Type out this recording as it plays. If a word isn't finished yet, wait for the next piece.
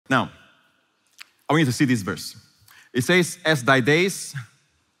Now, I want you to see this verse. It says, as thy days,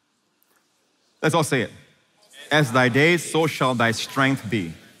 let's all say it. As thy days, so shall thy strength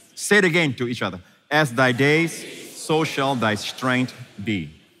be. Say it again to each other. As thy days, so shall thy strength be.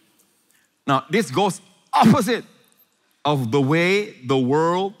 Now, this goes opposite of the way the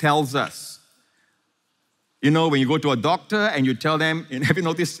world tells us. You know, when you go to a doctor and you tell them, and have you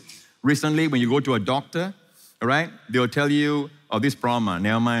noticed recently when you go to a doctor, all right, they'll tell you, oh, this problem,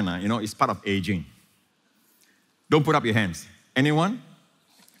 never mind, it's part of aging. Don't put up your hands. Anyone?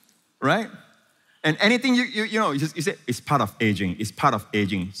 Right? And anything you say, it's part of aging. It's part of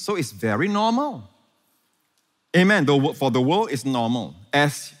aging. So it's very normal. Amen. For the world, it's normal.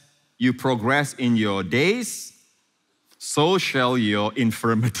 As you progress in your days, so shall your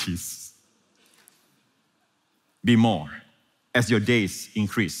infirmities be more. As your days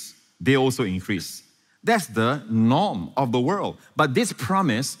increase, they also increase. That's the norm of the world. But this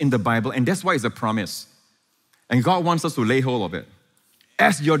promise in the Bible, and that's why it's a promise, and God wants us to lay hold of it.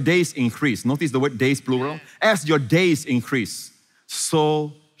 As your days increase, notice the word days plural. As your days increase,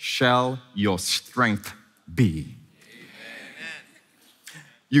 so shall your strength be. Amen.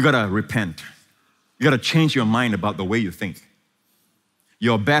 You gotta repent. You gotta change your mind about the way you think.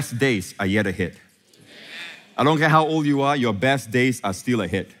 Your best days are yet ahead. Amen. I don't care how old you are, your best days are still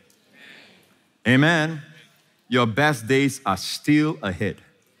ahead. Amen. Amen. Your best days are still ahead. Amen.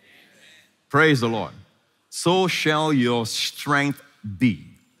 Praise the Lord. So shall your strength be.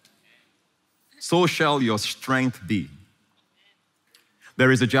 So shall your strength be.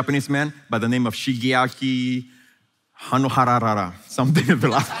 There is a Japanese man by the name of Shigeaki Hanoharara, something of the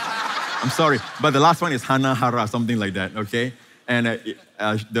last. I'm sorry, but the last one is Hanahara, something like that, okay? And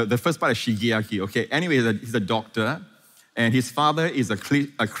the first part is Shigeaki, okay? Anyway, he's a doctor, and his father is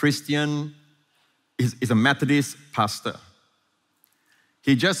a Christian, is a Methodist pastor.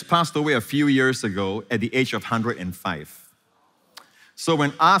 He just passed away a few years ago at the age of 105. So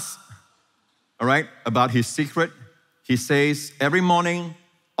when asked, all right, about his secret, he says, every morning,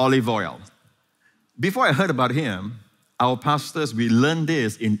 olive oil. Before I heard about him, our pastors, we learned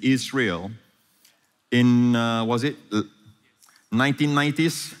this in Israel in,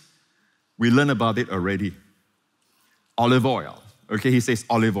 1990s? We learned about it already. Olive oil. Okay, he says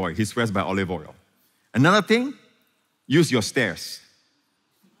olive oil. He swears by olive oil. Another thing, use your stairs.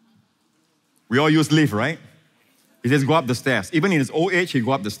 We all use lift, right? He says, go up the stairs. Even in his old age, he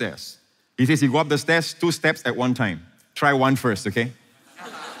go up the stairs. He says, he go up the stairs 2 steps at one time. Try one first, okay?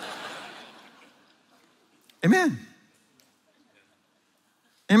 Amen.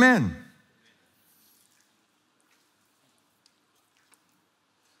 Amen.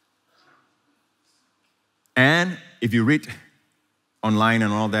 And if you read online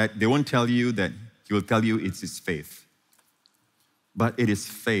and all that, they won't tell you that. He will tell you it's his faith. But it is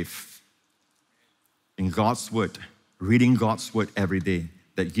faith in God's word, reading God's word every day,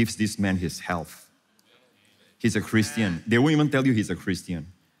 that gives this man his health. He's a Christian. They won't even tell you he's a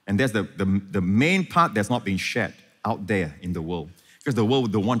Christian. And that's the main part that's not being shared out there in the world. Because the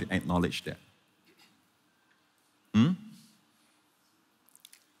world don't want to acknowledge that.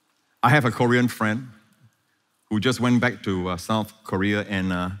 I have a Korean friend who just went back to South Korea,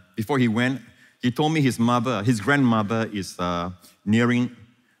 and before he went, he told me his grandmother is nearing,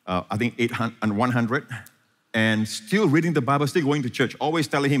 I think 100, and still reading the Bible, still going to church, always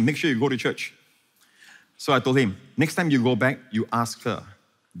telling him, make sure you go to church. So I told him, next time you go back, you ask her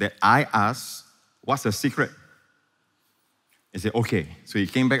that I asked, what's her secret? He said, okay. So he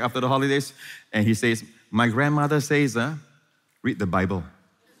came back after the holidays, and he says, my grandmother says, read the Bible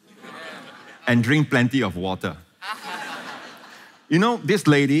and drink plenty of water. You know, this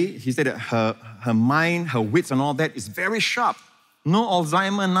lady, he said that her mind, her wits and all that is very sharp. No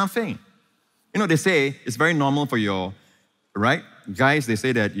Alzheimer, nothing. You know, they say it's very normal for your, right? Guys, they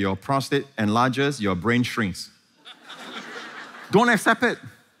say that your prostate enlarges, your brain shrinks. Don't accept it.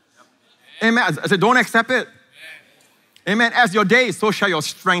 Amen. I said, don't accept it. Amen. As your days, so shall your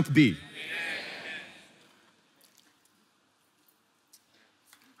strength be.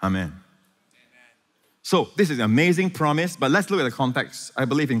 Amen. So this is an amazing promise, but let's look at the context. I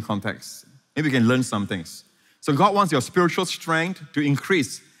believe in context. Maybe we can learn some things. So God wants your spiritual strength to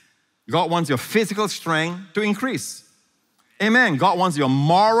increase. God wants your physical strength to increase. Amen. God wants your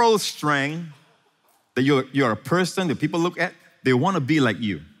moral strength, that you're a person that people look at, they want to be like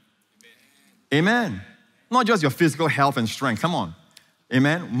you. Amen. Not just your physical health and strength. Come on.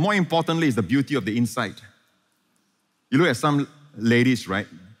 Amen. More importantly is the beauty of the inside. You look at some ladies, right?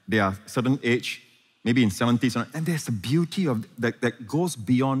 They are a certain age, maybe in 70s, and there's a beauty of that goes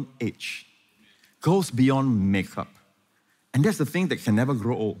beyond age, goes beyond makeup. And that's the thing that can never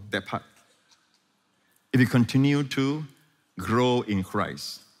grow old, that part. If you continue to grow in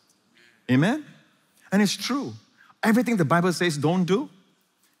Christ. Amen? And it's true. Everything the Bible says don't do,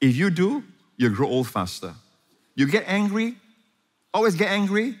 if you do, you grow old faster. You get angry, always get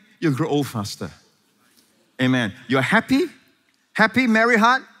angry, you grow old faster. Amen. You're happy, merry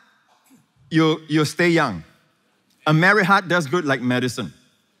heart, you stay young. A merry heart does good like medicine.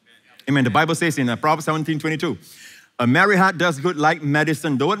 Amen. The Bible says in Proverbs 17:22, a merry heart does good like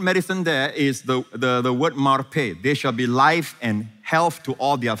medicine. The word medicine there is the word marpe. There shall be life and health to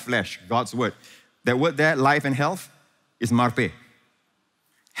all their flesh, God's word. That word there, life and health, is marpe.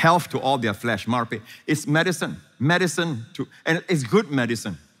 Health to all their flesh, marpe. It's medicine. And it's good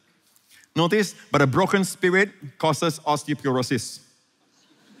medicine. Notice, but a broken spirit causes osteoporosis.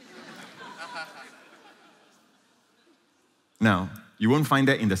 Now, you won't find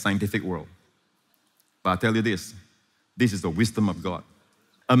that in the scientific world. But I'll tell you this is the wisdom of God.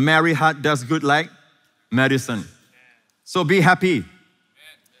 A merry heart does good like medicine. So be happy.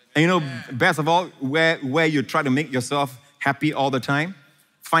 And you know, best of all, where you try to make yourself happy all the time,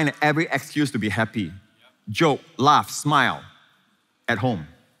 find every excuse to be happy. Joke, laugh, smile at home.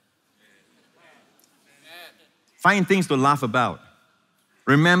 Find things to laugh about.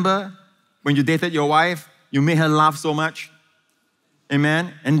 Remember when you dated your wife, you made her laugh so much?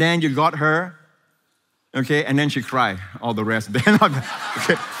 Amen? And then you got her, okay, and then she cried. All the rest,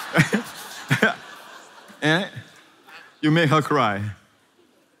 okay. And you made her cry.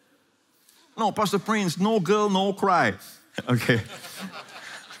 No, Pastor Prince, no girl, no cry. Okay.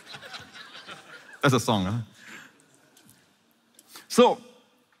 That's a song, huh? So,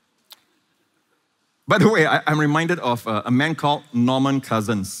 by the way, I'm reminded of a man called Norman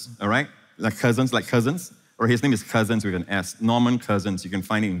Cousins, all right? Like cousins, or his name is Cousins with an S. Norman Cousins, you can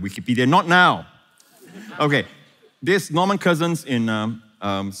find it in Wikipedia. Not now. Okay, this Norman Cousins in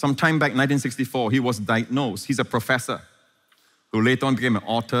some time back, 1964, he was diagnosed. He's a professor who later on became an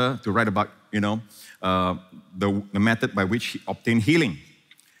author to write about, the method by which he obtained healing.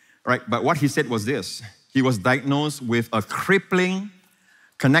 Right? But what he said was this. He was diagnosed with a crippling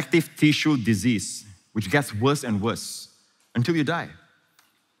connective tissue disease, which gets worse and worse until you die.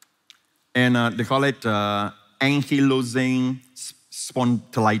 And they call it ankylosing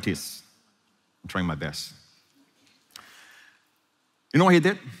spondylitis. I'm trying my best. You know what he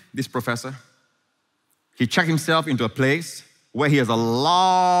did, this professor? He checked himself into a place where he has a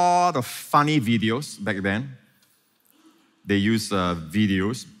lot of funny videos back then. They use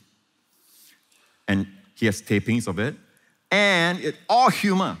videos, and he has tapings of it, and it's all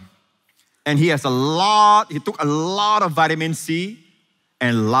humor. And he took a lot of vitamin C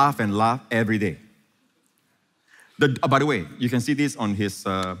and laugh every day. By the way, you can see this on his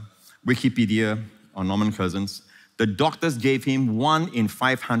Wikipedia on Norman Cousins. The doctors gave him 1 in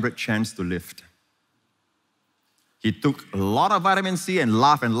 500 chance to live. He took a lot of vitamin C and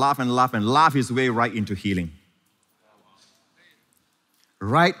laughed his way right into healing.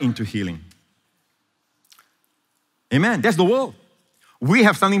 Right into healing. Amen. That's the world. We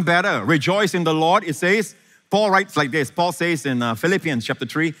have something better. Rejoice in the Lord. It says, Paul writes like this. Paul says in Philippians chapter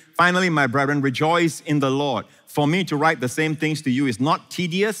 3, finally, my brethren, rejoice in the Lord. For me to write the same things to you is not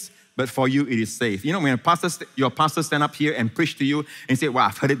tedious, but for you it is safe. You know, when your pastor stand up here and preach to you and say, well,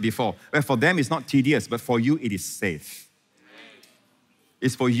 I've heard it before. Well, for them, it's not tedious, but for you, it is safe.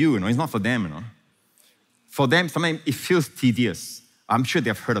 It's for you, it's not for them, For them, sometimes it feels tedious. I'm sure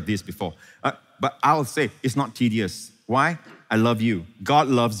they've heard of this before. But I'll say it's not tedious. Why? I love you. God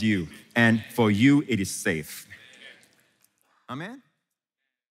loves you. And for you, it is safe. Amen?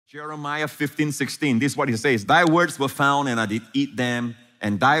 Jeremiah 15:16. This is what he says. Thy words were found, and I did eat them.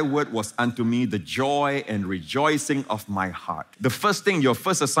 And thy word was unto me the joy and rejoicing of my heart. The first thing, your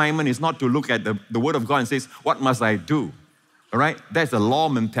first assignment is not to look at the word of God and say, what must I do? All right? That's the law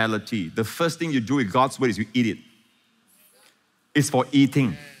mentality. The first thing you do with God's word is you eat it. It's for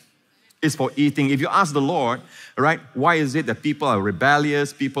eating. It's for eating. If you ask the Lord, right, why is it that people are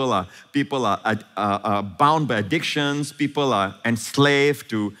rebellious, people are bound by addictions, people are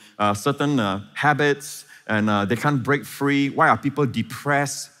enslaved to certain habits, and they can't break free? Why are people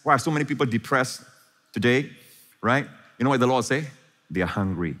depressed? Why are so many people depressed today, right? You know what the Lord say? They are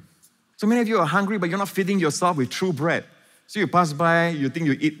hungry. So many of you are hungry, but you're not feeding yourself with true bread. So you pass by, you think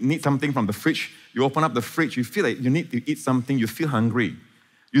you need something from the fridge, you open up the fridge, you feel like you need to eat something, you feel hungry.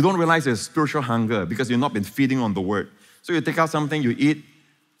 You don't realize there's spiritual hunger because you've not been feeding on the word. So you take out something, you eat.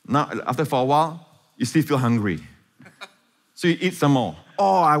 Now, for a while, you still feel hungry. So you eat some more.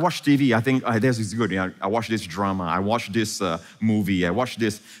 oh, I watch TV. I think, this is good. I watch this drama. I watch this movie. I watch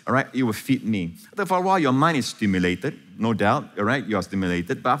this. All right, it will feed me. But for a while, your mind is stimulated, no doubt. All right, you are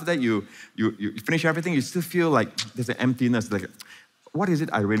stimulated. But after that, you finish everything. You still feel like there's an emptiness. Like, what is it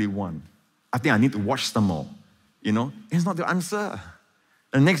I really want? I think I need to watch some more. It's not the answer.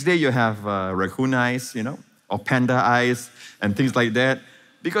 The next day, you have raccoon eyes, or panda eyes, and things like that,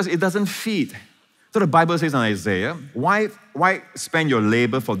 because it doesn't feed. So the Bible says in Isaiah, why spend your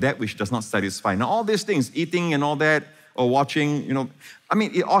labor for that which does not satisfy? Now, all these things, eating and all that, or watching,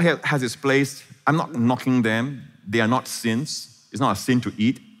 it all has its place. I'm not knocking them. They are not sins. It's not a sin to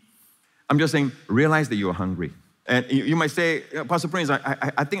eat. I'm just saying, realize that you're hungry. And you might say, Pastor Prince,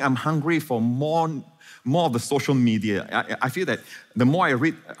 I think I'm hungry for more of the social media. I feel that the more I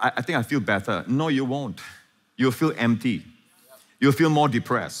read, I think I feel better. No, you won't. You'll feel empty. You'll feel more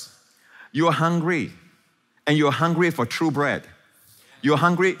depressed. You are hungry, and you are hungry for true bread. You are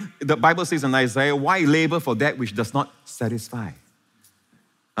hungry. The Bible says in Isaiah, why labor for that which does not satisfy?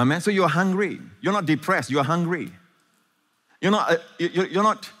 Amen? So you are hungry. You're not depressed. You are hungry. You're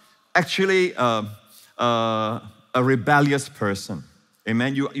not actually a rebellious person.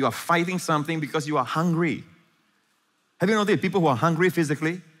 Amen? You are fighting something because you are hungry. Have you noticed people who are hungry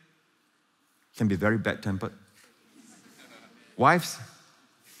physically can be very bad-tempered? Wives,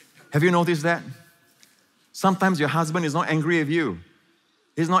 have you noticed that? Sometimes your husband is not angry with you.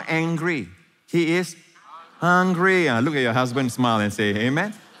 He's not angry. He is hungry. Look at your husband, smile and say,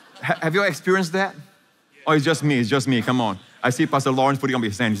 amen. Have you experienced that? Or it's just me? It's just me. Come on. I see Pastor Lawrence putting up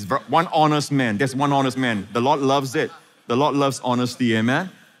his hand. He's one honest man. That's one honest man. The Lord loves it. The Lord loves honesty. Amen?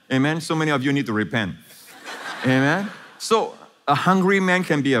 Amen? So many of you need to repent. Amen? So a hungry man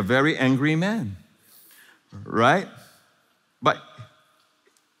can be a very angry man. Right? But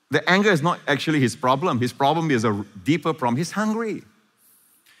the anger is not actually his problem. His problem is a deeper problem. He's hungry.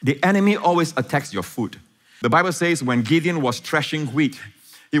 The enemy always attacks your food. The Bible says when Gideon was threshing wheat,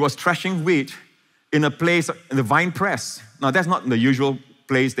 he was threshing wheat in a place, in the vine press. Now, that's not the usual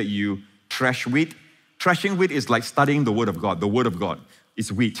place that you thresh wheat. Threshing wheat is like studying the Word of God. The Word of God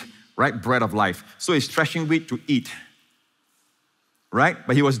is wheat, right? Bread of life. So he's threshing wheat to eat, right?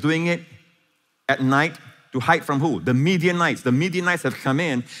 But he was doing it at night to hide from who? The Midianites. The Midianites have come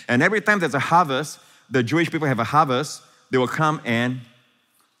in, and every time there's a harvest, the Jewish people have a harvest, they will come and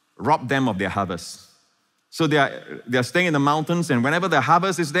rob them of their harvest. So they are staying in the mountains, and whenever the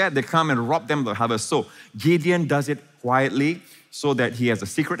harvest is there, they come and rob them of the harvest. So Gideon does it quietly so that he has a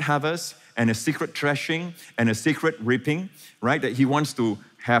secret harvest and a secret threshing and a secret reaping, right? That he wants to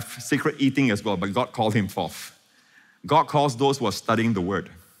have secret eating as well, but God called him forth. God calls those who are studying the Word,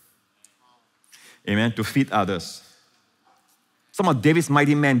 amen, to feed others. Some of David's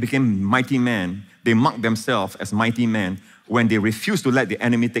mighty men became mighty men. They marked themselves as mighty men when they refused to let the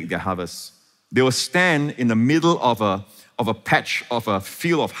enemy take their harvest. They will stand in the middle of a patch of a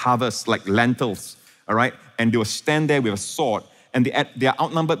field of harvest like lentils, all right? And they will stand there with a sword, and they are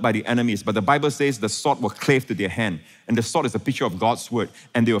outnumbered by the enemies. But the Bible says the sword will clave to their hand, and the sword is a picture of God's word,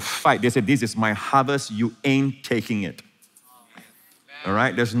 and they will fight. They say, this is my harvest, you ain't taking it. All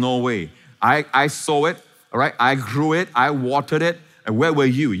right? There's no way. I sow it, all right? I grew it, I watered it, and where were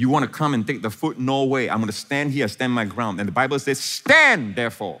you? You want to come and take the fruit? No way. I'm going to stand here, stand my ground. And the Bible says, stand,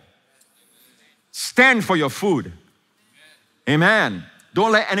 therefore. Stand for your food. Amen.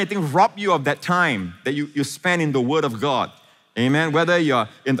 Don't let anything rob you of that time that you spend in the Word of God. Amen. Whether you're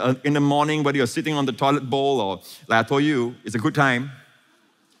in the morning, whether you're sitting on the toilet bowl, or like I told you, it's a good time.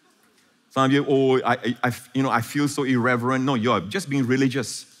 Some of you, I feel so irreverent. No, you're just being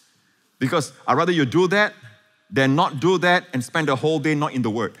religious. Because I'd rather you do that than not do that and spend the whole day not in the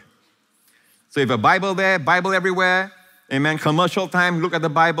Word. So if a Bible there, Bible everywhere, amen, commercial time, look at the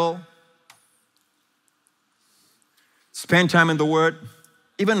Bible. Spend time in the Word.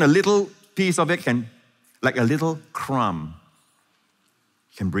 Even a little piece of it can, like a little crumb,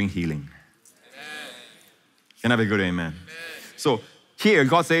 can bring healing. Amen. Can I have a good amen? Amen. So here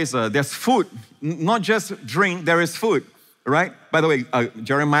God says there's food, not just drink, there is food, right? By the way,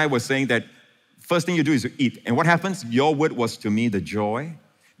 Jeremiah was saying that first thing you do is to eat. And what happens? Your word was to me the joy.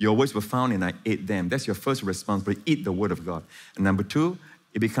 Your words were found and I ate them. That's your first responsibility. Eat the Word of God. And number two,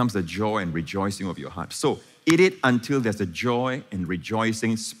 it becomes the joy and rejoicing of your heart. So eat it until there's a joy and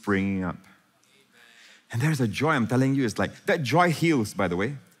rejoicing springing up. And there's a joy, I'm telling you, it's like, that joy heals, by the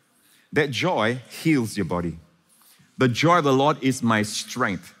way. That joy heals your body. The joy of the Lord is my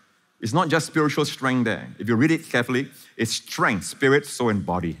strength. It's not just spiritual strength there. If you read it carefully, it's strength, spirit, soul, and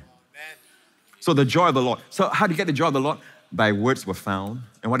body. So the joy of the Lord. So how do you get the joy of the Lord? Thy words were found.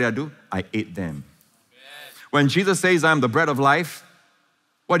 And what did I do? I ate them. When Jesus says, I am the bread of life,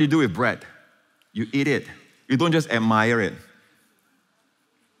 What do you do with bread? You eat it. You don't just admire it.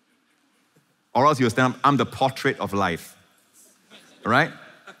 Or else you'll stand up, I'm the portrait of life. Right?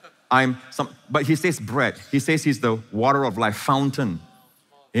 But he says bread. He says he's the water of life, fountain.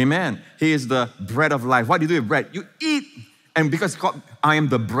 Amen. He is the bread of life. What do you do with bread? You eat. And because God, I am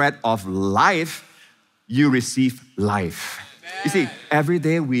the bread of life, you receive life. Amen. You see, every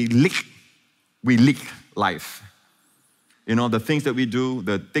day we lick life. You know, the things that we do,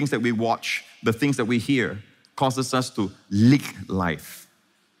 the things that we watch, the things that we hear causes us to lick life.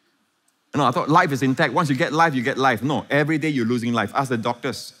 You know, I thought life is intact. Once you get life, you get life. No, every day you're losing life. Ask the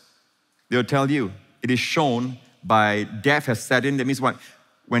doctors. They'll tell you, it is shown by death has set in. That means what?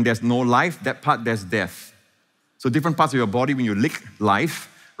 When there's no life, that part there's death. So different parts of your body, when you lick life,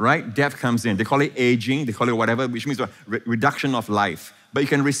 right, death comes in. They call it aging, they call it whatever, which means reduction of life. But you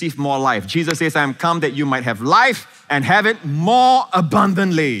can receive more life. Jesus says, I am come that you might have life and have it more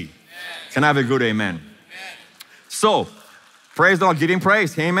abundantly. Amen. Can I have a good amen? Amen? So, praise the Lord, give Him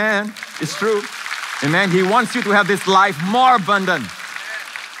praise. Amen. It's true. Amen. He wants you to have this life more abundant.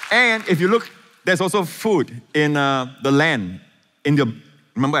 And if you look, there's also food in the land.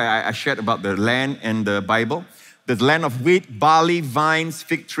 Remember I shared about the land and the Bible? The land of wheat, barley, vines,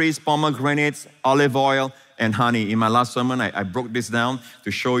 fig trees, pomegranates, olive oil, and honey. In my last sermon, I broke this down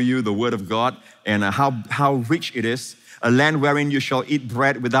to show you the Word of God and how rich it is. A land wherein you shall eat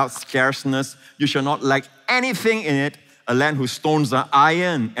bread without scarceness. You shall not lack anything in it. A land whose stones are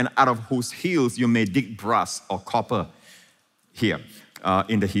iron and out of whose hills you may dig brass or copper here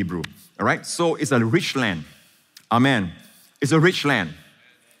in the Hebrew. All right? So it's a rich land. Amen. It's a rich land.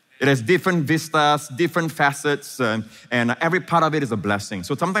 It has different vistas, different facets, and every part of it is a blessing.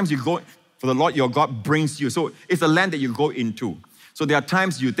 So sometimes you go, for the Lord your God brings you. So it's a land that you go into. So there are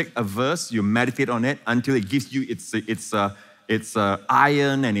times you take a verse, you meditate on it until it gives you its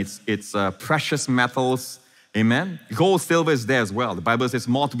iron and its precious metals. Amen. Gold, silver is there as well. The Bible says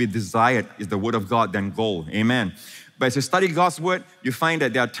more to be desired is the word of God than gold. Amen. But as you study God's word, you find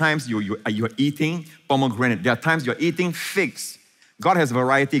that there are times you're eating pomegranate. There are times you're eating figs. God has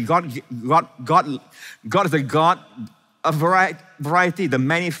variety. God is a God of variety, the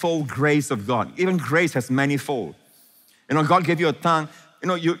manifold grace of God. Even grace has manifold. You know, God gave you a tongue. You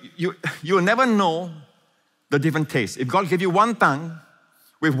know, you'll never know the different tastes. If God gave you one tongue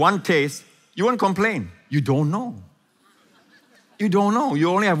with one taste, you won't complain. You don't know. You don't know. You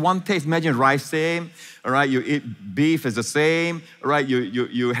only have one taste. Imagine rice, same. All right, you eat beef, is the same. All right,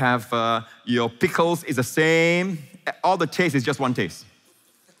 you have your pickles is the same. All the taste is just one taste.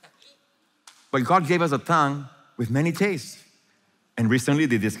 But God gave us a tongue with many tastes. And recently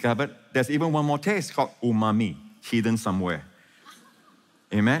they discovered there's even one more taste called umami, hidden somewhere.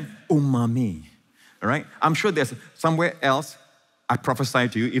 Amen? Umami. All right? I'm sure there's somewhere else, I prophesy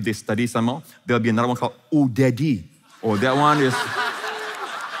to you, if they study some more, there'll be another one called udedi. Oh, that one is...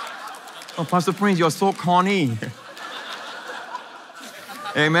 Oh, Pastor Prince, you're so corny.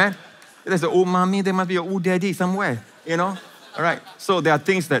 Amen? There's a umami, there must be a udedi somewhere, you know? All right, so there are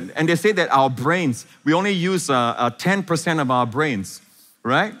things that, and they say that our brains, we only use 10% of our brains,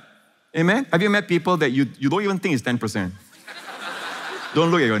 right? Amen? Have you met people that you don't even think is 10%? Don't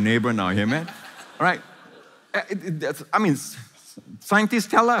look at your neighbor now, amen? All right, scientists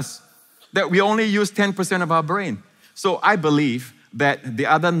tell us that we only use 10% of our brain. So I believe that the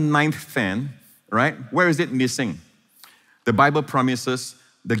other 9th, right, where is it missing? The Bible promises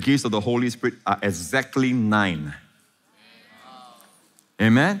the gifts of the Holy Spirit are exactly 9.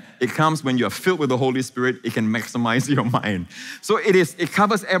 Amen? It comes when you are filled with the Holy Spirit, it can maximize your mind. So it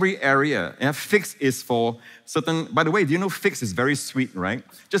covers every area. And figs is for certain, by the way, do you know figs is very sweet, right?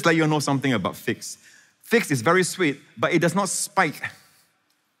 Just let you know something about figs. Figs is very sweet, but it does not spike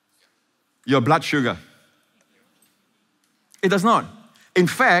your blood sugar. It does not. In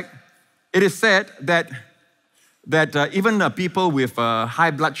fact, it is said that even people with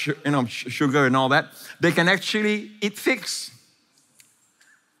high blood sugar and all that, they can actually eat figs.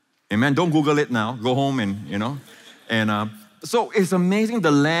 Amen. Don't Google it now. Go home and, so it's amazing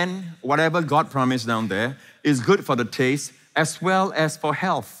the land, whatever God promised down there, is good for the taste as well as for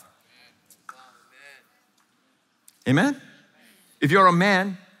health. Amen? If you're a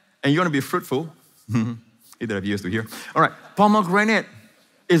man and you want to be fruitful, either of you used to hear. All right, pomegranate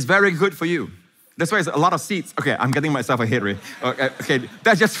is very good for you. That's why it's a lot of seeds. Okay, I'm getting myself ahead, right? Okay,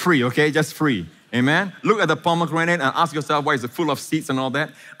 that's just free, okay? Just free. Amen? Look at the pomegranate and ask yourself, why is it full of seeds and all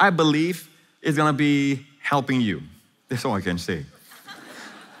that? I believe it's going to be helping you. That's all I can say.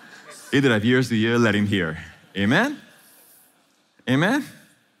 He that have ears to hear, let him hear. Amen? Amen?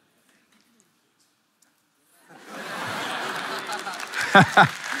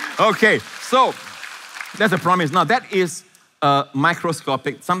 Okay, so that's a promise. Now that is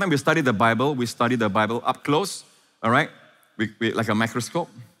microscopic. Sometimes we study the Bible up close, all right, like a microscope.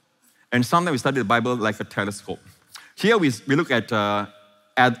 And sometimes we study the Bible like a telescope. Here we look at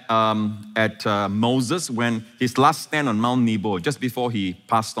Moses when his last stand on Mount Nebo, just before he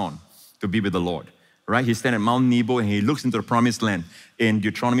passed on to be with the Lord. Right? He stands at Mount Nebo and he looks into the promised land in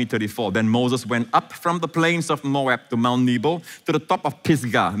Deuteronomy 34. Then Moses went up from the plains of Moab to Mount Nebo to the top of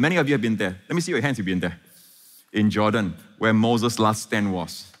Pisgah. Many of you have been there. Let me see your hands, you've been there. In Jordan, where Moses' last stand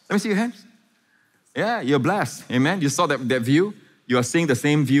was. Let me see your hands. Yeah, you're blessed. Amen. You saw that view. You are seeing the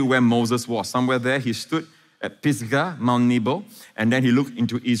same view where Moses was. Somewhere there, he stood at Pisgah, Mount Nebo, and then he looked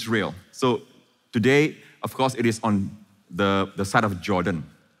into Israel. So today, of course, it is on the side of Jordan.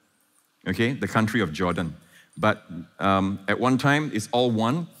 Okay, the country of Jordan. But at one time, it's all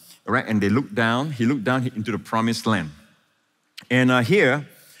one, right? And they looked down, he looked down into the promised land. And here,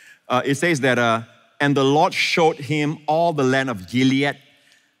 it says that, and the Lord showed him all the land of Gilead,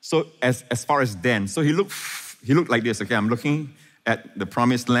 so as far as Dan. So he looked like this, okay? I'm looking at the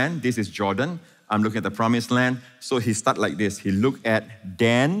promised land. This is Jordan. I'm looking at the promised land. So he started like this. He looked at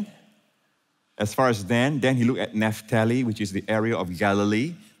Dan, as far as Dan. Then he looked at Naphtali, which is the area of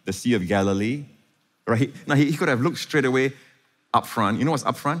Galilee, the Sea of Galilee. Right? Now he could have looked straight away up front. You know what's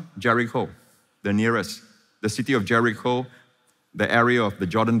up front? Jericho, the nearest. The city of Jericho, the area of the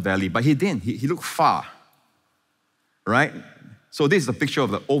Jordan Valley. But he didn't. He looked far. Right? So this is a picture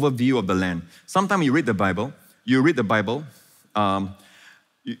of the overview of the land. Sometimes you read the Bible, you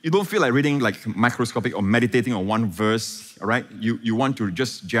don't feel like reading like microscopic or meditating on one verse, all right? You want to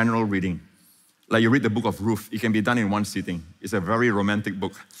just general reading. Like you read the book of Ruth, it can be done in one sitting. It's a very romantic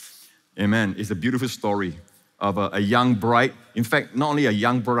book. Amen. It's a beautiful story of a young bride. In fact, not only a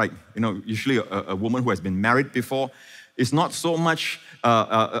young bride, usually a woman who has been married before. It's not so much,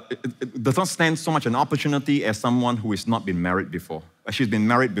 it does not stand so much an opportunity as someone who has not been married before. She's been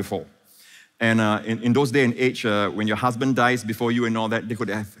married before. And in those day and age, when your husband dies before you and all that, they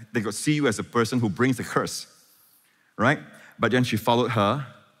could see you as a person who brings a curse, right? But then she followed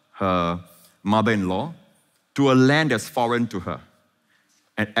her mother-in-law, to a land that's foreign to her,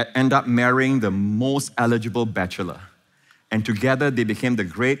 and end up marrying the most eligible bachelor. And together they became the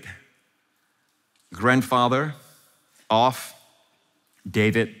great grandfather of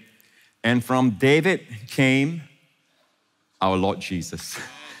David. And from David came our Lord Jesus.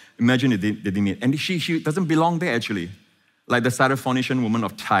 Imagine they didn't meet. And she doesn't belong there actually. Like the Syrophoenician woman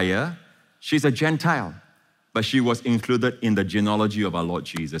of Tyre, she's a Gentile, but she was included in the genealogy of our Lord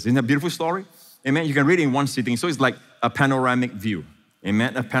Jesus. Isn't that a beautiful story? Amen. You can read it in one sitting. So it's like a panoramic view.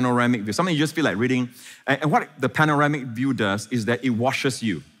 Amen. A panoramic view. Something you just feel like reading. And what the panoramic view does is that it washes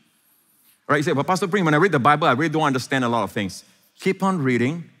you. Right? You say, well, Pastor Prim, when I read the Bible, I really don't understand a lot of things. Keep on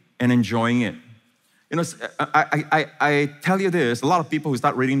reading and enjoying it. I tell you this, a lot of people who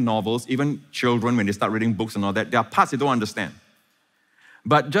start reading novels, even children, when they start reading books and all that, there are parts they don't understand.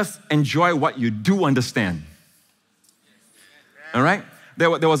 But just enjoy what you do understand. All right? There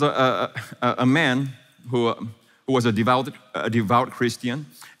was a man who was a devout Christian,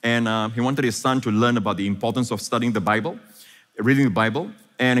 and he wanted his son to learn about the importance of studying the Bible, reading the Bible,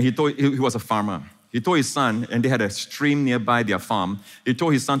 and he was a farmer. He told his son, and they had a stream nearby their farm, he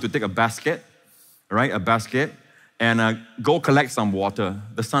told his son to take a basket, right, and go collect some water.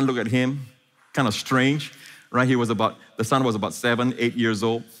 The son looked at him, kind of strange, right? The son was about 7, 8 years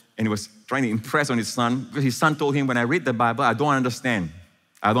old, and he was trying to impress on his son, because his son told him, when I read the Bible, I don't understand.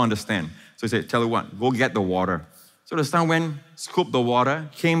 So he said, tell you what, go get the water. So the son went, scooped the water,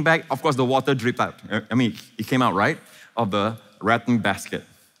 came back. Of course, the water dripped out. It came out, right, of the rattan basket.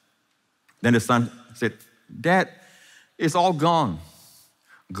 Then the son said, Dad, it's all gone.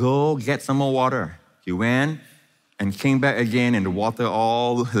 Go get some more water. He went and came back again, and the water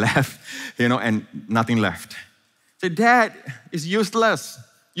all left, and nothing left. He said, Dad, it's useless.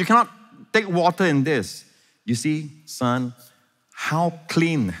 You cannot take water in this. You see, son, how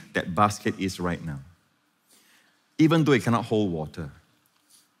clean that basket is right now. Even though it cannot hold water.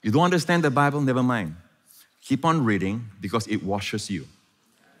 You don't understand the Bible, never mind. Keep on reading because it washes you.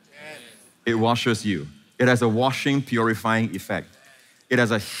 It washes you. It has a washing, purifying effect. It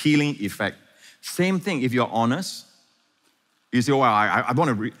has a healing effect. Same thing if you're honest. You say, well, I don't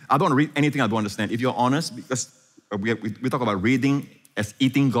want to read anything I don't understand. If you're honest, because we talk about reading as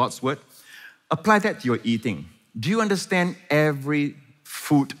eating God's word, apply that to your eating. Do you understand every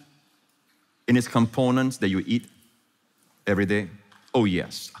food in its components that you eat every day? Oh,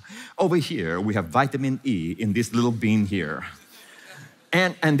 yes. Over here, we have vitamin E in this little bean here.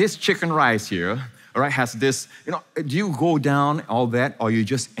 And this chicken rice here, all right, has this, do you go down all that or you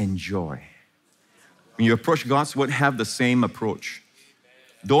just enjoy? When you approach God's word, have the same approach.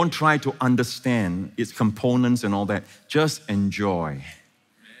 Don't try to understand its components and all that. Just enjoy.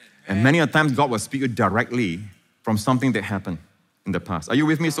 And many a times God will speak to you directly from something that happened in the past. Are you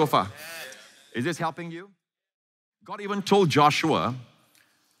with me so far? Is this helping you? God even told Joshua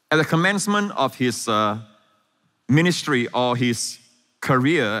at the commencement of his ministry or his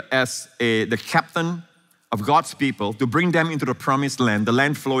career as the captain of God's people to bring them into the promised land, the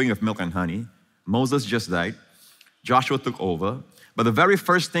land flowing with milk and honey. Moses just died. Joshua took over. But the very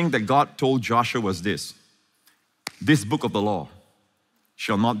first thing that God told Joshua was this book of the law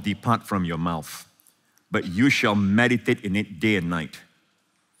shall not depart from your mouth, but you shall meditate in it day and night.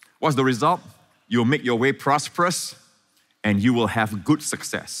 What's the result? You'll make your way prosperous and you will have good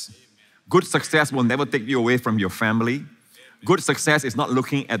success. Good success will never take you away from your family. Good success is not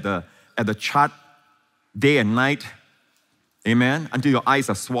looking at the chart day and night, amen, until your eyes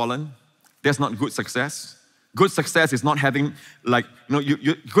are swollen. That's not good success. Good success is not having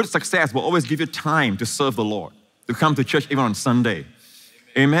good success will always give you time to serve the Lord, to come to church even on Sunday.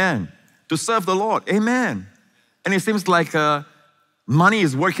 Amen. To serve the Lord. Amen. And it seems like money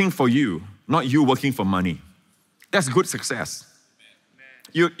is working for you, not you working for money. That's good success.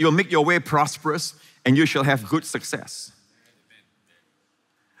 You'll make your way prosperous and you shall have good success.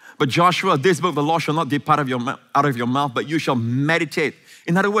 But Joshua, this book of the law shall not depart out of your mouth, but you shall meditate.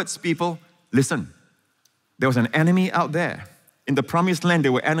 In other words, people, listen. There was an enemy out there. In the promised land,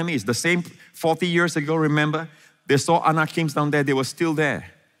 there were enemies. The same 40 years ago, remember? They saw Anakims down there. They were still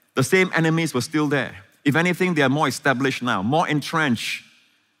there. The same enemies were still there. If anything, they are more established now, more entrenched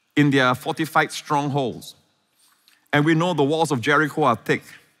in their fortified strongholds. And we know the walls of Jericho are thick.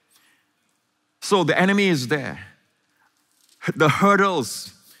 So the enemy is there. The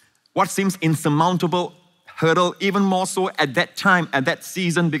hurdles, what seems insurmountable hurdle, even more so at that time, at that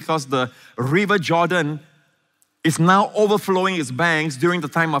season, because the river Jordan is now overflowing its banks during the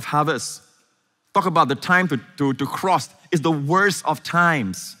time of harvest. Talk about the time to cross. It's the worst of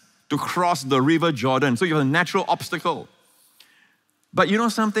times to cross the river Jordan. So you have a natural obstacle. But you know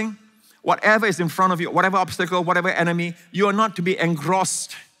something? Whatever is in front of you, whatever obstacle, whatever enemy, you are not to be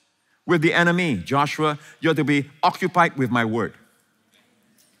engrossed with the enemy. Joshua, you're to be occupied with my word.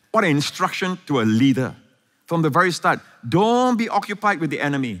 What an instruction to a leader. From the very start, don't be occupied with the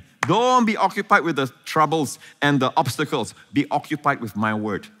enemy. Don't be occupied with the troubles and the obstacles. Be occupied with my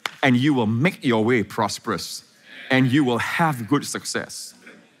word. And you will make your way prosperous. And you will have good success.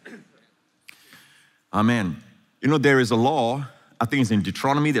 Amen. You know, there is a law, I think it's in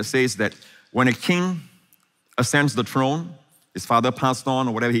Deuteronomy, that says that when a king ascends the throne, his father passed on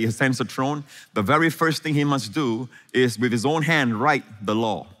or whatever, he ascends the throne, the very first thing he must do is with his own hand write the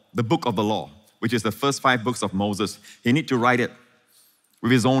law, the book of the law, which is the first 5 books of Moses. He needs to write it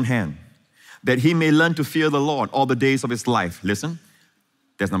with his own hand, that he may learn to fear the Lord all the days of his life. Listen,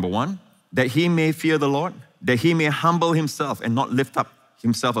 that's number 1. That he may fear the Lord, that he may humble himself and not lift up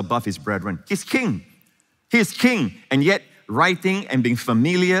himself above his brethren. He's king. He's king. And yet, writing and being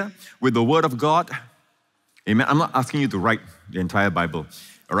familiar with the word of God. Amen. I'm not asking you to write the entire Bible.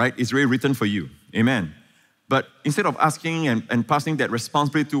 All right? It's really written for you. Amen. But instead of asking and passing that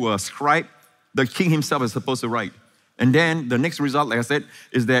responsibility to a scribe, the king himself is supposed to write. And then the next result, like I said,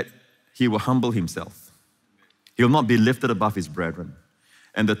 is that he will humble himself. He will not be lifted above his brethren.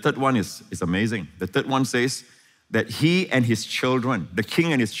 And the third one is amazing. The third one says that he and his children, the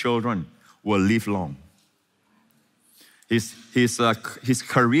king and his children, will live long. His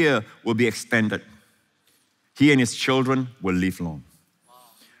career will be extended. He and his children will live long.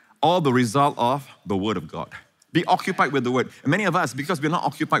 All the result of the word of God. Be occupied with the word. And many of us, because we're not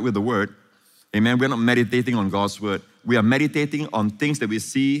occupied with the word, amen, we're not meditating on God's word. We are meditating on things that we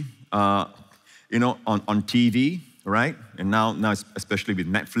see, on TV, right? And now especially with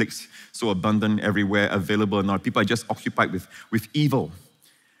Netflix, so abundant everywhere, available now. People are just occupied with evil.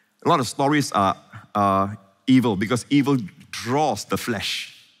 A lot of stories are evil because evil draws the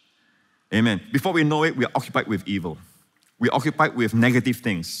flesh. Amen. Before we know it, we are occupied with evil. We are occupied with negative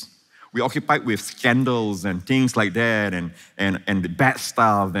things. We are occupied with scandals and things like that and the bad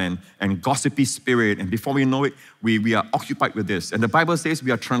stuff and gossipy spirit. And before we know it, we are occupied with this. And the Bible says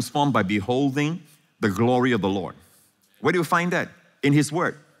we are transformed by beholding the glory of the Lord. Where do you find that? In His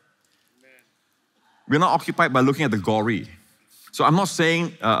Word. We're not occupied by looking at the gory. So I'm not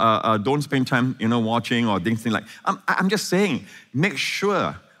saying don't spend time, watching or things like. I'm just saying, make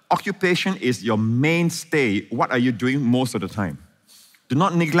sure occupation is your mainstay. What are you doing most of the time? Do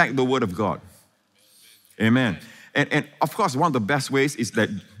not neglect the Word of God. Amen. And of course, one of the best ways is that,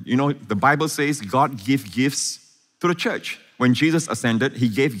 the Bible says God gives gifts to the church. When Jesus ascended, he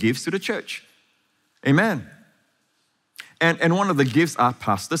gave gifts to the church. Amen. And one of the gifts are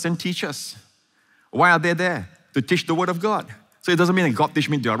pastors and teachers. Why are they there? To teach the Word of God. So it doesn't mean that God teach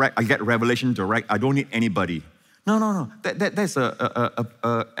me direct, I get revelation direct, I don't need anybody. No. That's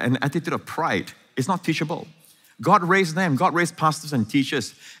an attitude of pride. It's not teachable. God raised them. God raised pastors and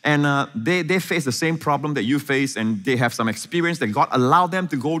teachers. And they face the same problem that you face, and they have some experience that God allowed them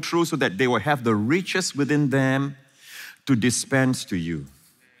to go through so that they will have the riches within them to dispense to you.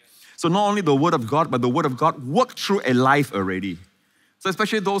 So not only the Word of God, but the Word of God worked through a life already. So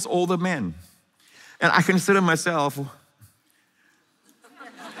especially those older men. And I consider myself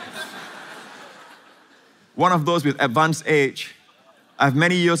one of those with advanced age. I have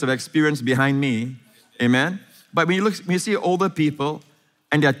many years of experience behind me. Amen. But when you see older people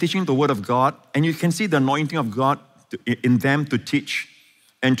and they're teaching the Word of God, and you can see the anointing of God in them to teach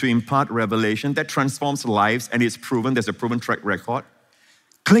and to impart revelation that transforms lives, and it's proven, there's a proven track record.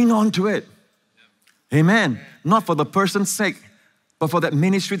 Cling on to it. Amen. Not for the person's sake, but for that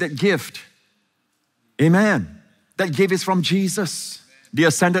ministry, that gift. Amen. That gift is from Jesus, the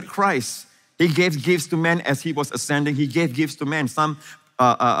ascended Christ. He gave gifts to men as he was ascending. He gave gifts to men. Some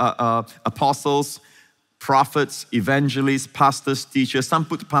apostles, prophets, evangelists, pastors, teachers. Some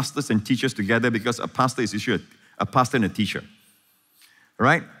put pastors and teachers together because a pastor is usually a pastor and a teacher.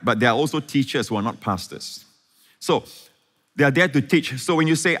 Right? But there are also teachers who are not pastors. So they are there to teach. So when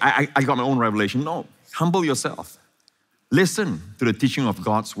you say, I got my own revelation, no, humble yourself. Listen to the teaching of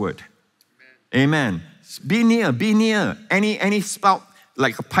God's Word. Amen. Be near. Any spout,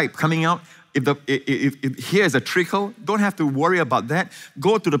 like a pipe coming out, if here is a trickle, don't have to worry about that.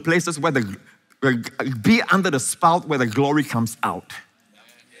 Go to the places where be under the spout where the glory comes out.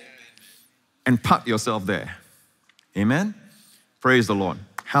 And park yourself there. Amen. Praise the Lord.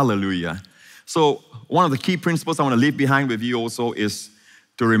 Hallelujah. So one of the key principles I want to leave behind with you also is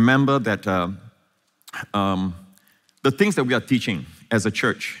to remember that the things that we are teaching as a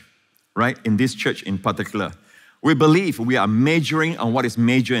church, right, in this church in particular, we believe we are majoring on what is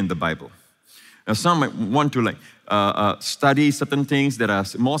major in the Bible. Now, some might want to study certain things that are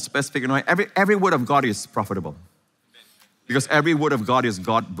more specific. Every word of God is profitable because every word of God is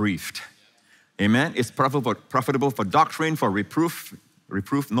God-breathed. Amen. It's profitable for doctrine, for reproof.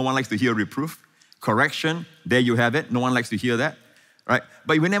 No one likes to hear reproof. Correction. There you have it. No one likes to hear that. Right?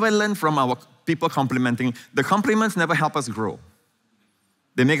 But we never learn from our people complimenting. The compliments never help us grow.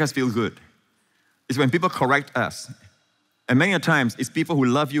 They make us feel good. It's when people correct us. And many times, it's people who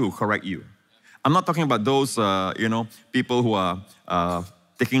love you who correct you. I'm not talking about those, people who are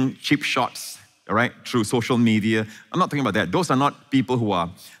taking cheap shots, right, through social media. I'm not talking about that. Those are not people who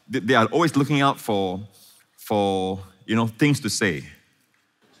they are always looking out for things to say.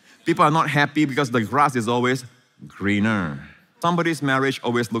 People are not happy because the grass is always greener. Somebody's marriage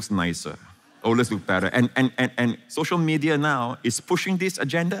always looks nicer, always looks better. And social media now is pushing this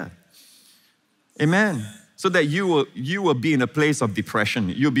agenda. Amen. So that you will be in a place of depression.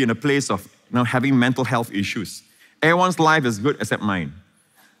 You'll be in a place of having mental health issues. Everyone's life is good except mine.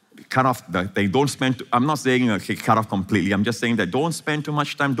 Cut off the thing. Don't spend. I'm not saying cut off completely. I'm just saying that don't spend too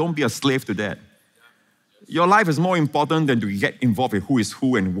much time. Don't be a slave to that. Your life is more important than to get involved in who is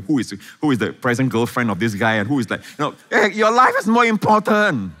who and who is the present girlfriend of this guy and who is like. Your life is more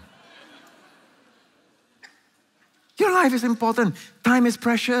important. Your life is important. Time is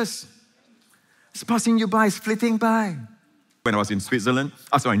precious. It's passing you by. It's flitting by. When I was in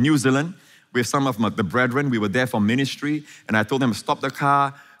New Zealand, with some of the brethren, we were there for ministry, and I told them to stop the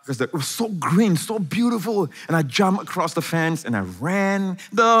car because it was so green, so beautiful. And I jumped across the fence and I ran.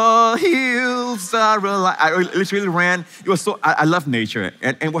 The hills are alive. I literally ran. It was so, I love nature.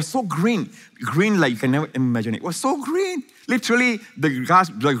 And it was so green. Green like you can never imagine it. It was so green. Literally, the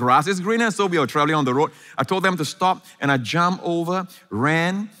grass is greener. So we were traveling on the road. I told them to stop, and I jumped over,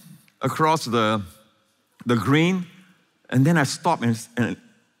 ran across the green, and then I stopped, and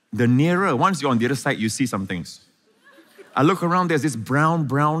the nearer, once you're on the other side, you see some things. I look around, there's this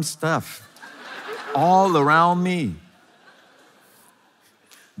brown stuff all around me.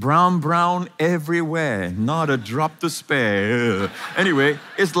 Brown everywhere, not a drop to spare. Anyway,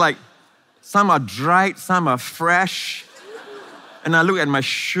 it's like some are dried, some are fresh. And I look at my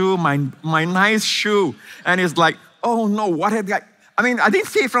shoe, my nice shoe, and it's like, oh no, what have I didn't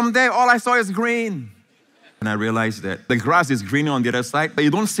see it from there. All I saw is green. And I realized that the grass is greener on the other side, but you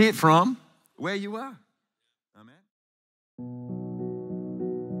don't see it from where you are. Amen.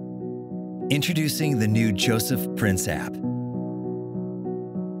 Introducing the new Joseph Prince app.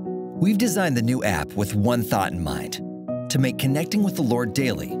 We've designed the new app with one thought in mind: to make connecting with the Lord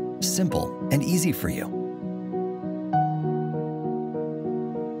daily simple and easy for you.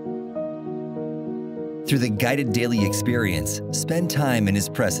 Through the guided daily experience, spend time in His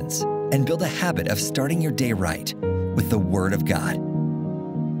presence and build a habit of starting your day right with the Word of God.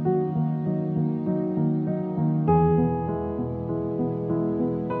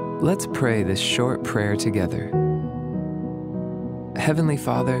 Let's pray this short prayer together. Heavenly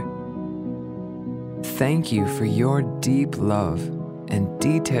Father, thank you for your deep love and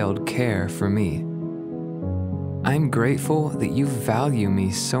detailed care for me. I'm grateful that you value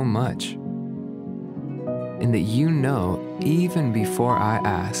me so much, and that you know even before I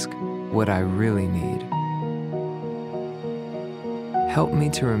ask what I really need. Help me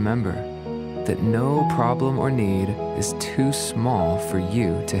to remember that no problem or need is too small for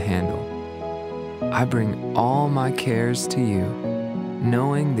you to handle. I bring all my cares to you,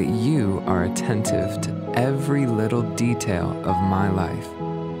 knowing that you are attentive to every little detail of my life.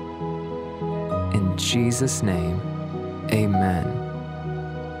 In Jesus' name, amen.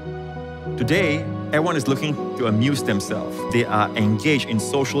 Today, everyone is looking to amuse themselves. They are engaged in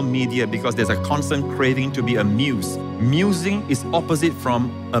social media because there's a constant craving to be amused. Musing is opposite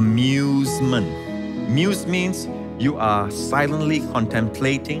from amusement. Muse means you are silently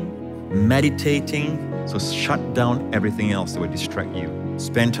contemplating, meditating, so shut down everything else that will distract you.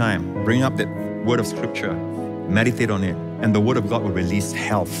 Spend time, bring up that word of scripture, meditate on it, and the word of God will release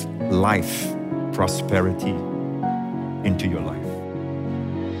health, life, prosperity into your life.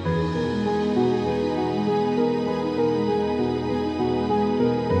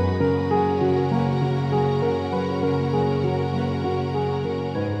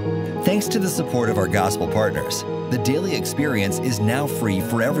 Thanks to the support of our gospel partners, the daily experience is now free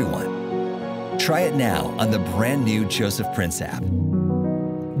for everyone. Try it now on the brand new Joseph Prince app.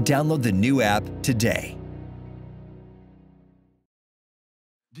 Download the new app today.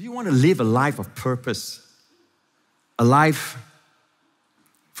 Do you want to live a life of purpose? A life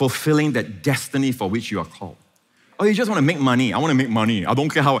fulfilling that destiny for which you are called? Or you just want to make money? I want to make money. I don't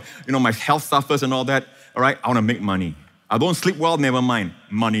care how, my health suffers and all that. All right, I want to make money. I don't sleep well, never mind.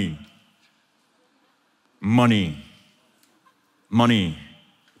 Money. Money. Money.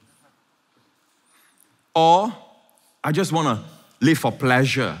 Or I just want to live for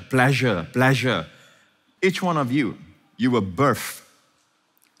pleasure, pleasure, pleasure. Each one of you were birthed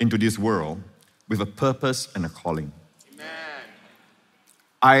into this world with a purpose and a calling.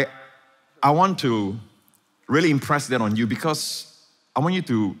 Amen. I want to really impress that on you because I want you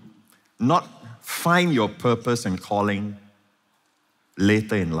to not find your purpose and calling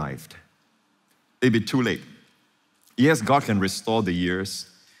later in life. It'll be too late. Yes, God can restore the years,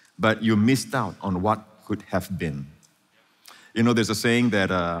 but you missed out on what could have been. There's a saying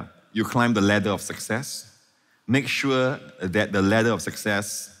that you climb the ladder of success. Make sure that the ladder of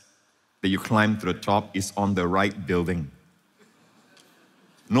success that you climb to the top is on the right building.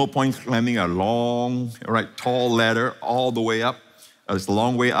 No point climbing a long, tall ladder all the way up. It's a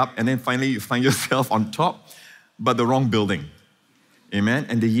long way up, and then finally you find yourself on top, but the wrong building. Amen?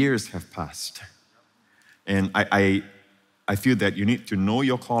 And the years have passed. And I feel that you need to know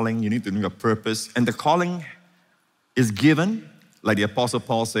your calling, you need to know your purpose, and the calling is given, like the Apostle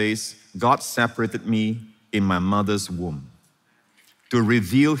Paul says, God separated me in my mother's womb to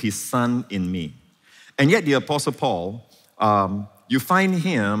reveal His Son in me. And yet the Apostle Paul, you find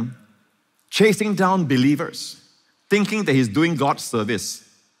him chasing down believers, thinking that he's doing God's service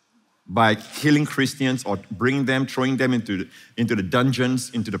by killing Christians or bringing them, throwing them into the dungeons,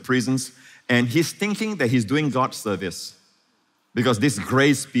 into the prisons. And he's thinking that he's doing God's service because these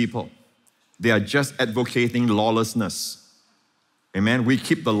grace people, they are just advocating lawlessness. Amen? We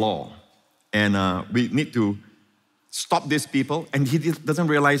keep the law. And we need to stop these people. And he doesn't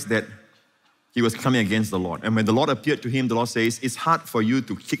realize that he was coming against the Lord. And when the Lord appeared to him, the Lord says, it's hard for you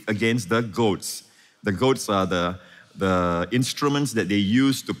to kick against the goats. The goats are the instruments that they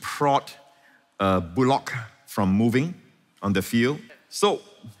use to prod a bullock from moving on the field. So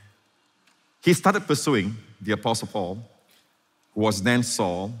he started pursuing the Apostle Paul, who was then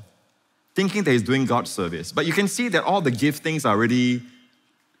Saul, thinking that he's doing God's service. But you can see that all the giftings are already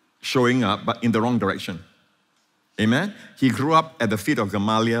showing up, but in the wrong direction. Amen? He grew up at the feet of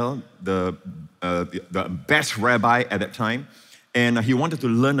Gamaliel, the best rabbi at that time, and he wanted to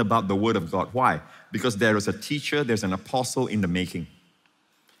learn about the Word of God. Why? Because there was a teacher, there's an apostle in the making,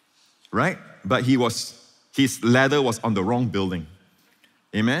 right? But his ladder was on the wrong building.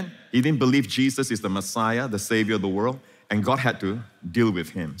 Amen? He didn't believe Jesus is the Messiah, the Savior of the world, and God had to deal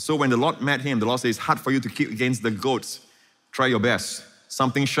with him. So when the Lord met him, the Lord says, it's hard for you to kick against the goats. Try your best.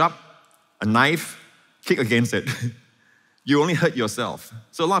 Something sharp, a knife, kick against it. You only hurt yourself.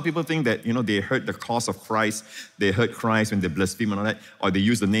 So a lot of people think that, they hurt the cause of Christ, they hurt Christ when they blaspheme and all that, or they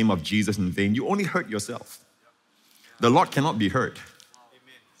use the name of Jesus in vain. You only hurt yourself. The Lord cannot be hurt.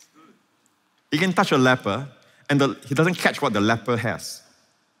 He can touch a leper, and he doesn't catch what the leper has.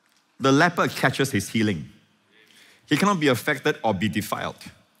 The leper catches his healing. He cannot be affected or be defiled.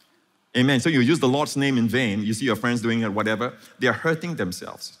 Amen. So you use the Lord's name in vain. You see your friends doing it, whatever. They are hurting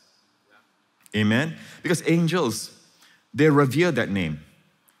themselves. Amen. Because angels, they revere that name.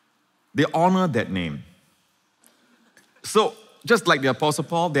 They honor that name. So just like the Apostle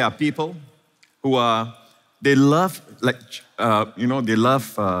Paul, there are people who they love,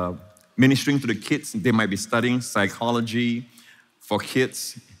 ministering to the kids. They might be studying psychology for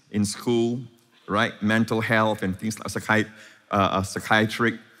kids in school, right? Mental health and things like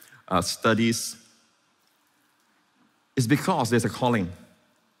psychiatric studies. It's because there's a calling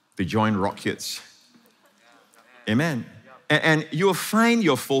to join Rock Kids. Amen. And you'll find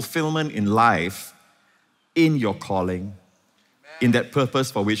your fulfillment in life in your calling, in that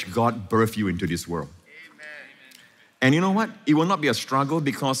purpose for which God birthed you into this world. And you know what? It will not be a struggle,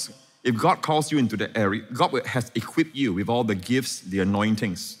 because if God calls you into the area, God has equipped you with all the gifts, the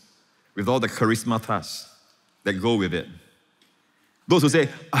anointings, with all the charismatas that go with it. Those who say,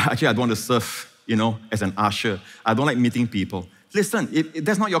 actually, I don't want to serve, as an usher. I don't like meeting people. Listen,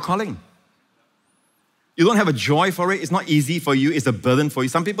 that's not your calling. You don't have a joy for it. It's not easy for you. It's a burden for you.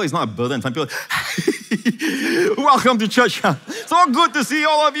 Some people, it's not a burden. Some people, welcome to church. So good to see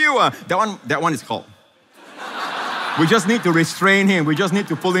all of you. That one is called. We just need to restrain him. We just need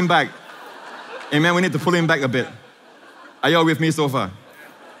to pull him back. Amen. We need to pull him back a bit. Are you all with me so far?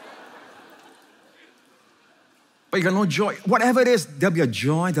 But you got no joy. Whatever it is, there'll be a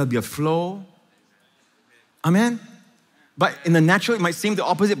joy, there'll be a flow. Amen. But in the natural, it might seem the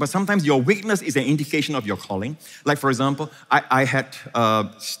opposite, but sometimes your weakness is an indication of your calling. Like, for example, I had a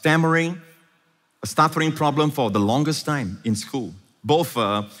stuttering problem for the longest time in school, both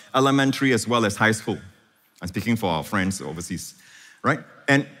elementary as well as high school. I'm speaking for our friends overseas, right?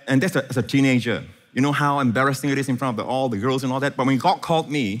 And that's as a teenager. You know how embarrassing it is in front of all the girls and all that? But when God called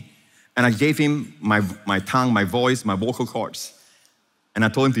me, and I gave him my tongue, my voice, my vocal cords, and I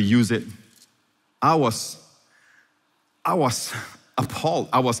told him to use it, I was appalled.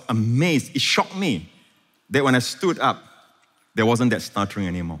 I was amazed. It shocked me that when I stood up, there wasn't that stuttering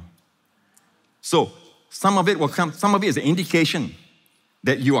anymore. So some of it will come, some of it is an indication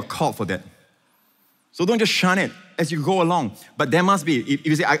that you are called for that. So don't just shun it as you go along. But there must be, if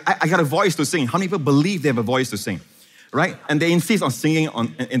you say, I got a voice to sing. How many people believe they have a voice to sing? Right? And they insist on singing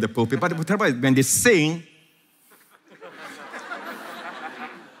in the pulpit. But when they sing,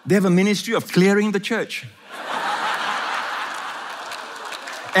 they have a ministry of clearing the church.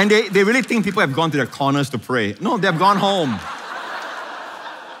 And they really think people have gone to their corners to pray. No, they've gone home.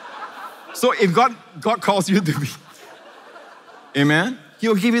 So if God calls you to be, amen,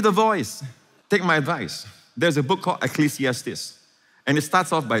 He'll give you the voice. Take my advice. There's a book called Ecclesiastes. And it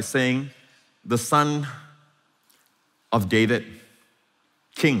starts off by saying, the son of David,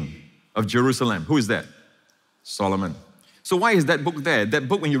 king of Jerusalem. Who is that? Solomon. So why is that book there? That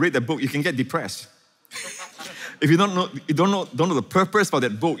book, when you read that book, you can get depressed. If you don't know the purpose for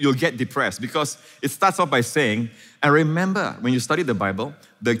that book, you'll get depressed, because it starts off by saying, and remember, when you study the Bible,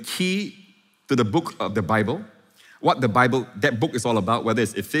 the key to the book of the Bible, that book is all about, whether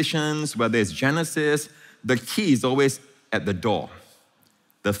it's Ephesians, whether it's Genesis, the key is always at the door.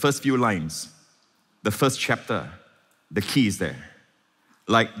 The first few lines, the first chapter, the key is there.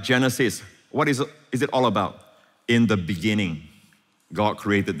 Like Genesis, what is it all about? In the beginning, God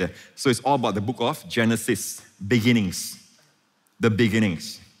created that. So it's all about the book of Genesis, beginnings. The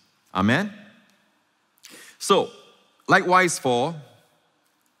beginnings. Amen? So, likewise for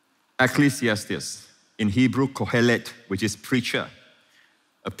Ecclesiastes, in Hebrew, Kohelet, which is preacher,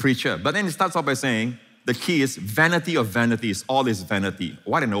 a preacher. But then it starts off by saying, the key is vanity of vanities, all is vanity.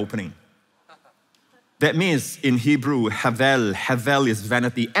 What an opening. That means in Hebrew, havel is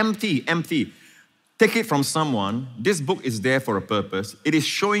vanity, empty. Take it from someone, this book is there for a purpose. It is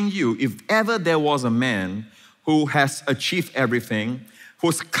showing you, if ever there was a man who has achieved everything,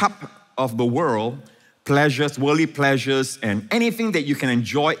 whose cup of the world, pleasures, worldly pleasures, and anything that you can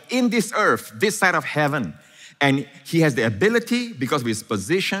enjoy in this earth, this side of heaven. And he has the ability, because of his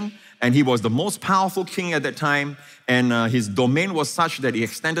position, and he was the most powerful king at that time, and his domain was such that he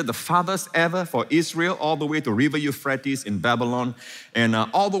extended the farthest ever for Israel, all the way to River Euphrates in Babylon, and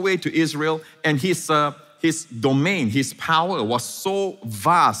all the way to Israel. And his his domain, his power was so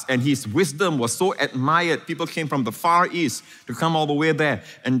vast, and his wisdom was so admired. People came from the Far East to come all the way there.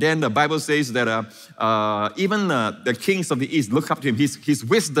 And then the Bible says that even the kings of the East look up to him. His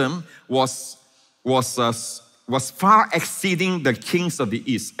wisdom was far exceeding the kings of the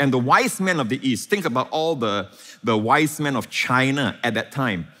East. And the wise men of the East, think about all the wise men of China at that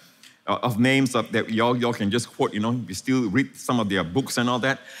time, of names that y'all can just quote, we still read some of their books and all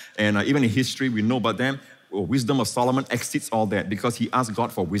that. And even in history, we know about them. Wisdom of Solomon exceeds all that because he asked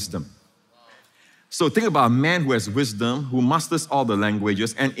God for wisdom. So think about a man who has wisdom, who masters all the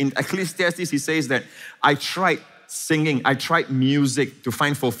languages. And in Ecclesiastes, he says that I tried singing, I tried music to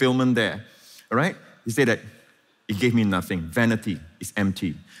find fulfillment there. All right? He said that it gave me nothing. Vanity is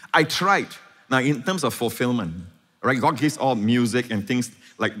empty. I tried. Now, in terms of fulfillment, right? God gives all music and things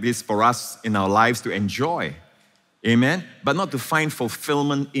like this for us in our lives to enjoy. Amen? But not to find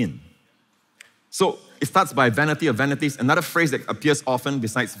fulfillment in. So it starts by vanity of vanities. Another phrase that appears often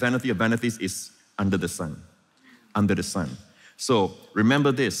besides vanity of vanities is under the sun. Under the sun. So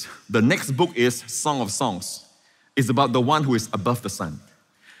remember this. The next book is Song of Songs. It's about the one who is above the sun.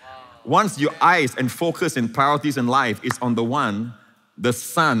 Once your eyes and focus and priorities in life is on the one, the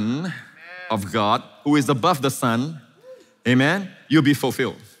Son of God, who is above the sun, amen, you'll be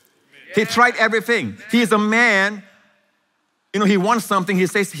fulfilled. He tried everything. He is a man, he wants something. He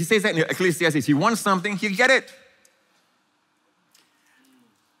says that in Ecclesiastes. He wants something, he'll get it.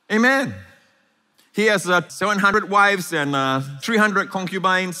 Amen. He has 700 wives and 300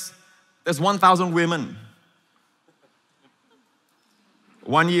 concubines. There's 1,000 women.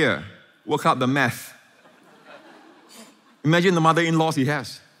 1 year, work out the math. Imagine the mother-in-laws he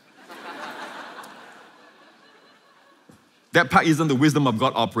has. That part isn't the wisdom of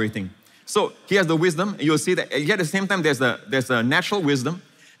God operating. So he has the wisdom, and you'll see that yet at the same time there's a natural wisdom.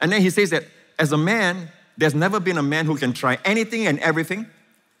 And then he says that as a man, there's never been a man who can try anything and everything.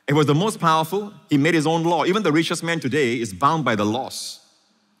 He was the most powerful. He made his own law. Even the richest man today is bound by the laws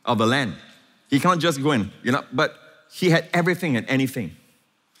of the land. He can't just go in, but he had everything and anything.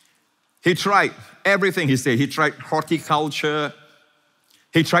 He tried everything, he said. He tried horticulture.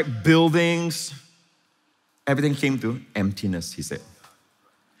 He tried buildings. Everything came to emptiness, he said.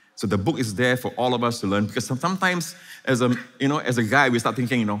 So the book is there for all of us to learn, because sometimes as a guy, we start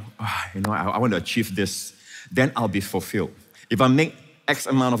thinking, I want to achieve this, then I'll be fulfilled. If I make X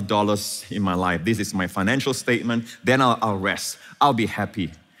amount of dollars in my life, this is my financial statement, then I'll rest. I'll be happy.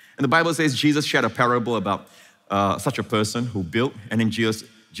 And the Bible says Jesus shared a parable about such a person who built, and then Jesus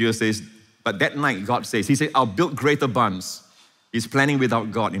says, but that night, God says, he said, I'll build greater barns. He's planning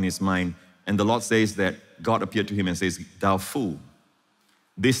without God in his mind. And the Lord says that God appeared to him and says, thou fool,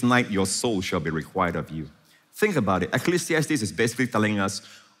 this night your soul shall be required of you. Think about it. Ecclesiastes is basically telling us,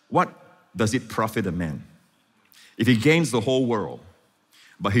 what does it profit a man if he gains the whole world,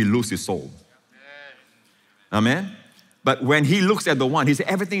 but he loses his soul? Amen? But when he looks at the one, he says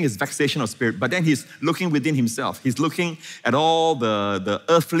everything is vexation of spirit. But then he's looking within himself. He's looking at all the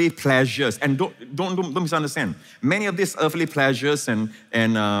earthly pleasures. And don't misunderstand. Many of these earthly pleasures and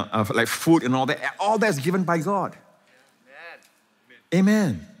like food and all that's given by God.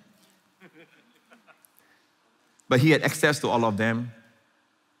 Amen. But he had access to all of them.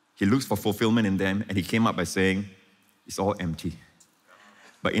 He looks for fulfillment in them, and he came up by saying, it's all empty.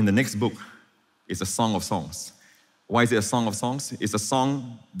 But in the next book, it's a Song of Songs. Why is it a Song of Songs? It's a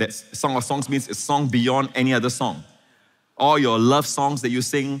song Song of Songs means a song beyond any other song. All your love songs that you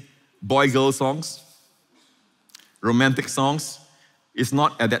sing, boy-girl songs, romantic songs, it's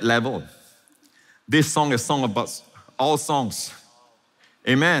not at that level. This song is a song about all songs.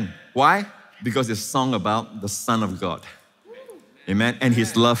 Amen. Why? Because it's a song about the Son of God. Amen. And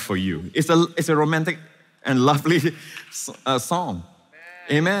his love for you. It's a romantic and lovely song.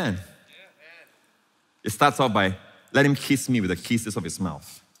 Amen. It starts off by, let him kiss me with the kisses of his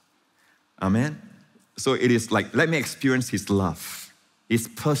mouth. Amen. So it is like, let me experience his love, his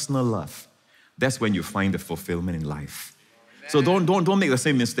personal love. That's when you find the fulfillment in life. So don't make the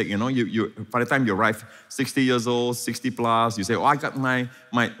same mistake. You by the time you arrive 60 years old, 60 plus, you say, I got my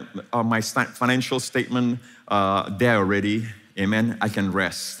financial statement there already. Amen. I can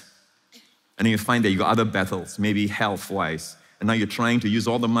rest. And then you find that you got other battles, maybe health-wise. And now you're trying to use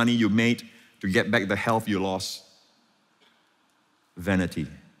all the money you made to get back the health you lost. Vanity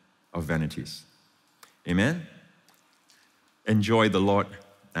of vanities. Amen? Enjoy the Lord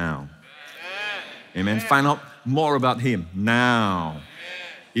now. Amen? Find out more about him now.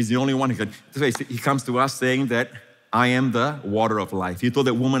 He's the only one who can. He comes to us saying that I am the water of life. He told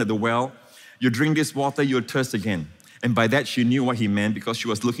that woman at the well, you drink this water, you'll thirst again. And by that, she knew what he meant, because she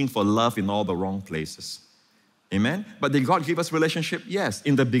was looking for love in all the wrong places. Amen? But did God give us relationship? Yes.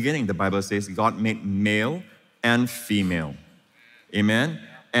 In the beginning, the Bible says God made male and female. Amen?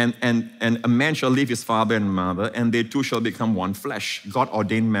 And a man shall leave his father and mother, and they two shall become one flesh. God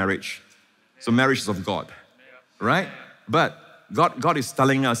ordained marriage. So marriage is of God, right? But God is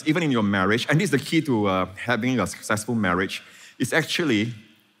telling us, even in your marriage, and this is the key to having a successful marriage, is actually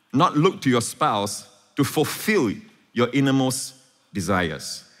not look to your spouse to fulfill your innermost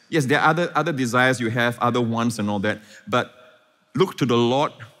desires. Yes, there are other desires you have, other wants and all that, but look to the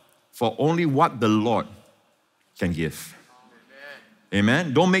Lord for only what the Lord can give.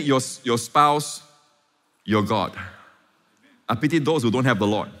 Amen? Don't make your spouse your God. I pity those who don't have the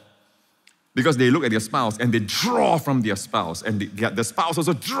Lord. Because they look at their spouse and they draw from their spouse, and the spouse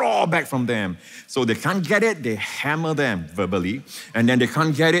also draw back from them. So they can't get it, they hammer them verbally, and then they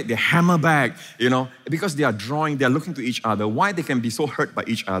can't get it, they hammer back, because they are drawing, they are looking to each other. Why they can be so hurt by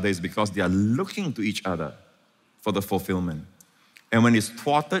each other is because they are looking to each other for the fulfillment. And when it's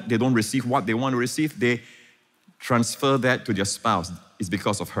thwarted, they don't receive what they want to receive, they transfer that to their spouse. It's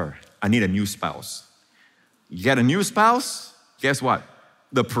because of her. I need a new spouse. You get a new spouse, guess what?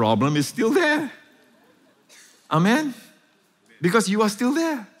 The problem is still there. Amen? Because you are still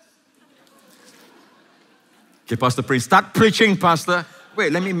there. Okay, Pastor Prince, start preaching, Pastor.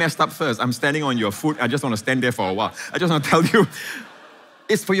 Wait, let me mess up first. I'm standing on your foot. I just want to stand there for a while. I just want to tell you,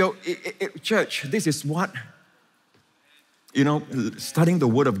 it's for your church. This is what, studying the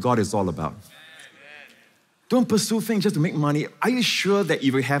Word of God is all about. Don't pursue things just to make money. Are you sure that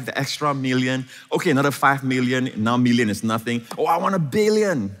if you have the extra million, okay, another 5 million, now million is nothing. Oh, I want 1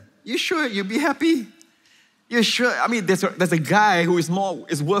 billion. You sure you'll be happy? You sure? I mean, there's a guy who is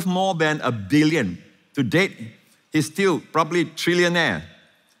worth more than 1 billion. To date, he's still probably trillionaire.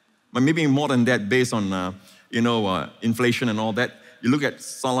 But maybe more than that based on, inflation and all that. You look at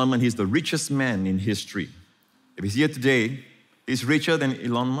Solomon, he's the richest man in history. If he's here today, he's richer than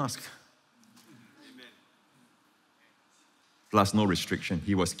Elon Musk. Plus no restriction.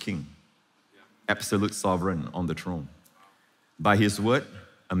 He was king. Absolute sovereign on the throne. By his word,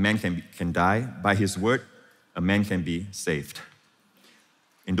 a man can die. By his word, a man can be saved.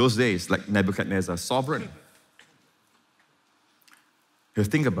 In those days, like Nebuchadnezzar, sovereign. You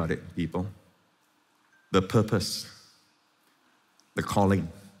think about it, people. The purpose, the calling,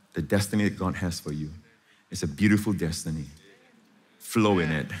 the destiny that God has for you. It's a beautiful destiny. Flow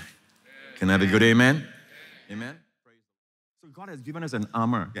in it. Can I have a good amen? Amen? So God has given us an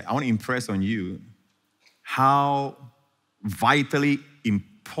armor. I want to impress on you how vitally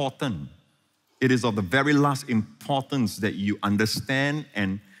important it is, of the very last importance, that you understand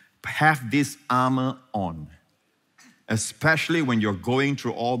and have this armor on, especially when you're going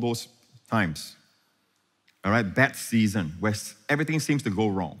through all those times. All right, bad season where everything seems to go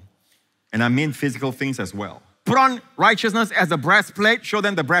wrong. And I mean physical things as well. Put on righteousness as a breastplate. Show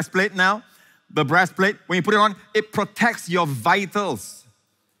them the breastplate now. The breastplate, when you put it on, it protects your vitals,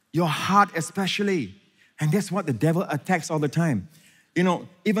 your heart especially. And that's what the devil attacks all the time.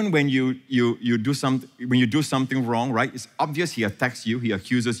 Even when you do something wrong, right? It's obvious he attacks you, he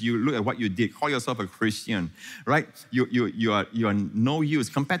accuses you. Look at what you did. Call yourself a Christian, right? You are no use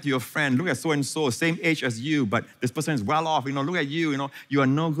compared to your friend. Look at so and so, same age as you, but this person is well off. Look at you. You are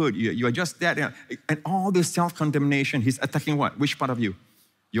no good. You are just that. And all this self-condemnation, he's attacking what? Which part of you?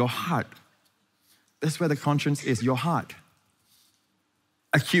 Your heart. That's where the conscience is, your heart.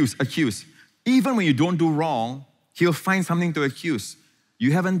 Accuse. Even when you don't do wrong, he'll find something to accuse.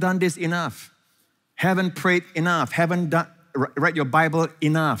 You haven't done this enough. Haven't prayed enough. Haven't read your Bible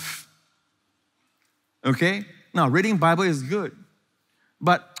enough. Okay? Now, reading Bible is good.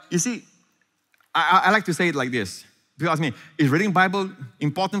 But you see, I like to say it like this. People ask me, is reading Bible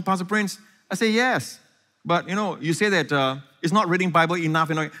important, Pastor Prince? I say yes. But you say that it's not reading Bible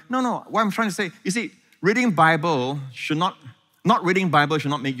enough. No. What I'm trying to say, you see, reading Bible should not reading Bible should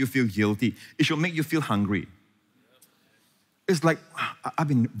not make you feel guilty. It should make you feel hungry. It's like, I've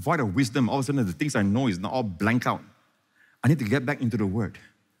been void of wisdom. All of a sudden, the things I know is not all blank out. I need to get back into the Word.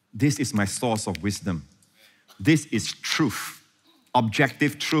 This is my source of wisdom. This is truth.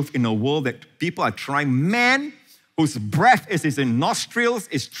 Objective truth in a world that people are trying. Man whose breath is in nostrils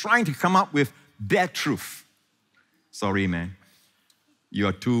is trying to come up with bad truth. Sorry, man. You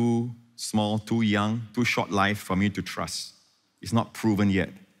are too small, too young, too short life for me to trust. It's not proven yet.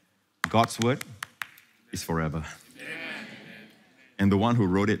 God's word is forever. Amen. And the one who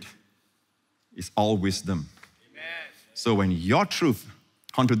wrote it is all wisdom. Amen. So when your truth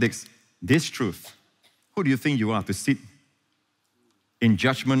contradicts this truth, who do you think you are to sit in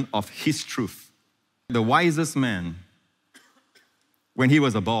judgment of his truth? The wisest man, when he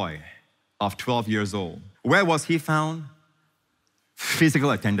was a boy of 12 years old, Where was he found?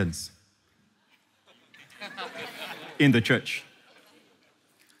 Physical attendance in the church.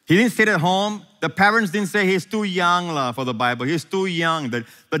 He didn't sit at home. The parents didn't say he's too young for the Bible. He's too young.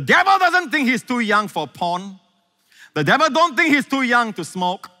 The devil doesn't think he's too young for porn. The devil don't think he's too young to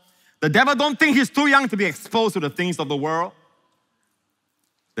smoke. The devil don't think he's too young to be exposed to the things of the world.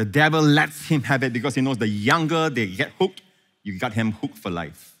 The devil lets him have it because he knows the younger they get hooked, you got him hooked for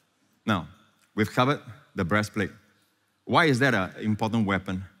life. Now, we've covered the breastplate. Why is that an important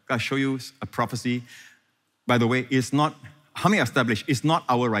weapon? I'll show you a prophecy. By the way, it's not, how many established? It's not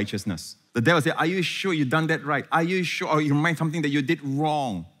our righteousness. The devil said, are you sure you done that right? Are you sure? Or you remind something that you did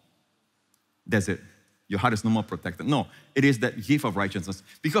wrong? That's it. Your heart is no more protected. No, it is that gift of righteousness.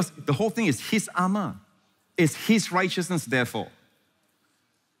 Because the whole thing is his armor. It's his righteousness, therefore.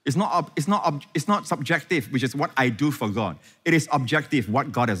 It's not subjective, which is what I do for God. It is objective,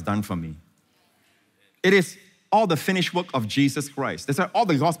 what God has done for me. It is all the finished work of Jesus Christ. That's why all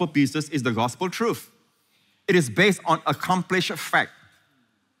the gospel pieces is the gospel truth. It is based on accomplished fact.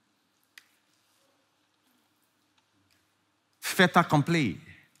 Fait accompli.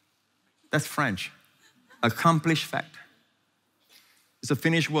 That's French. Accomplished fact. It's a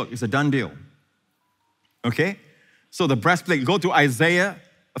finished work. It's a done deal. Okay? So the breastplate, go to Isaiah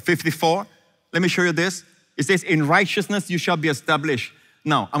 54. Let me show you this. It says, in righteousness you shall be established.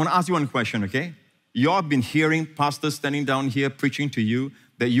 Now, I'm going to ask you one question, okay? You all been hearing pastors standing down here preaching to you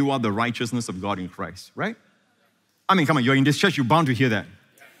that you are the righteousness of God in Christ, right? I mean, come on, you're in this church, you're bound to hear that.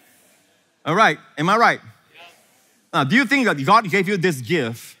 All right, am I right? Now, do you think that God gave you this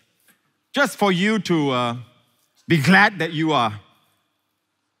gift just for you to be glad that you are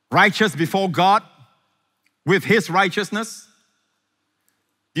righteous before God with His righteousness?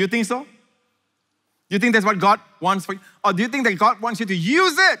 Do you think so? Do you think that's what God wants for you? Or do you think that God wants you to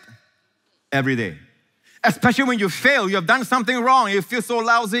use it every day? Especially when you fail, you have done something wrong, you feel so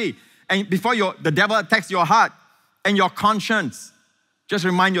lousy, and before the devil attacks your heart and your conscience, just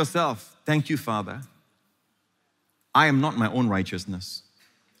remind yourself, thank you, Father. I am not my own righteousness.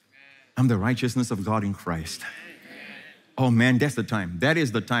 I'm the righteousness of God in Christ. Oh man, that's the time. That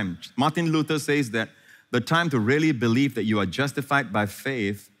is the time. Martin Luther says that the time to really believe that you are justified by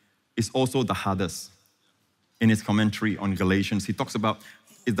faith is also the hardest. In his commentary on Galatians, he talks about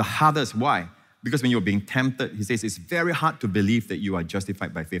it's the hardest. Why? Because when you're being tempted, he says it's very hard to believe that you are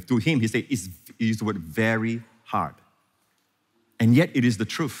justified by faith. To him, he says he used the word very hard. And yet it is the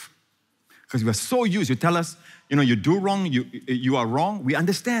truth. Because we are so used, you tell us, you do wrong, you are wrong, we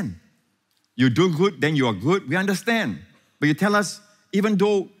understand. You do good, then you are good, we understand. But you tell us, even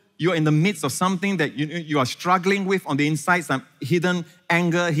though you're in the midst of something that you are struggling with on the inside, some hidden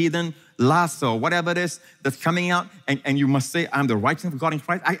anger, hidden lust, or whatever it is that's coming out, and you must say, I'm the righteousness of God in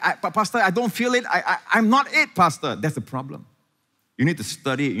Christ. But Pastor, I don't feel it. I'm not it, Pastor. That's the problem. You need to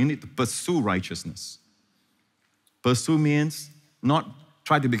study. You need to pursue righteousness. Pursue means not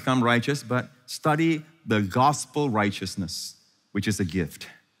try to become righteous, but study the gospel righteousness, which is a gift.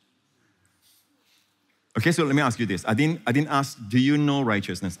 Okay, so let me ask you this. I didn't ask, do you know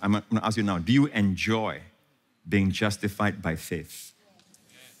righteousness? I'm going to ask you now, do you enjoy being justified by faith?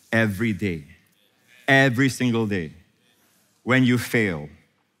 Every day, every single day. When you fail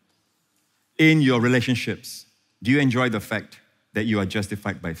in your relationships, do you enjoy the fact that you are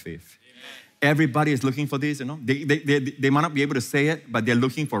justified by faith? Everybody is looking for this, They might not be able to say it, but they're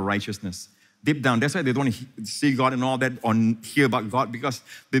looking for righteousness. Deep down, that's why they don't want to see God and all that or hear about God, because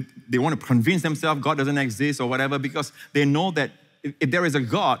they want to convince themselves God doesn't exist or whatever, because they know that if there is a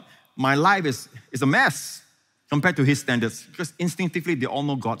God, my life is a mess compared to His standards, because instinctively they all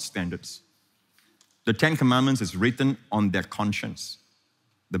know God's standards. The 10 Commandments is written on their conscience.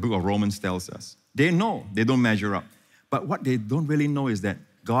 The book of Romans tells us. They know they don't measure up. But what they don't really know is that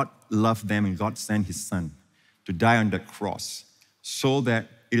God loved them and God sent His Son to die on the cross so that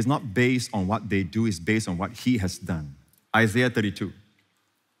it is not based on what they do, it's based on what He has done. Isaiah 32.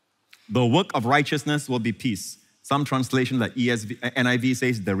 The work of righteousness will be peace. Some translation like NIV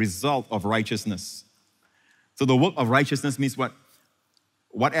says the result of righteousness. So the work of righteousness means what?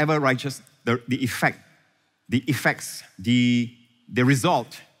 Whatever righteous, the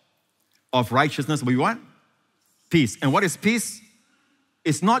result of righteousness will be what? Peace. And what is peace?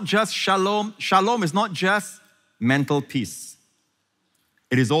 It's not just shalom. Shalom is not just mental peace.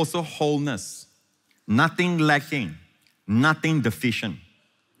 It is also wholeness. Nothing lacking, nothing deficient,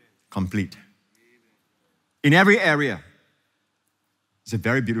 complete. In every area. It's a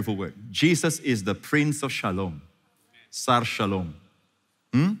very beautiful word. Jesus is the Prince of Shalom. Sar Shalom.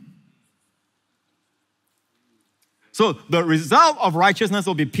 So the result of righteousness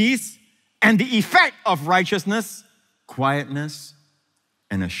will be peace, And the effect of righteousness, quietness,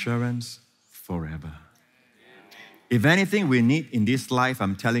 and assurance forever. If anything we need in this life,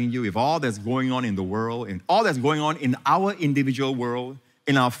 I'm telling you, if all that's going on in the world, and all that's going on in our individual world,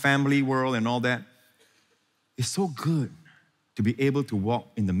 in our family world and all that, it's so good to be able to walk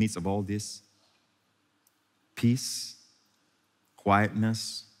in the midst of all this. Peace,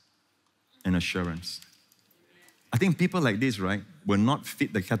 quietness, and assurance. I think people like this, right, will not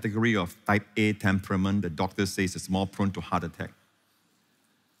fit the category of type A temperament that doctors say is more prone to heart attack.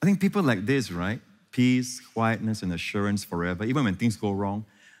 I think people like this, right, peace, quietness, and assurance forever, even when things go wrong,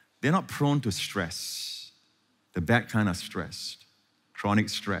 they're not prone to stress, the bad kind of stress, chronic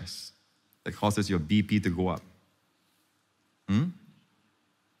stress that causes your BP to go up. And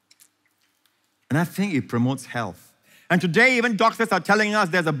I think it promotes health. And today, even doctors are telling us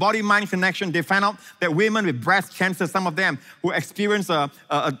there's a body-mind connection. They found out that women with breast cancer, some of them who experience a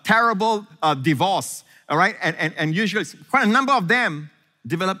terrible divorce, all right, and usually quite a number of them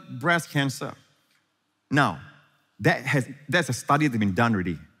develop breast cancer. Now, that's a study that's been done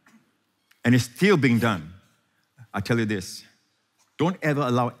already, and it's still being done. I tell you this, don't ever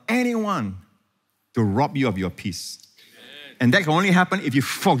allow anyone to rob you of your peace. And that can only happen if you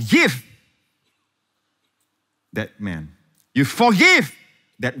forgive that man. You forgive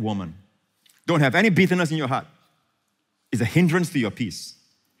that woman. Don't have any bitterness in your heart. It's a hindrance to your peace.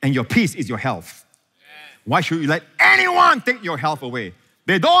 And your peace is your health. Why should you let anyone take your health away?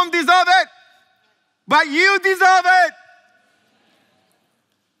 They don't deserve it, but you deserve it.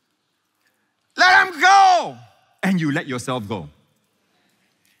 Let them go. And you let yourself go.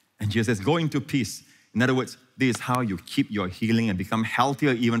 And Jesus says, go into peace. In other words, this is how you keep your healing and become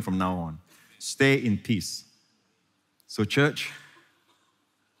healthier even from now on. Stay in peace. So church,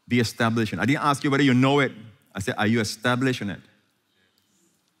 be established. I didn't ask you whether you know it. I said, are you established in it?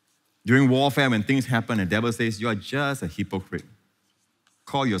 During warfare, when things happen, the devil says, you are just a hypocrite.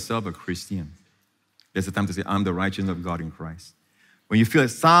 Call yourself a Christian. There's a time to say, I'm the righteousness of God in Christ. When you feel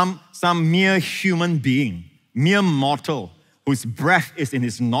some mere human being, mere mortal, whose breath is in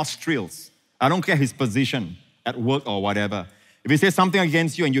his nostrils, I don't care his position at work or whatever. If he says something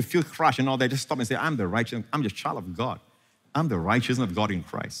against you and you feel crushed and all that, just stop and say, I'm the righteous, I'm just a child of God. I'm the righteousness of God in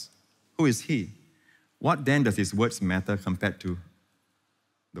Christ. Who is he? What then does his words matter compared to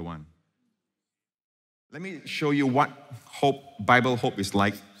the one? Let me show you what hope, Bible hope is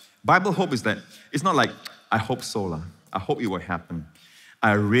like. Bible hope is that, it's not like, I hope so, I hope it will happen.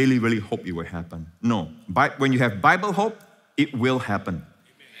 I really, really hope it will happen. No, when you have Bible hope, it will happen.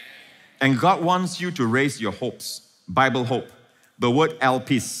 And God wants you to raise your hopes. Bible hope. The word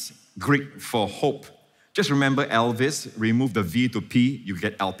Elpis, Greek for hope. Just remember Elvis, remove the V to P, you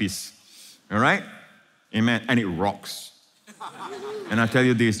get Elpis. All right? Amen. And it rocks. And I tell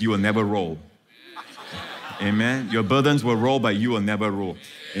you this, you will never roll. Amen. Your burdens will roll, but you will never roll.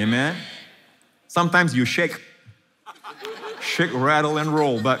 Amen. Sometimes you shake, rattle, and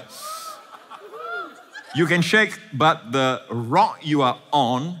roll, but you can shake, but the rock you are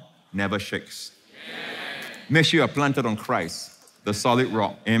on never shakes. Make sure you are planted on Christ, the solid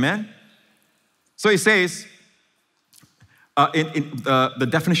rock. Amen? So it says, in the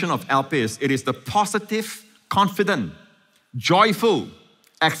definition of Elpis, it is the positive, confident, joyful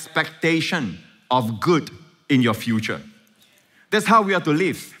expectation of good in your future. That's how we are to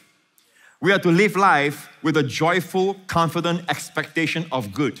live. We are to live life with a joyful, confident expectation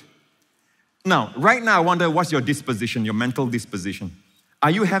of good. Now, right now, I wonder what's your disposition, your mental disposition. Are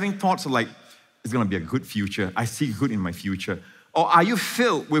you having thoughts like, it's going to be a good future, I see good in my future? Or are you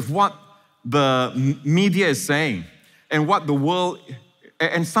filled with what the media is saying and what the world,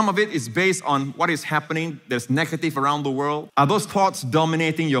 and some of it is based on what is happening that's negative around the world? Are those thoughts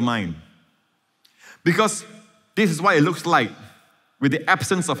dominating your mind? Because this is what it looks like with the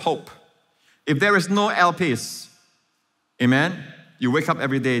absence of hope. If there is no Elpis, amen, you wake up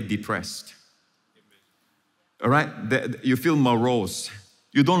every day depressed. All right? You feel morose.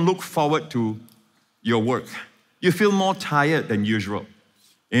 You don't look forward to your work. You feel more tired than usual.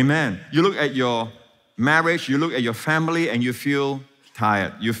 Amen. You look at your marriage, you look at your family, and you feel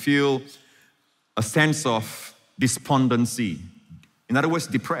tired. You feel a sense of despondency. In other words,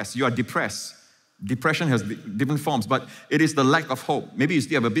 depressed. You are depressed. Depression has different forms, but it is the lack of hope. Maybe you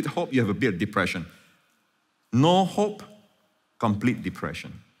still have a bit of hope, you have a bit of depression. No hope, complete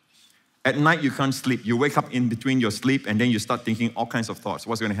depression. At night, you can't sleep. You wake up in between your sleep and then you start thinking all kinds of thoughts.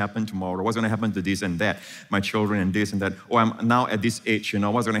 What's going to happen tomorrow? What's going to happen to this and that? My children and this and that. Oh, I'm now at this age,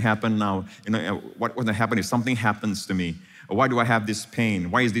 what's going to happen now? What's going to happen if something happens to me? why do I have this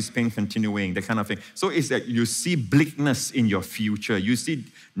pain? Why is this pain continuing? That kind of thing. So it's that you see bleakness in your future. You see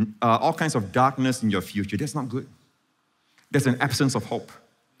all kinds of darkness in your future. That's not good. There's an absence of hope.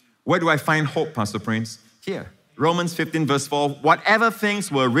 Where do I find hope, Pastor Prince? Here. Romans 15 verse 4, whatever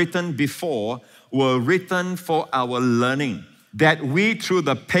things were written before were written for our learning, that we through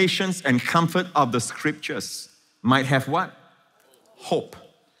the patience and comfort of the scriptures might have what? Hope.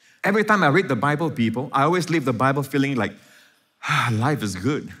 Every time I read the Bible, people, I always leave the Bible feeling like, life is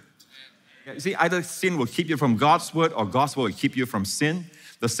good. You see, either sin will keep you from God's word or God's word will keep you from sin.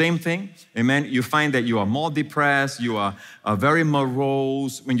 The same thing, amen. You find that you are more depressed, you are very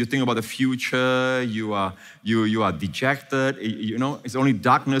morose. When you think about the future, you are dejected. You know, it's only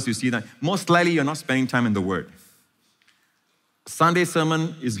darkness you see that. Most likely you're not spending time in the Word. Sunday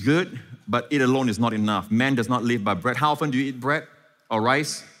sermon is good, but it alone is not enough. Man does not live by bread. How often do you eat bread or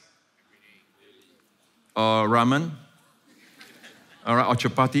rice? Or ramen? Or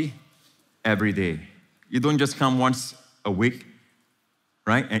chapati? Every day. You don't just come once a week,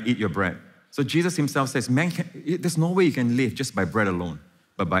 right, and eat your bread. So Jesus himself says, man, there's no way you can live just by bread alone,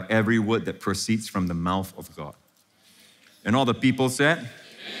 but by every word that proceeds from the mouth of God. And all the people said, amen.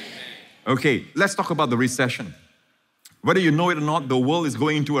 Okay, let's talk about the recession. Whether you know it or not, the world is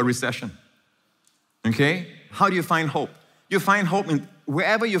going into a recession. Okay? How do you find hope? You find hope in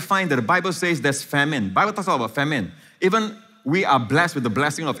wherever you find that the Bible says there's famine. The Bible talks about famine. Even we are blessed with the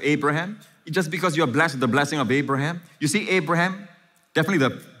blessing of Abraham. Just because you're blessed with the blessing of Abraham, you see Abraham, definitely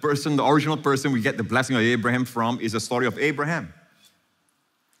the original person we get the blessing of Abraham from is the story of Abraham.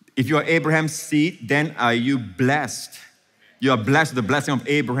 If you are Abraham's seed, then are you blessed? You are blessed with the blessing of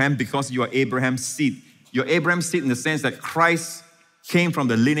Abraham because you are Abraham's seed. You're Abraham's seed in the sense that Christ came from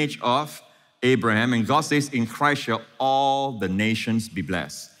the lineage of Abraham, and God says, in Christ shall all the nations be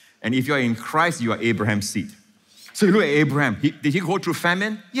blessed. And if you are in Christ, you are Abraham's seed. So you look at Abraham. Did he go through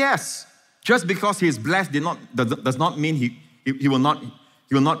famine? Yes. Just because he is blessed does not mean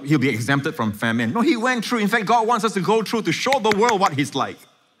he'll be exempted from famine. No, he went through. In fact, God wants us to go through to show the world what he's like.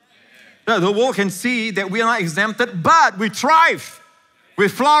 The world can see that we are not exempted, but we thrive. We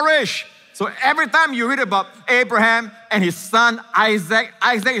flourish. So every time you read about Abraham and his son Isaac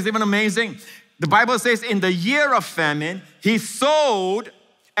is even amazing. The Bible says in the year of famine, he sowed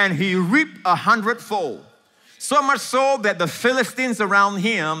and he reaped 100-fold. So much so that the Philistines around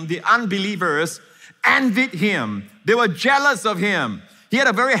him, the unbelievers, envied him. They were jealous of him. He had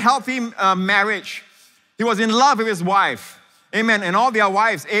a very healthy marriage. He was in love with his wife. Amen. And all their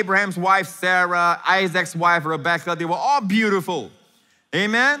wives, Abraham's wife, Sarah, Isaac's wife, Rebecca, they were all beautiful.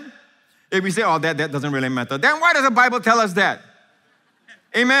 Amen. If we say, oh, that doesn't really matter, then why does the Bible tell us that?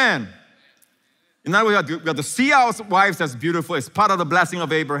 Amen. In other words, we have to see our wives as beautiful. It's part of the blessing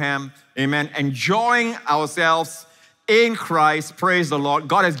of Abraham. Amen. Enjoying ourselves in Christ. Praise the Lord.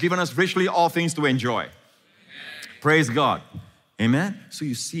 God has given us richly all things to enjoy. Amen. Praise God. Amen. So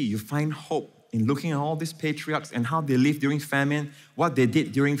you see, you find hope in looking at all these patriarchs and how they lived during famine, what they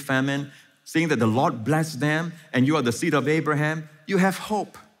did during famine, seeing that the Lord blessed them and you are the seed of Abraham. You have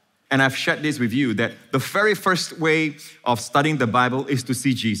hope. And I've shared this with you that the very first way of studying the Bible is to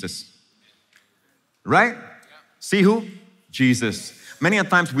see Jesus. Right? See who? Jesus. Many a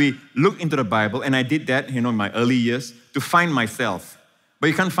times we look into the Bible, and I did that, in my early years, to find myself. But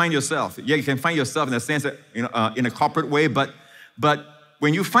you can't find yourself. Yeah, you can find yourself in the sense that, in a corporate way, but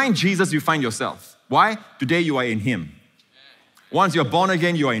when you find Jesus, you find yourself. Why? Today you are in Him. Once you're born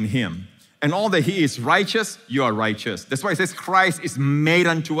again, you are in Him. And all that He is righteous, you are righteous. That's why it says Christ is made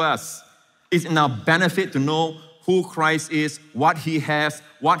unto us. It's in our benefit to know who Christ is, what He has,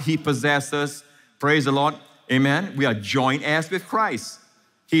 what He possesses. Praise the Lord. Amen. We are joint heirs with Christ.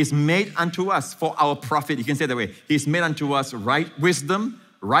 He is made unto us for our profit. You can say it that way. He is made unto us wisdom,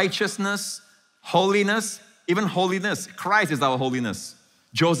 righteousness, holiness, even holiness. Christ is our holiness.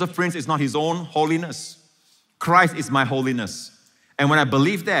 Joseph Prince is not his own holiness. Christ is my holiness. And when I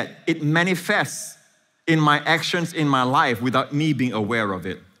believe that, it manifests in my actions in my life without me being aware of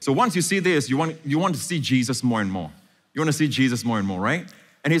it. So once you see this, you want to see Jesus more and more. You want to see Jesus more and more, right?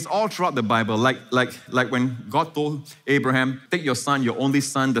 And it's all throughout the Bible, like when God told Abraham, take your son, your only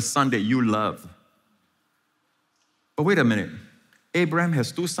son, the son that you love. But wait a minute. Abraham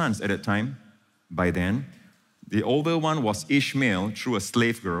has two sons at that time, by then. The older one was Ishmael through a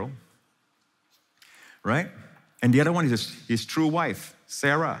slave girl, right? And the other one is his true wife,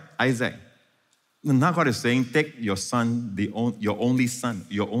 Sarah, Isaac. And now God is saying, take your son, your only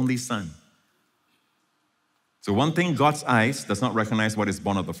son. So one thing, God's eyes does not recognize what is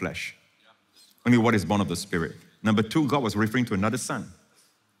born of the flesh, only what is born of the Spirit. Number two, God was referring to another son,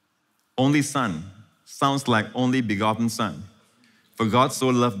 only son, Sounds like only begotten son. For God so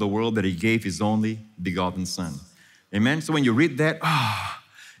loved the world that he gave his only begotten son. Amen? So when you read that,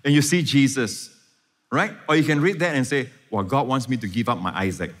 and you see Jesus, right? Or you can read that and say, well, God wants me to give up my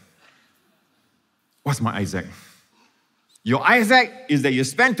Isaac. What's my Isaac? Your Isaac is that you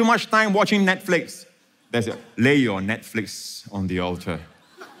spend too much time watching Netflix. That's it. Lay your Netflix on the altar.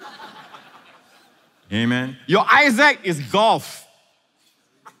 Amen. Your Isaac is golf.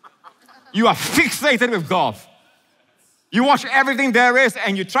 You are fixated with golf. You watch everything there is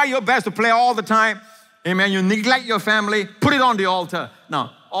and you try your best to play all the time. Amen. You neglect your family. Put it on the altar.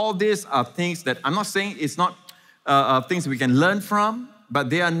 Now, all these are things that I'm not saying it's not things we can learn from, but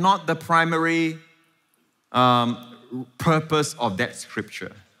they are not the primary purpose of that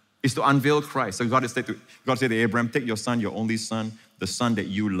scripture. It's to unveil Christ. So God said to Abraham, take your son, your only son, the son that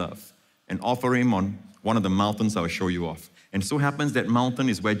you love, and offer him on one of the mountains I will show you of. And so happens that mountain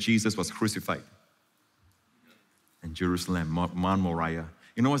is where Jesus was crucified. In Jerusalem, Mount Moriah.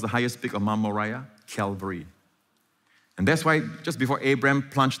 You know what's the highest peak of Mount Moriah? Calvary. And that's why just before Abraham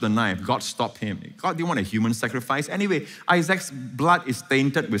plunged the knife, God stopped him. God didn't want a human sacrifice. Anyway, Isaac's blood is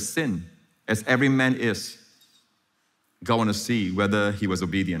tainted with sin, as every man is. God wanted to see whether he was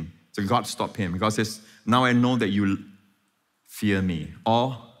obedient. So God stopped him. God says, now I know that you fear me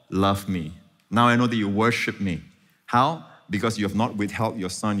or love me. Now I know that you worship me. How? Because you have not withheld your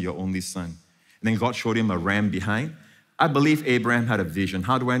son, your only son. And then God showed him a ram behind. I believe Abraham had a vision.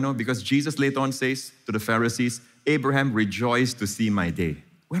 How do I know? Because Jesus later on says to the Pharisees, Abraham rejoiced to see my day.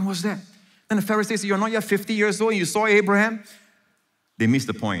 When was that? Then the Pharisees say, you're not yet 50 years old and you saw Abraham? They missed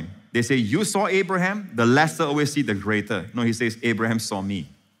the point. They say, you saw Abraham, the lesser always see the greater. No, he says, Abraham saw me.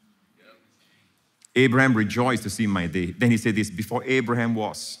 Abraham rejoiced to see my day. Then he said this, before Abraham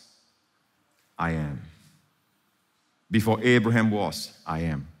was, I am. Before Abraham was, I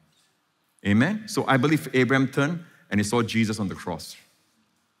am. Amen? So I believe Abraham turned and he saw Jesus on the cross.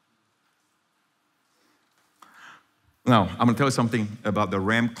 Now, I'm going to tell you something about the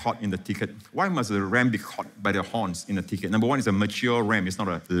ram caught in the thicket. Why must the ram be caught by the horns in the thicket? Number one, it's a mature ram. It's not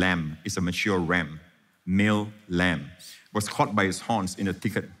a lamb. It's a mature ram, male lamb. It was caught by his horns in the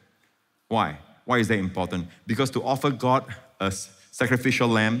thicket. Why? Why is that important? Because to offer God a sacrificial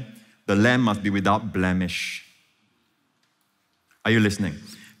lamb, the lamb must be without blemish. Are you listening?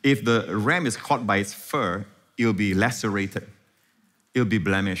 If the ram is caught by its fur, it'll be lacerated. It'll be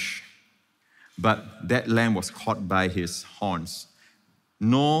blemished. But that lamb was caught by his horns.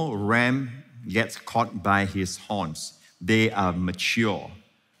 No ram gets caught by his horns. They are mature.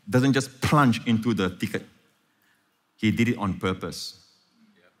 Doesn't just plunge into the thicket. He did it on purpose.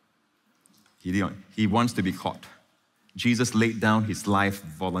 He wants to be caught. Jesus laid down his life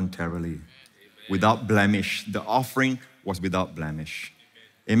voluntarily, without blemish. The offering was without blemish.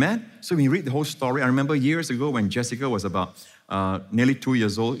 Amen? So when you read the whole story, I remember years ago when Jessica was about nearly 2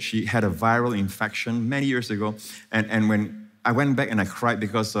 years old, she had a viral infection many years ago. And when I went back and I cried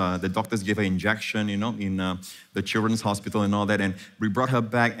because the doctors gave her injection, in the children's hospital and all that. And we brought her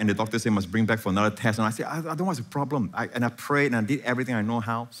back and the doctor said, must bring back for another test. And I said, I don't know what's the problem. And I prayed and I did everything I know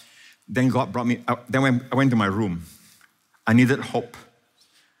how. Then God brought me, then when I went to my room, I needed hope.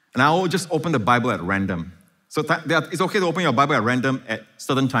 And I would just open the Bible at random. So it's okay to open your Bible at random at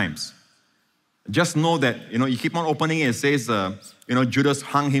certain times. Just know that, you keep on opening it. It says, Judas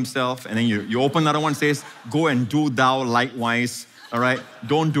hung himself. And then you open another one, says, go and do thou likewise. All right?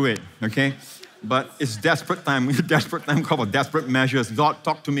 Don't do it, okay? But it's desperate time. Desperate time called for desperate measures. God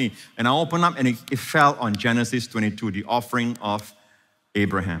talked to me. And I opened up and it fell on Genesis 22, the offering of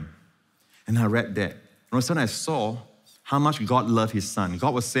Abraham. And I read that. And all of a sudden I saw how much God loved his son.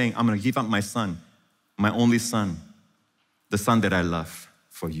 God was saying, I'm going to give up my son, my only son, the son that I love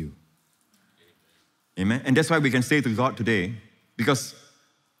for you. Amen? And that's why we can say to God today, because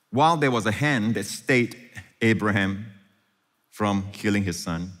while there was a hand that stayed Abraham from killing his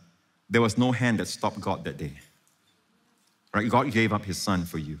son, there was no hand that stopped God that day. Right? God gave up his son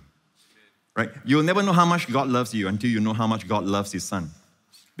for you. Right? You'll never know how much God loves you until you know how much God loves his son.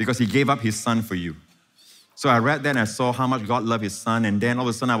 Because he gave up his son for you. So I read that and I saw how much God loved his son, and then all of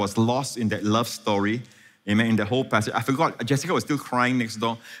a sudden I was lost in that love story. Amen. In the whole passage. I forgot, Jessica was still crying next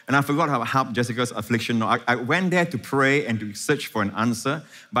door, and I forgot how to help Jessica's affliction. No, I went there to pray and to search for an answer,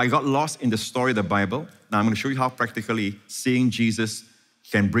 but I got lost in the story of the Bible. Now I'm going to show you how practically seeing Jesus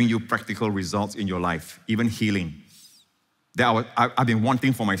can bring you practical results in your life, even healing. That I've been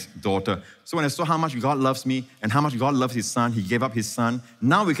wanting for my daughter. So when I saw how much God loves me and how much God loves his son, he gave up his son.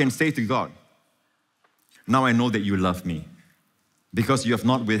 Now we can say to God, now I know that you love me because you have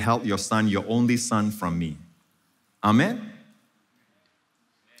not withheld your son, your only son, from me. Amen?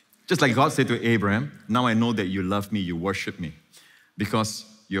 Just like God said to Abraham, now I know that you love me, you worship me, because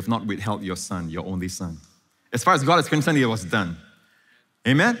you have not withheld your son, your only son. As far as God is concerned, it was done.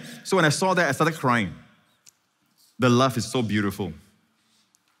 Amen? So when I saw that, I started crying. The love is so beautiful.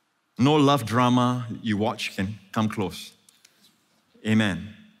 No love drama you watch can come close. Amen.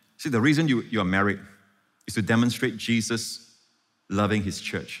 See, the reason you are married is to demonstrate Jesus loving his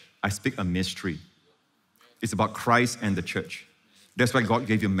church. I speak a mystery. It's about Christ and the church. That's why God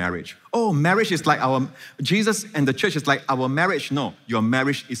gave you marriage. Oh, marriage is like Jesus and the church is like our marriage. No, your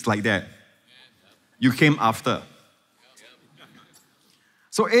marriage is like that. You came after.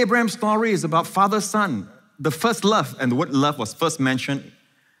 So Abraham's story is about father-son. The first love, and the word love was first mentioned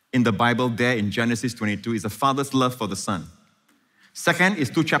in the Bible there in Genesis 22, is the father's love for the son. Second is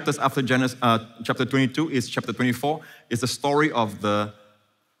 2 chapters after Genesis, chapter 22 is chapter 24. It's the story of the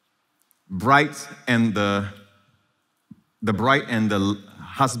bride and the bride and the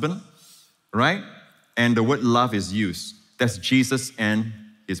husband, right? And the word love is used. That's Jesus and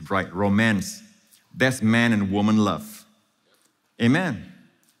his bride. Romance. That's man and woman love. Amen.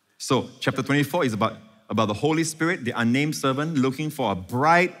 So chapter 24 is about the Holy Spirit, the unnamed servant, looking for a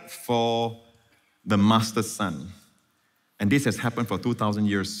bride for the master's son. And this has happened for 2,000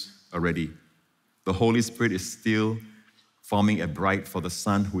 years already. The Holy Spirit is still forming a bride for the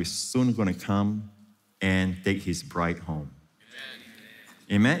son who is soon going to come and take his bride home.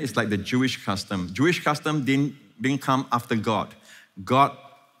 Amen? It's like the Jewish custom. Jewish custom didn't come after God. God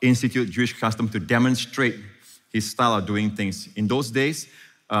instituted Jewish custom to demonstrate his style of doing things. In those days,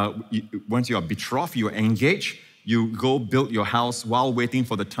 once you are betrothed, you are engaged, you go build your house while waiting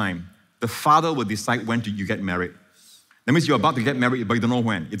for the time. The father will decide when you get married. That means you're about to get married, but you don't know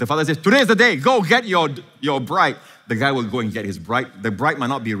when. If the father says, today is the day, go get your bride, the guy will go and get his bride. The bride might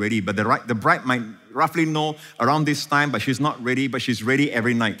not be ready, but the bride might roughly know around this time, but she's not ready, but she's ready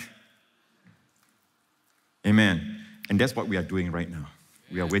every night. Amen. And that's what we are doing right now.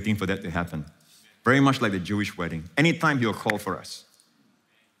 We are waiting for that to happen. Very much like the Jewish wedding. Anytime he'll call for us.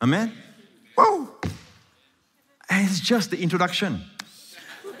 Amen? Whoa! And it's just the introduction.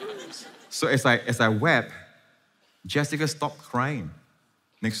 So as I wept, Jessica stopped crying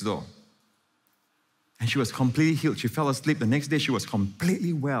next door. And she was completely healed. She fell asleep. The next day, she was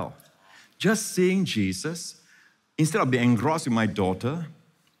completely well. Just seeing Jesus, instead of being engrossed with my daughter,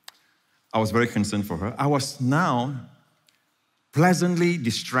 I was very concerned for her. I was now pleasantly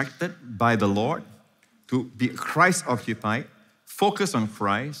distracted by the Lord to be Christ-occupied, focus on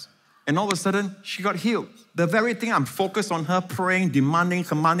Christ, and all of a sudden, she got healed. The very thing I'm focused on her, praying, demanding,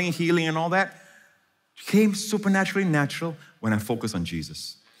 commanding, healing, and all that, came supernaturally natural when I focus on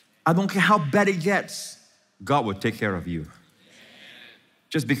Jesus. I don't care how bad it gets, God will take care of you.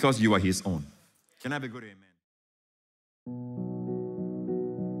 Just because you are his own. Can I have a good amen?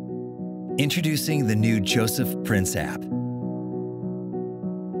 Introducing the new Joseph Prince app.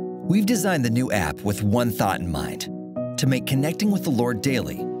 We've designed the new app with one thought in mind, to make connecting with the Lord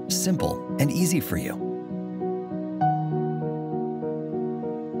daily simple and easy for you.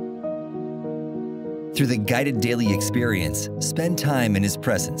 Through the guided daily experience, spend time in his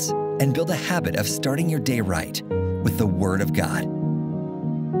presence and build a habit of starting your day right with the Word of God.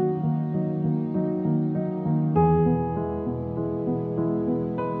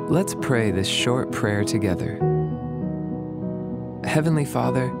 Let's pray this short prayer together. Heavenly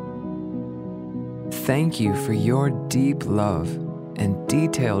Father, thank you for your deep love and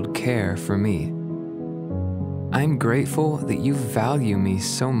detailed care for me. I'm grateful that you value me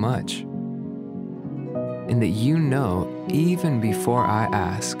so much, and that you know even before I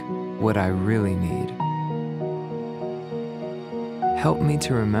ask what I really need. Help me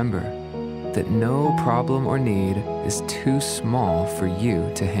to remember that no problem or need is too small for you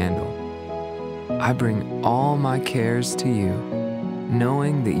to handle. I bring all my cares to you,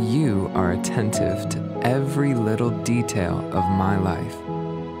 knowing that you are attentive to every little detail of my life.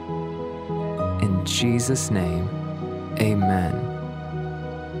 In Jesus' name, amen.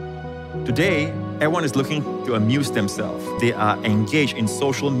 Today, everyone is looking to amuse themselves. They are engaged in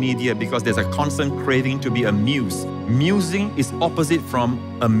social media because there's a constant craving to be amused. Musing is opposite from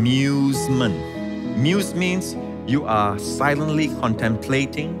amusement. Muse means you are silently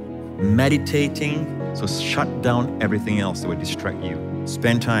contemplating, meditating, so shut down everything else that will distract you.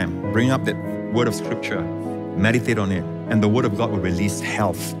 Spend time, bring up that word of scripture, meditate on it, and the word of God will release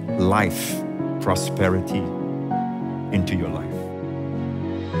health, life, prosperity into your life.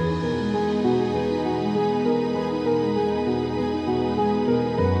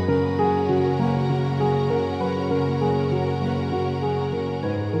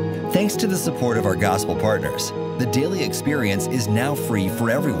 Thanks to the support of our gospel partners, the daily experience is now free for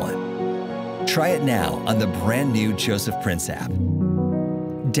everyone. Try it now on the brand new Joseph Prince app.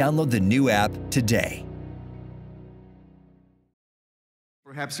 Download the new app today.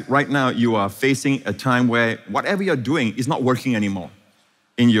 Perhaps right now you are facing a time where whatever you're doing is not working anymore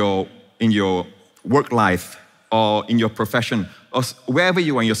in your work life or in your profession or wherever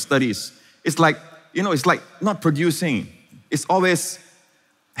you are in your studies. It's like, it's like not producing. It's always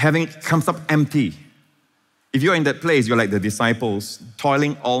comes up empty. If you're in that place, you're like the disciples,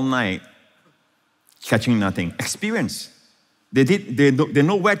 toiling all night, catching nothing. Experience. They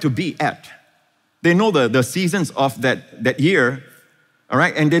know where to be at. They know the seasons of that year, all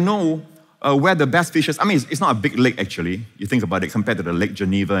right? And they know where the best fishes. I mean, it's not a big lake, actually. You think about it, compared to the Lake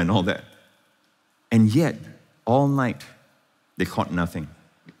Geneva and all that. And yet, all night, they caught nothing.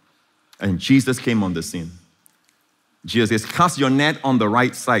 And Jesus came on the scene. Jesus says, cast your net on the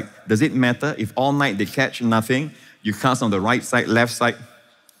right side. Does it matter if all night they catch nothing? You cast on the right side, left side.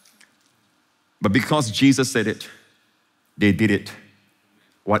 But because Jesus said it, they did it.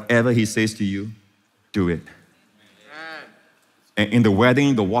 Whatever he says to you, do it. And in the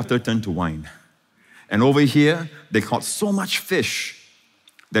wedding, the water turned to wine. And over here, they caught so much fish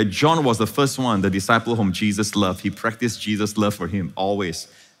that John was the first one, the disciple whom Jesus loved. He practiced Jesus' love for him always.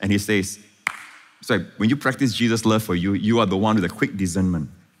 And he says, it's like when you practice Jesus' love for you, you are the one with a quick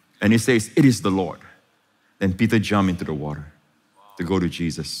discernment. And he says, it is the Lord. Then Peter jumped into the water to go to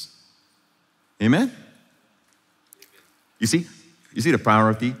Jesus. Amen? You see the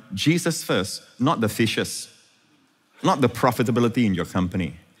priority? Jesus first, not the fishes, not the profitability in your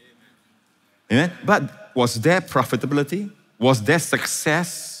company. Amen? But was there profitability? Was there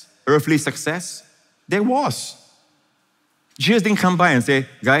success, earthly success? There was. Jesus didn't come by and say,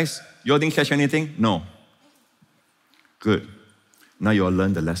 guys, you all didn't catch anything? No. Good. Now you all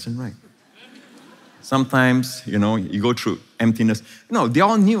learned the lesson, right? Sometimes, you go through emptiness. No, they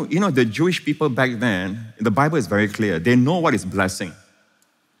all knew. The Jewish people back then, the Bible is very clear. They know what is blessing.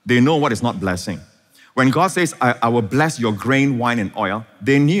 They know what is not blessing. When God says, I will bless your grain, wine, and oil,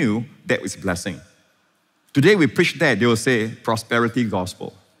 they knew that was blessing. Today we preach that, they will say, prosperity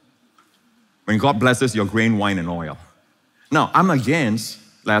gospel. When God blesses your grain, wine, and oil. Now, I'm against,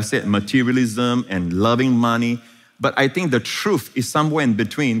 like I said, materialism and loving money. But I think the truth is somewhere in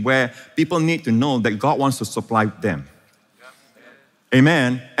between where people need to know that God wants to supply them.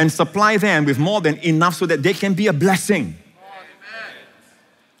 Amen. And supply them with more than enough so that they can be a blessing.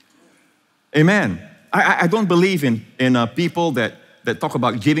 Amen. I don't believe in people that talk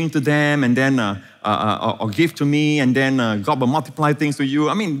about giving to them and then or give to me and then God will multiply things to you.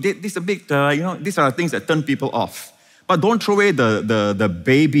 I mean, these are big, these are things that turn people off. But don't throw away the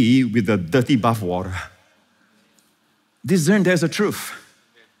baby with the dirty bath water. Discern there's a truth.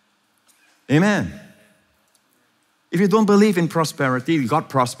 Amen. If you don't believe in prosperity, God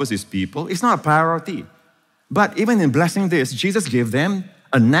prospers his people, it's not a priority. But even in blessing this, Jesus gave them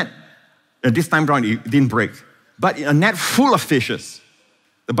a net. This time around, it didn't break. But a net full of fishes.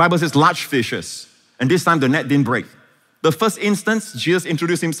 The Bible says large fishes. And this time the net didn't break. The first instance, Jesus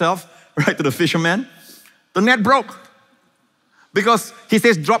introduced himself, right, to the fishermen. The net broke. Because he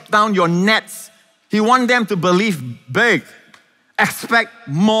says, drop down your nets. He wants them to believe big. Expect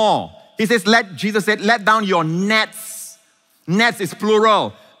more. He says, Jesus said, let down your nets. Nets is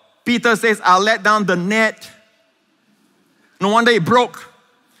plural. Peter says, I'll let down the net. No wonder it broke.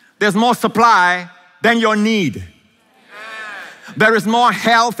 There's more supply than your need. There is more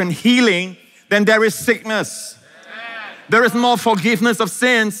health and healing than there is sickness. There is more forgiveness of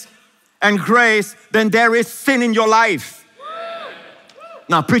sins and grace than there is sin in your life.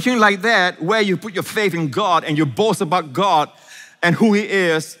 Now, preaching like that, where you put your faith in God and you boast about God and who He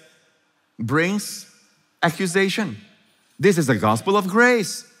is, brings accusation. This is the gospel of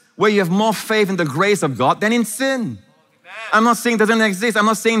grace, where you have more faith in the grace of God than in sin. I'm not saying it doesn't exist. I'm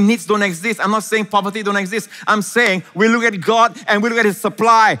not saying needs don't exist. I'm not saying poverty don't exist. I'm saying we look at God and we look at His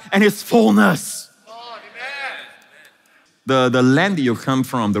supply and His fullness. The land that you come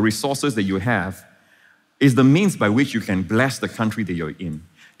from, the resources that you have, is the means by which you can bless the country that you're in.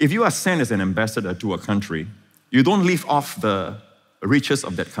 If you are sent as an ambassador to a country, you don't live off the riches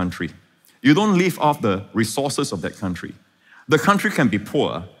of that country. You don't live off the resources of that country. The country can be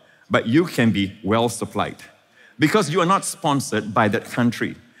poor, but you can be well supplied. Because you are not sponsored by that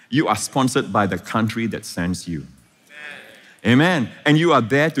country. You are sponsored by the country that sends you. Amen. And you are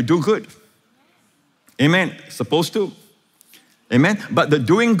there to do good. Amen. Supposed to. Amen. But the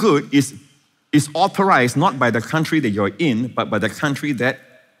doing good is authorized not by the country that you're in, but by the country that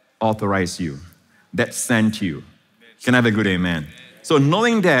authorized you, that sent you. Can I have a good amen? So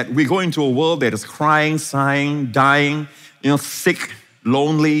knowing that we go into a world that is crying, sighing, dying, sick,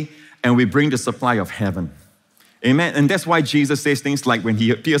 lonely, and we bring the supply of heaven. Amen. And that's why Jesus says things like when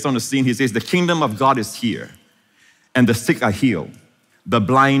he appears on the scene, he says, the kingdom of God is here, and the sick are healed, the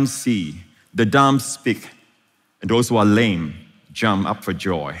blind see, the dumb speak, and those who are lame jump up for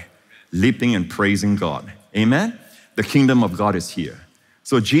joy, leaping and praising God. Amen. The kingdom of God is here.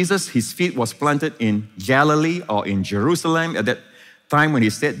 So Jesus, his feet was planted in Galilee or in Jerusalem at that time when he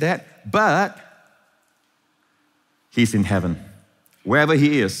said that, but he's in heaven. Wherever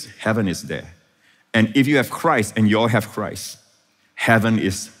he is, heaven is there. And if you have Christ and you all have Christ, heaven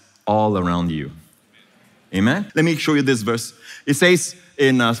is all around you. Amen? Let me show you this verse. It says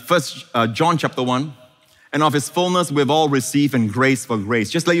in 1 John chapter 1, and of his fullness we've all received and grace for grace.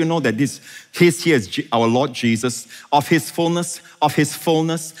 Just let you know that his here is our Lord Jesus. Of his fullness, out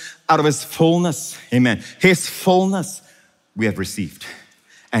of his fullness, amen. His fullness we have received.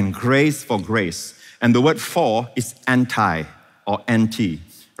 And grace for grace. And the word for is anti or anti,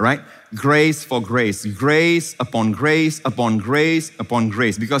 right? Grace for grace. Grace upon grace upon grace upon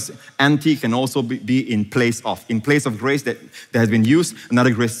grace. Because anti can also be in place of. In place of grace that has been used,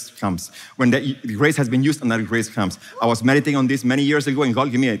 another grace comes. When that grace has been used, another grace comes. I was meditating on this many years ago, and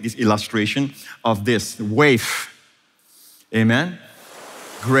God gave me this illustration of this wave. Amen?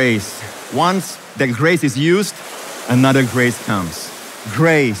 Grace. Once that grace is used, another grace comes.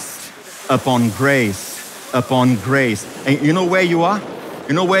 Grace upon grace upon grace. And you know where you are?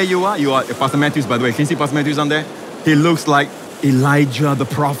 You know where you are? You are Pastor Matthews, by the way. Can you see Pastor Matthews on there? He looks like Elijah the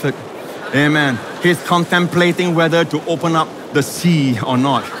prophet. Amen. He's contemplating whether to open up the sea or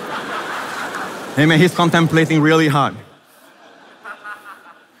not. Amen. He's contemplating really hard.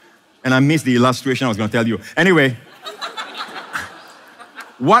 And I missed the illustration I was going to tell you. Anyway,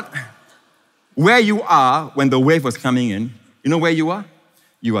 where you are when the wave was coming in, you know where you are?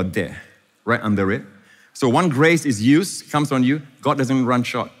 You are there, right under it. So one grace is used, comes on you. God doesn't run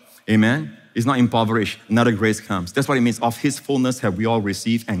short. Amen? It's not impoverished. Another grace comes. That's what it means. Of his fullness have we all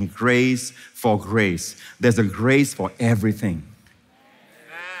received, and grace for grace. There's a grace for everything.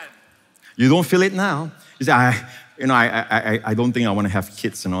 Amen. You don't feel it now. You say, I don't think I want to have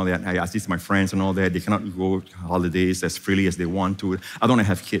kids and all that. I assist my friends and all that. They cannot go holidays as freely as they want to. I don't want to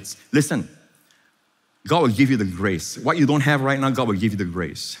have kids. Listen, God will give you the grace. What you don't have right now, God will give you the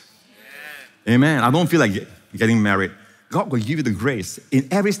grace. Amen. I don't feel like getting married. God will give you the grace. In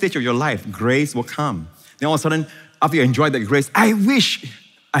every stage of your life, grace will come. Then all of a sudden, after you enjoy that grace, I wish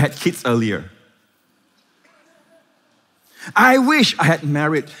I had kids earlier. I wish I had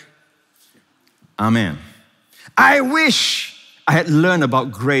married. Amen. I wish I had learned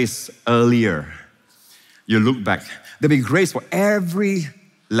about grace earlier. You look back. There'll be grace for every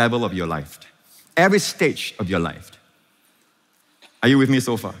level of your life. Every stage of your life. Are you with me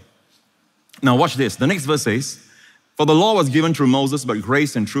so far? Now watch this. The next verse says, for the law was given through Moses, but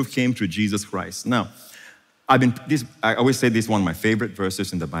grace and truth came through Jesus Christ. Now, I always say this is one of my favorite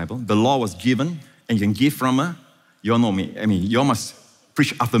verses in the Bible. The law was given, and you can give from you all know me. I mean, you all must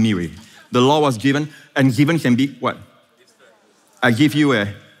preach after me, really. The law was given, and given can be what? I give you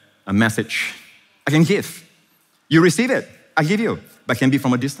a message. I can give. You receive it. I give you. But it can be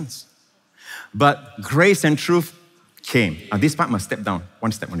from a distance. But grace and truth came. This part must step down.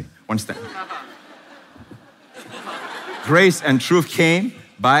 One step only. One step. Grace and truth came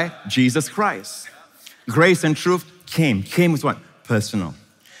by Jesus Christ. Grace and truth came. Came was what? Personal.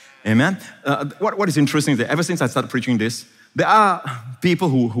 Amen? What is interesting is that ever since I started preaching this, there are people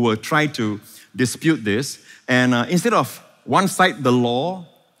who will try to dispute this. And instead of one side the law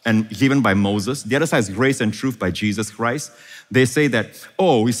and given by Moses, the other side is grace and truth by Jesus Christ, they say that,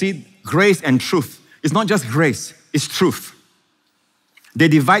 oh, you see, grace and truth. It's not just grace, it's truth. They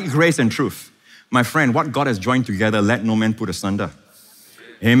divide grace and truth. My friend, what God has joined together, let no man put asunder.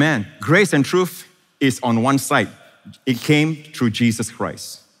 Amen. Grace and truth is on one side. It came through Jesus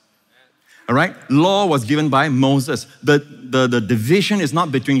Christ. All right? Law was given by Moses. The division is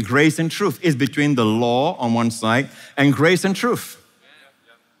not between grace and truth. It's between the law on one side and grace and truth.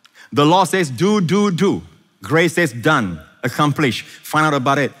 The law says do, do, do. Grace says done, accomplish. Find out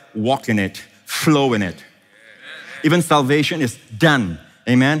about it, walk in it, flow in it. Even salvation is done.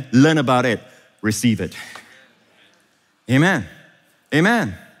 Amen. Learn about it. Receive it. Amen.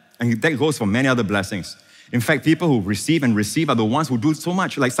 Amen. And that goes for many other blessings. In fact, people who receive and receive are the ones who do so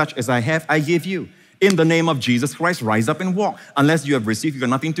much. Like such as I have, I give you. In the name of Jesus Christ, rise up and walk. Unless you have received, you got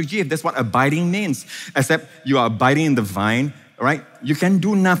nothing to give. That's what abiding means. Except you are abiding in the vine, right? You can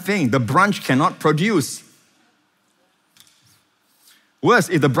do nothing. The branch cannot produce. Worse,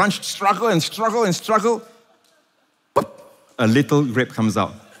 if the branch struggle and struggle and struggle, a little grape comes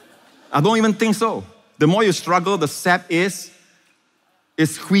out. I don't even think so. The more you struggle, the sap is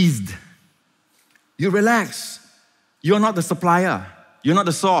is squeezed. You relax. You're not the supplier. You're not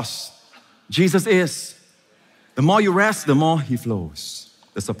the source. Jesus is. The more you rest, the more He flows.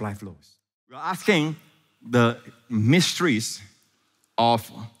 The supply flows. We're asking the mysteries of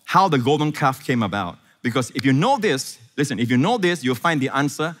how the golden calf came about. Because if you know this, listen, if you know this, you'll find the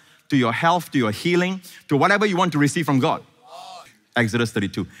answer to your health, to your healing, to whatever you want to receive from God. Exodus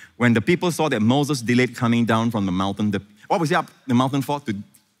 32. When the people saw that Moses delayed coming down from the mountain, what was he up the mountain for?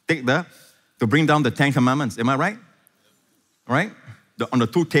 To bring down the 10 Commandments. Am I right? Right? On the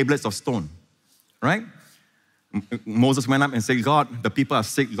 2 tablets of stone. Right? Moses went up and said, God, the people are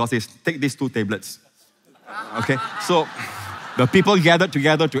sick. God says, take these 2 tablets. Okay? So the people gathered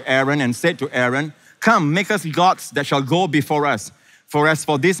together to Aaron and said to Aaron, come, make us gods that shall go before us. For as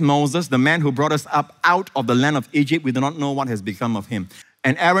for this Moses, the man who brought us up out of the land of Egypt, we do not know what has become of him.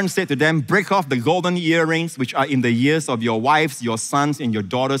 And Aaron said to them, break off the golden earrings which are in the ears of your wives, your sons, and your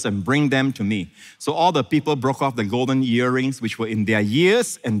daughters, and bring them to me. So all the people broke off the golden earrings which were in their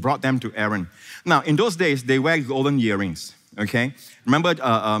ears and brought them to Aaron. Now, in those days, they wear golden earrings, okay? Remember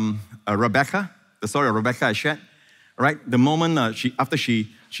Rebecca, the story of Rebecca I shared? Right? The moment after she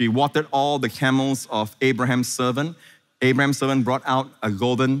watered all the camels of Abraham's servant brought out a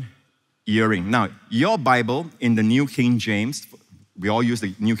golden earring. Now, your Bible in the New King James, we all use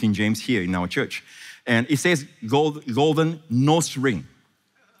the New King James here in our church, and it says golden nose ring.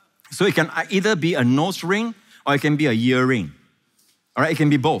 So it can either be a nose ring or it can be a earring. All right, it can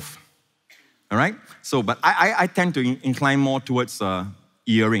be both. All right? So, but I tend to incline more towards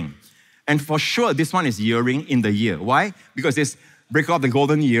earring. And for sure, this one is earring in the ear. Why? Because it's break off the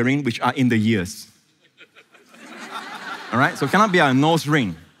golden earring which are in the ears. All right? So it cannot be a nose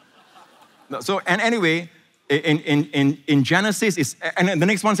ring. So, and anyway, in Genesis, and the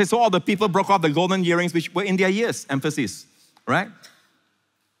next one says, so all the people broke off the golden earrings which were in their ears. Emphasis. Right?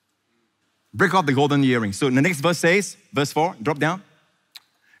 Break off the golden earrings. So the next verse says, verse 4, drop down.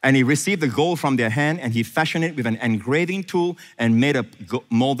 And he received the gold from their hand, and he fashioned it with an engraving tool and made a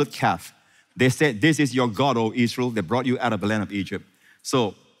molded calf. They said, this is your God, O Israel, that brought you out of the land of Egypt.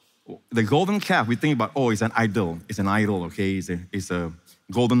 So the golden calf, we think about, oh, it's an idol. It's an idol, okay? It's a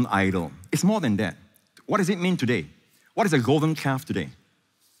golden idol. It's more than that. What does it mean today? What is a golden calf today?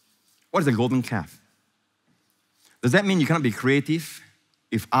 What is a golden calf? Does that mean you cannot be creative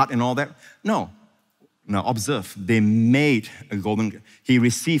with art and all that? No. Now observe, they made a golden, he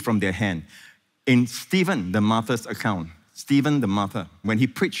received from their hand. In Stephen the martyr's account, Stephen the martyr, when he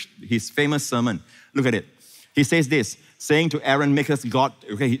preached his famous sermon, look at it. He says this, saying to Aaron, make us God,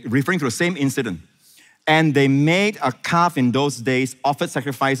 okay, referring to the same incident. And they made a calf in those days, offered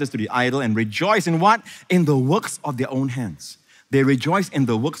sacrifices to the idol, and rejoiced in what? In the works of their own hands. They rejoice in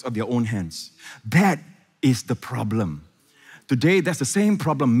the works of their own hands. That is the problem. Today, that's the same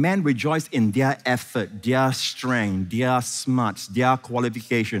problem. Men rejoice in their effort, their strength, their smarts, their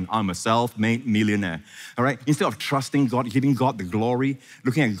qualification. I'm a self-made millionaire. All right? Instead of trusting God, giving God the glory,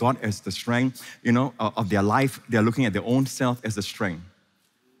 looking at God as the strength, of their life, they're looking at their own self as the strength.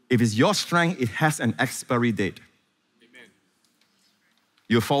 If it's your strength, it has an expiry date. Amen.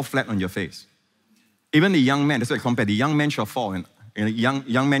 You'll fall flat on your face. Even the young men, that's what I compare. The young men shall fall, and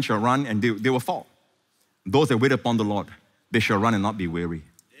young men shall run, and they will fall. Those that wait upon the Lord, they shall run and not be weary.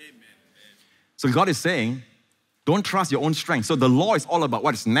 Amen. So God is saying, don't trust your own strength. So the law is all about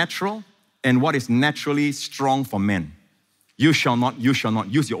what is natural and what is naturally strong for men. You shall not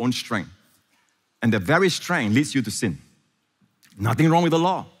use your own strength. And the very strength leads you to sin. Nothing wrong with the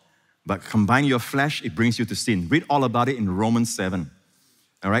law. But combine your flesh, it brings you to sin. Read all about it in Romans 7.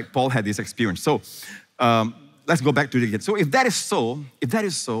 All right, Paul had this experience. So let's go back to it again. So if that is so,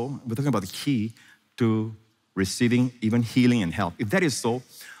 we're talking about the key to receiving even healing and health. If that is so,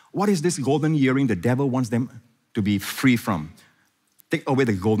 what is this golden earring the devil wants them to be free from? Take away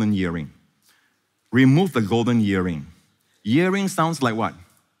the golden earring. Remove the golden earring. Earring sounds like what?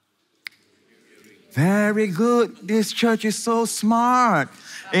 Very good. This church is so smart.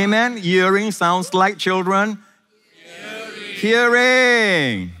 Amen. Earring sounds like, children?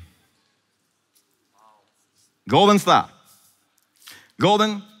 Hearing. Golden star.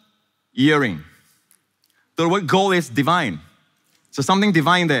 Golden earring. The word gold is divine. So something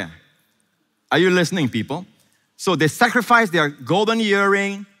divine there. Are you listening, people? So they sacrificed their golden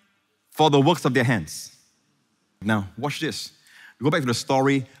earring for the works of their hands. Now, watch this. Go back to the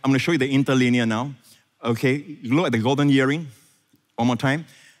story. I'm going to show you the interlinear now. Okay, look at the golden earring. One more time.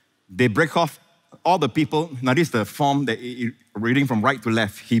 They break off all the people. Now this is the form that reading from right to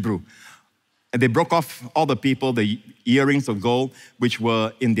left, Hebrew. And they broke off all the people, the earrings of gold, which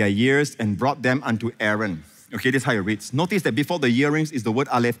were in their ears, and brought them unto Aaron. Okay, this is how it reads. Notice that before the earrings is the word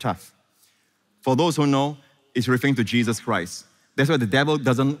aleph taf. For those who know, it's referring to Jesus Christ. That's why the devil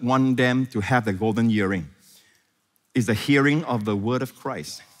doesn't want them to have the golden earring. It's the hearing of the word of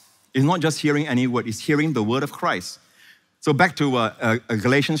Christ. It's not just hearing any word, it's hearing the word of Christ. So back to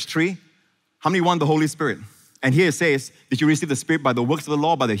Galatians 3. How many want the Holy Spirit? And here it says, did you receive the Spirit by the works of the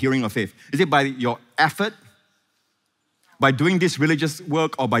law, by the hearing of faith? Is it by your effort? By doing this religious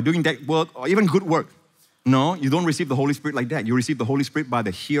work or by doing that work or even good work? No, you don't receive the Holy Spirit like that. You receive the Holy Spirit by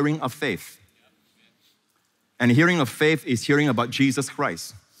the hearing of faith. And hearing of faith is hearing about Jesus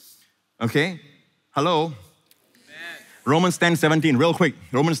Christ. Okay? Hello? Amen. Romans 10:17, real quick.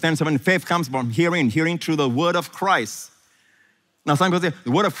 Romans 10:17, faith comes from hearing, and hearing through the word of Christ. Now some people say,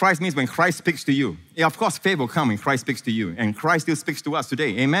 the word of Christ means when Christ speaks to you. Yeah, of course, faith will come when Christ speaks to you. And Christ still speaks to us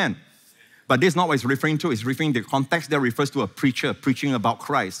today. Amen. But this is not what it's referring to. It's referring to the context that refers to a preacher preaching about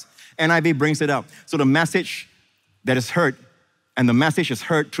Christ. NIV brings it up. So the message that is heard, and the message is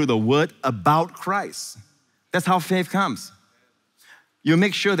heard through the word about Christ. That's how faith comes. You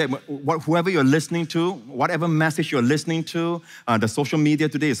make sure that whoever you're listening to, whatever message you're listening to, the social media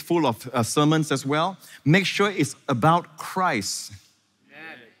today is full of sermons as well. Make sure it's about Christ,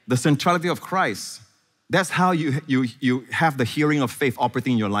 the centrality of Christ. That's how you have the hearing of faith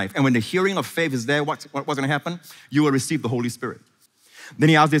operating in your life. And when the hearing of faith is there, what's going to happen? You will receive the Holy Spirit. Then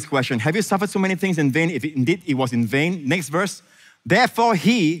he asked this question, have you suffered so many things in vain if indeed it was in vain? Next verse, therefore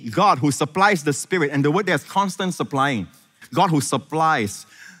he, God, who supplies the Spirit, and the word there's constant supplying, God who supplies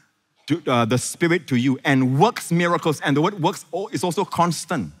the Spirit to you and works miracles, and the word works is also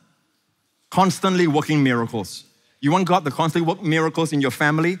constant, constantly working miracles. You want God to constantly work miracles in your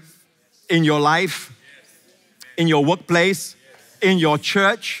family, in your life, in your workplace, in your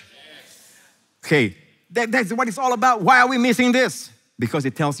church? Okay, that's what it's all about. Why are we missing this? Because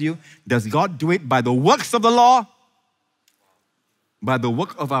it tells you, does God do it by the works of the law? By the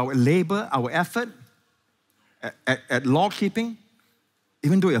work of our labor, our effort at law keeping?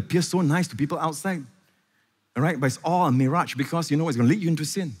 Even though it appears so nice to people outside. All right, but it's all a mirage because you know it's going to lead you into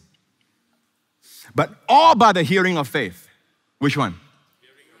sin. But all by the hearing of faith. Which one?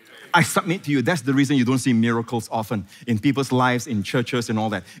 I submit to you, that's the reason you don't see miracles often in people's lives, in churches and all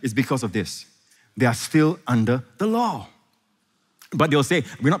that. It's because of this. They are still under the law. But they'll say,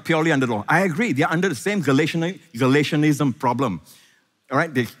 we're not purely under the law. I agree, they're under the same Galatianism problem. All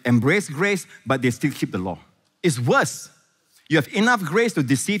right, they embrace grace, but they still keep the law. It's worse. You have enough grace to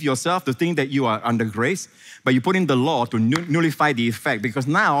deceive yourself to think that you are under grace, but you put in the law to nullify the effect because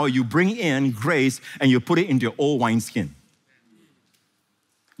now you bring in grace and you put it into your old wineskin.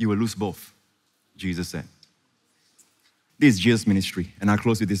 You will lose both, Jesus said. This is Jesus' ministry, and I'll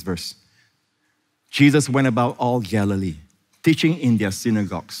close with this verse. Jesus went about all Galilee, teaching in their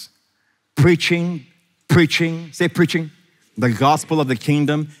synagogues, preaching, say preaching, the gospel of the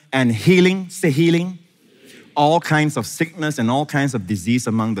kingdom, and healing, say healing, all kinds of sickness and all kinds of disease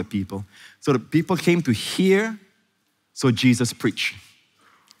among the people. So the people came to hear, so Jesus preached.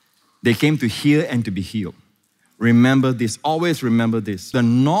 They came to hear and to be healed. Remember this, always remember this. The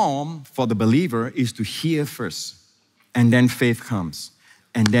norm for the believer is to hear first, and then faith comes,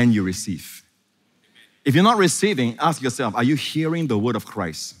 and then you receive. If you're not receiving, ask yourself, are you hearing the word of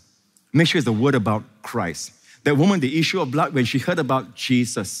Christ? Make sure it's the word about Christ. That woman, the issue of blood, when she heard about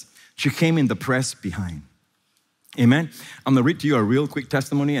Jesus, she came in the press behind. Amen? I'm going to read to you a real quick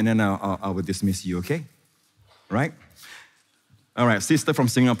testimony and then I will dismiss you, okay? Right? All right, sister from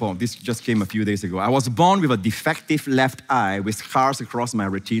Singapore. This just came a few days ago. I was born with a defective left eye with scars across my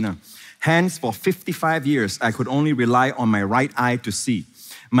retina. Hence, for 55 years, I could only rely on my right eye to see.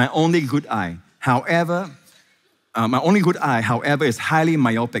 My only good eye, however, is highly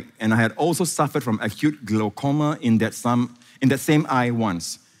myopic, and I had also suffered from acute glaucoma in that same eye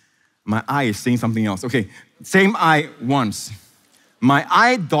once. My eye is saying something else. Okay, same eye once. My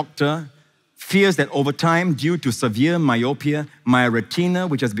eye doctor fears that over time, due to severe myopia, my retina,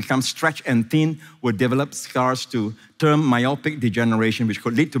 which has become stretched and thin, will develop scars to term myopic degeneration, which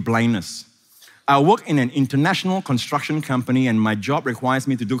could lead to blindness. I work in an international construction company, and my job requires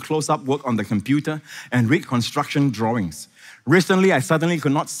me to do close-up work on the computer and read construction drawings. Recently, I suddenly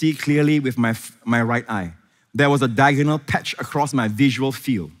could not see clearly with my right eye. There was a diagonal patch across my visual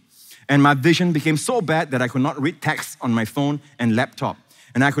field, and my vision became so bad that I could not read text on my phone and laptop,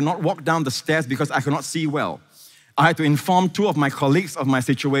 and I could not walk down the stairs because I could not see well. I had to inform 2 of my colleagues of my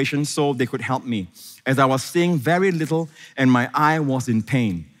situation so they could help me, as I was seeing very little and my eye was in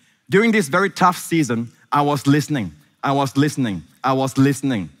pain. During this very tough season, I was listening. Are you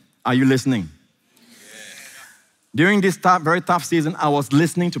listening? During this very tough season, I was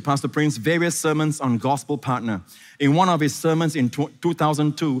listening to Pastor Prince's various sermons on Gospel Partner. In one of his sermons in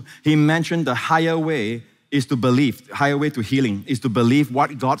 2002, he mentioned the higher way is to believe, higher way to healing is to believe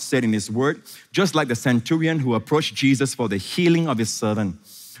what God said in His Word, just like the centurion who approached Jesus for the healing of his servant.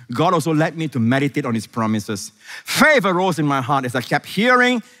 God also led me to meditate on His promises. Faith arose in my heart as I kept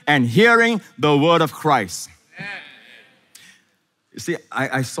hearing and hearing the word of Christ. You see,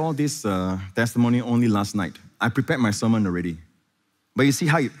 I saw this testimony only last night. I prepared my sermon already. But you see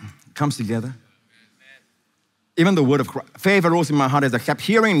how it comes together? Even the word of Christ. Faith arose in my heart as I kept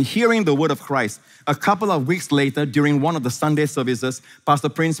hearing and hearing the word of Christ. A couple of weeks later, during one of the Sunday services, Pastor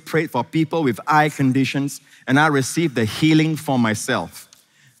Prince prayed for people with eye conditions, and I received the healing for myself.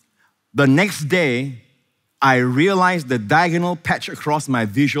 The next day, I realized the diagonal patch across my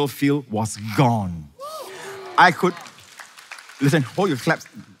visual field was gone. I could, listen, hold your claps.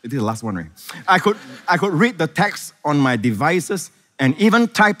 This is the last one, right? I could read the text on my devices and even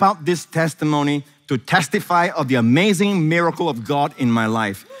type out this testimony to testify of the amazing miracle of God in my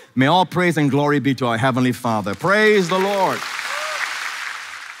life. May all praise and glory be to our Heavenly Father. Praise the Lord.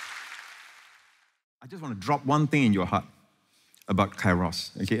 I just want to drop one thing in your heart about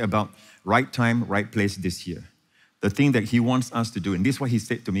Kairos, okay, about right time, right place this year. The thing that He wants us to do, and this is what He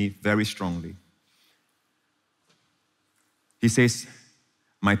said to me very strongly. He says,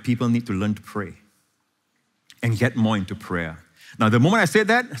 my people need to learn to pray and get more into prayer. Now, the moment I said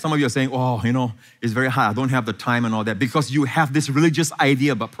that, some of you are saying, oh, you know, it's very hard. I don't have the time and all that, because you have this religious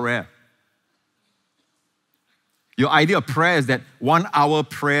idea about prayer. Your idea of prayer is that 1 hour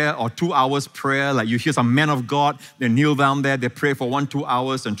prayer or 2 hours prayer, like you hear some men of God, they kneel down there, they pray for 1, 2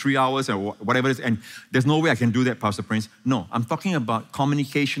 hours and 3 hours or whatever it is, and there's no way I can do that, Pastor Prince. No, I'm talking about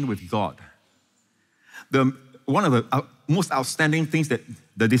communication with God. One of the most outstanding things that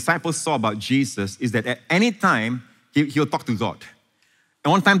the disciples saw about Jesus is that at any time, He'll talk to God.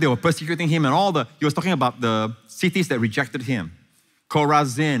 And one time they were persecuting Him, and he was talking about the cities that rejected Him.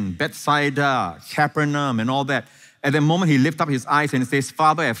 Chorazin, Bethsaida, Capernaum, and all that. At that moment, He lifted up His eyes and He says,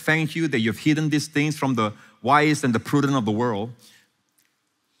 Father, I thank You that You've hidden these things from the wise and the prudent of the world,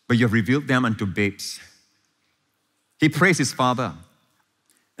 but You've revealed them unto babes. He praised His Father.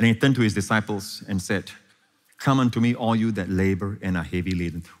 And He turned to His disciples and said, come unto me, all you that labor and are heavy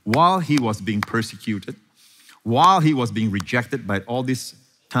laden. While He was being persecuted, while He was being rejected by all these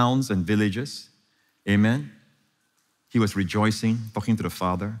towns and villages, amen, He was rejoicing, talking to the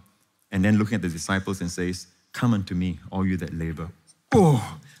Father, and then looking at the disciples and says, come unto me, all you that labor.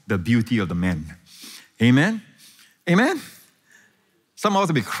 Oh, the beauty of the man. Amen? Amen? Some of us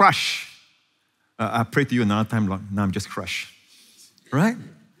will be crushed. I pray to you another time, Lord. Now I'm just crushed. Right?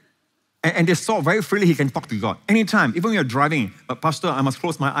 And they saw very freely He can talk to God. Anytime, even when you're driving, but Pastor, I must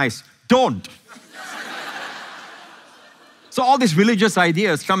close my eyes. Don't. So all these religious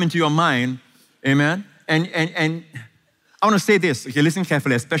ideas come into your mind, amen? And I want to say this, okay, listen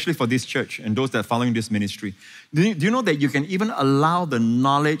carefully, especially for this church and those that are following this ministry. Do you know that you can even allow the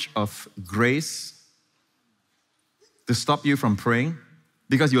knowledge of grace to stop you from praying?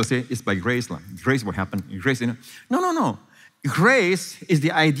 Because you'll say, it's by grace, like, grace will happen. Grace, you know. No. Grace is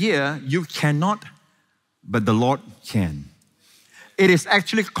the idea you cannot, but the Lord can. It is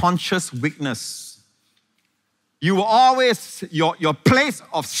actually conscious weakness. You will always, your place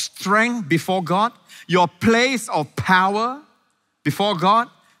of strength before God, your place of power before God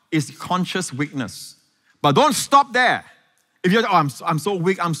is conscious weakness. But don't stop there. If you're, I'm so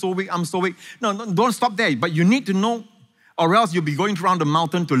weak. No, don't stop there. But you need to know, or else you'll be going around the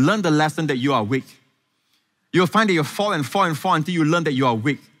mountain to learn the lesson that you are weak. You'll find that you fall until you learn that you are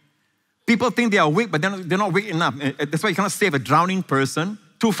weak. People think they are weak, but they're not weak enough. That's why you cannot save a drowning person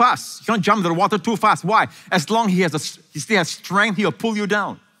too fast. You cannot jump into the water too fast. Why? As long as he still has strength, He will pull you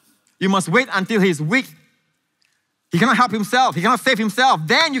down. You must wait until He's weak. He cannot help Himself. He cannot save Himself.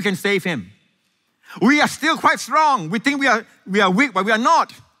 Then you can save Him. We are still quite strong. We think we are weak, but we are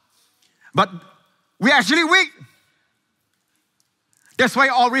not. But we are actually weak. That's why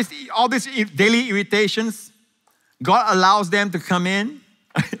all these daily irritations, God allows them to come in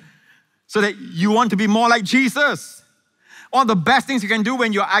so that you want to be more like Jesus. One of the best things you can do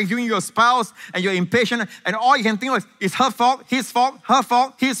when you're arguing with your spouse and you're impatient and all you can think of is her fault, his fault, her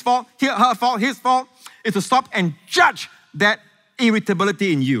fault, his fault, her fault, his fault, is to stop and judge that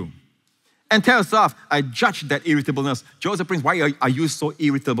irritability in you. And tell yourself, I judge that irritableness. Joseph Prince, why are you so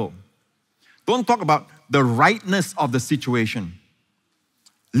irritable? Don't talk about the rightness of the situation.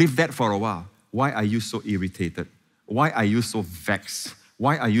 Leave that for a while. Why are you so irritated? Why are you so vexed?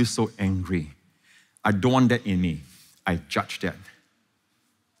 Why are you so angry? I don't want that in me. I judge that.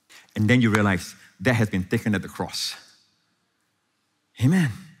 And then you realize that has been taken at the cross.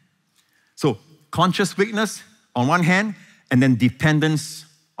 Amen. So conscious weakness on one hand, and then dependence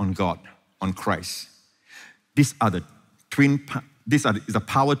on God, on Christ. These are the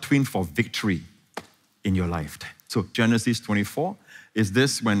power twin for victory in your life. So Genesis 24 is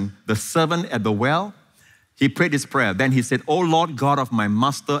this: when the servant at the well, he prayed this prayer. Then he said, "O Lord God of my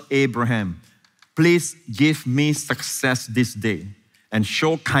master Abraham, please give me success this day and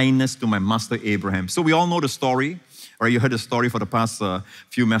show kindness to my master Abraham." So we all know the story, or you heard the story for the past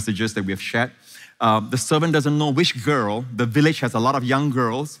few messages that we have shared. The servant doesn't know which girl. The village has a lot of young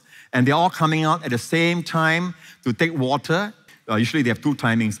girls, and they're all coming out at the same time to take water. Usually they have two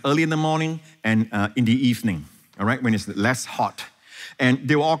timings, early in the morning and in the evening, all right, when it's less hot. And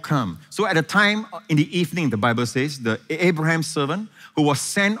they will all come. So at a time in the evening, the Bible says, the Abraham's servant, who was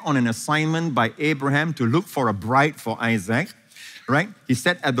sent on an assignment by Abraham to look for a bride for Isaac, right? He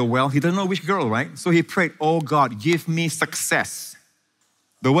sat at the well. He doesn't know which girl, right? So he prayed, "Oh God, give me success."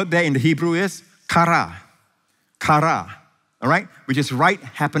 The word there in the Hebrew is kara, all right? Which is right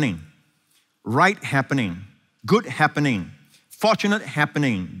happening, good happening, fortunate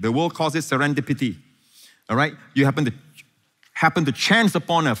happening. The world calls it serendipity, all right? You happen to chance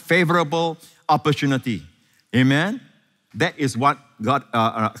upon a favorable opportunity. Amen? That is what God,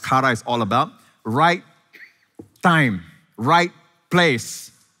 kara is all about. Right time, right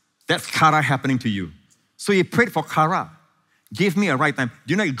place. That's kara happening to you. So he prayed for kara. Give me a right time.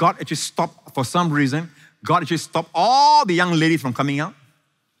 Do you know God actually stopped, for some reason, God actually stopped all the young ladies from coming out?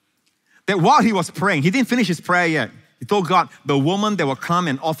 That while he was praying, he didn't finish his prayer yet. He told God, the woman that will come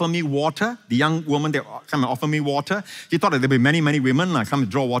and offer me water, the young woman that will come and offer me water, he thought that there would be many, many women that come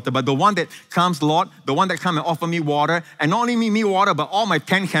and draw water, but the one that comes, Lord, the one that come and offer me water, and not only me water, but all my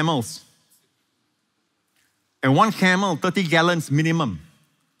 10 camels. And one camel, 30 gallons minimum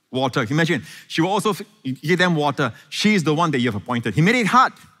water. Imagine, she will also give them water. She is the one that you have appointed. He made it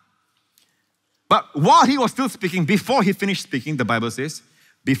hard. But while he was still speaking, before he finished speaking, the Bible says,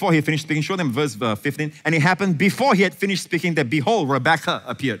 before he finished speaking, show them verse 15, and it happened before he had finished speaking that, behold, Rebekah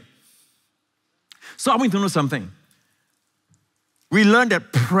appeared. So I want you to know something. We learned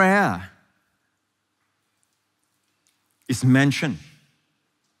that prayer is mentioned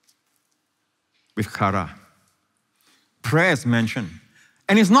with kara. Prayer is mentioned.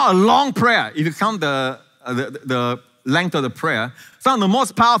 And it's not a long prayer. If you count the length of the prayer, some of the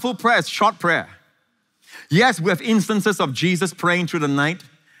most powerful prayer is short prayer. Yes, we have instances of Jesus praying through the night.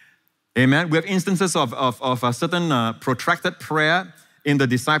 Amen. We have instances of a certain protracted prayer in the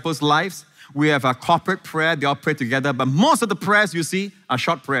disciples' lives. We have a corporate prayer. They all pray together. But most of the prayers you see are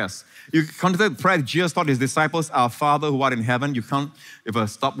short prayers. You consider the prayer Jesus taught his disciples, "Our Father who art in heaven." You count with a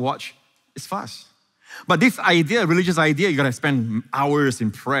stopwatch. It's fast. But this idea, religious idea, you got to spend hours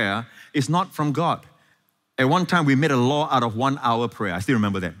in prayer, is not from God. At one time, we made a law out of 1 hour prayer. I still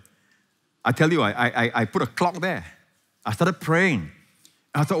remember that. I tell you, I put a clock there. I started praying.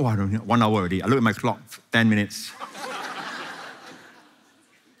 I thought, I don't know, 1 hour already. I look at my clock, 10 minutes.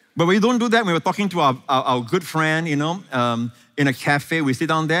 But we don't do that. We were talking to our good friend, in a cafe. We sit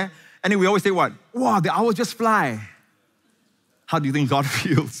down there, and then we always say what? Wow, the hours just fly. How do you think God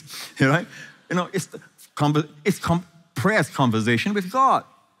feels? Right? Prayer is conversation with God.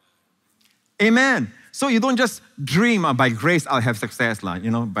 Amen. So you don't just dream, by grace I'll have success.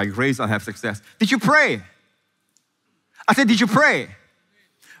 By grace I'll have success. Did you pray? I said, did you pray?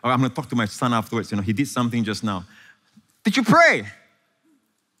 I'm going to talk to my son afterwards. He did something just now. Did you pray?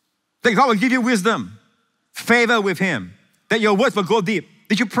 That God will give you wisdom, favor with him, that your words will go deep.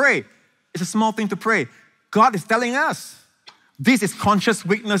 Did you pray? It's a small thing to pray. God is telling us, this is conscious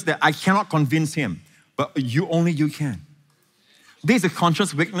weakness that I cannot convince him, but only you can. This is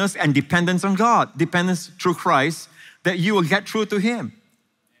conscious weakness and dependence on God, dependence through Christ, that you will get through to him.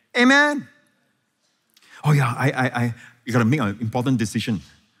 Amen. Oh yeah, you got to make an important decision.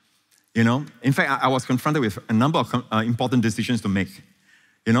 In fact, I was confronted with a number of important decisions to make,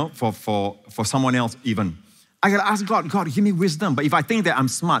 for someone else even. I got to ask God, give me wisdom. But if I think that I'm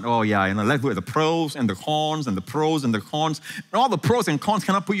smart, let's look at the pros and the cons and the pros and the cons. And all the pros and cons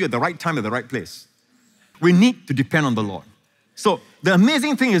cannot put you at the right time at the right place. We need to depend on the Lord. So the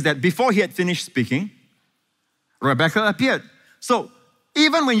amazing thing is that before he had finished speaking, Rebekah appeared. So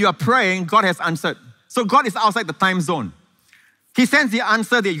even when you are praying, God has answered. So God is outside the time zone. He sends the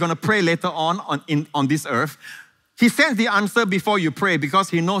answer that you're going to pray later on this earth. He sends the answer before you pray because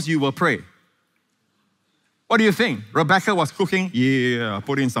he knows you will pray. What do you think? Rebecca was cooking? Yeah,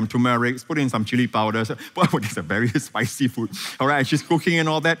 put in some turmeric, put in some chili powder. Well, it's a very spicy food. All right, she's cooking and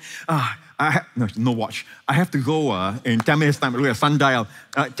all that. No watch. I have to go in 10 minutes time. Look at the sundial.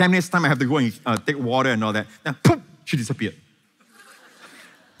 10 minutes time, I have to go and take water and all that. Then, poof, she disappeared.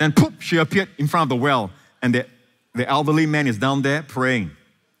 Then, poof, she appeared in front of the well. And the elderly man is down there praying.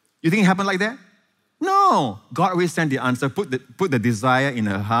 You think it happened like that? No. God always sent the answer. Put the desire in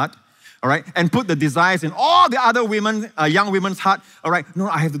her heart. All right, and put the desires in all the other women, young women's heart. All right, no,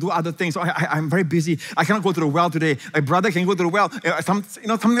 I have to do other things. So I'm very busy. I cannot go to the well today. My brother can go to the well.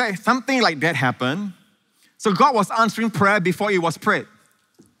 Something like that happened. So God was answering prayer before it was prayed.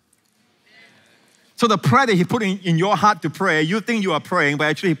 So the prayer that He put in your heart to pray, you think you are praying, but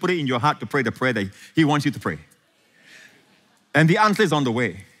actually He put it in your heart to pray the prayer that He wants you to pray. And the answer is on the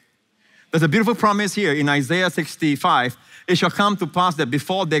way. There's a beautiful promise here in Isaiah 65. It shall come to pass that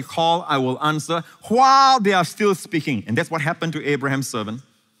before they call, I will answer, while they are still speaking. And that's what happened to Abraham's servant.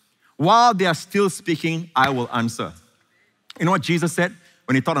 While they are still speaking, I will answer. You know what Jesus said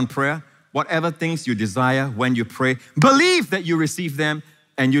when He taught on prayer? Whatever things you desire when you pray, believe that you receive them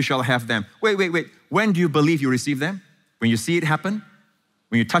and you shall have them. Wait. When do you believe you receive them? When you see it happen?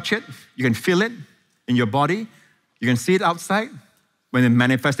 When you touch it? You can feel it in your body? You can see it outside? When the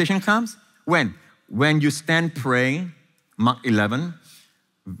manifestation comes? When? When you stand praying, Mark 11,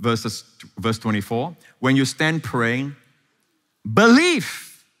 verse 24. When you stand praying,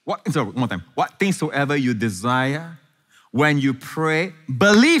 believe. One more time. What things soever you desire, when you pray,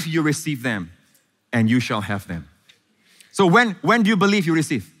 believe you receive them, and you shall have them. So when do you believe you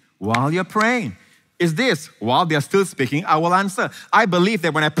receive? While you're praying. Is this, while they're still speaking, I will answer. I believe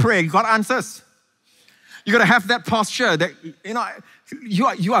that when I pray, God answers. You got to have that posture that,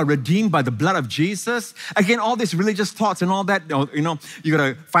 you are redeemed by the blood of Jesus. Again, all these religious thoughts and all that, you got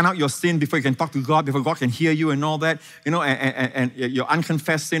to find out your sin before you can talk to God, before God can hear you and all that, and your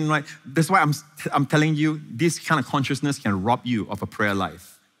unconfessed sin, right? That's why I'm telling you, this kind of consciousness can rob you of a prayer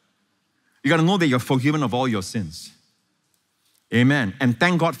life. You got to know that you're forgiven of all your sins. Amen. And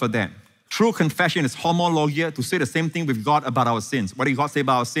thank God for that. True confession is homologia, to say the same thing with God about our sins. What did God say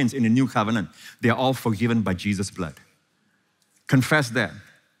about our sins in the new covenant? They are all forgiven by Jesus' blood. Confess that.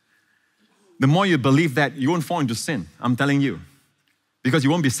 The more you believe that, you won't fall into sin, I'm telling you. Because you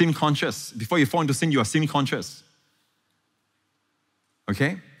won't be sin conscious. Before you fall into sin, you are sin conscious.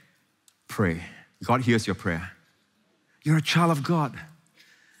 Okay? Pray. God hears your prayer. You're a child of God.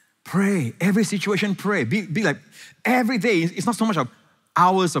 Pray. Every situation, pray. Be like, every day, it's not so much of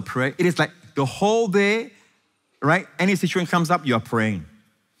hours of prayer. It is like the whole day, right? Any situation comes up, you are praying.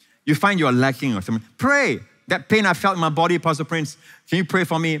 You find you are lacking or something. Pray. That pain I felt in my body, Pastor Prince, can you pray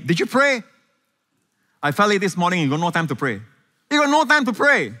for me? Did you pray? I felt it this morning. You got no time to pray. You got no time to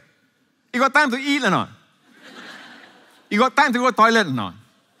pray. You got time to eat or not? You got time to go to the toilet or not?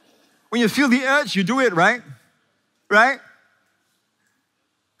 When you feel the urge, you do it, right? Right?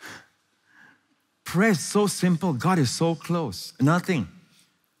 Prayer is so simple. God is so close. Another thing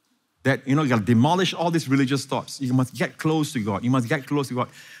that, you got to demolish all these religious thoughts. You must get close to God. You must get close to God.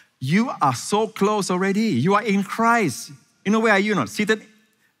 You are so close already. You are in Christ. Where are you not? Seated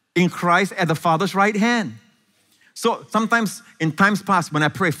in Christ at the Father's right hand. So sometimes in times past when I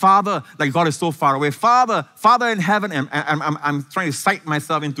pray, Father, like God is so far away. Father in heaven, and I'm trying to psych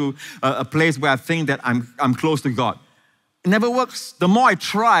myself into a place where I think that I'm close to God. It never works. The more I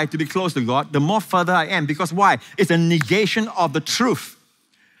try to be close to God, the more further I am. Because why? It's a negation of the truth.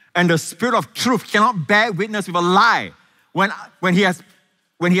 And the Spirit of truth cannot bear witness with a lie. When he has,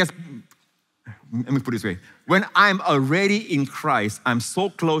 let me put it this way. When I'm already in Christ, I'm so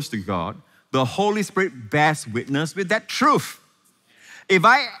close to God, the Holy Spirit bears witness with that truth. If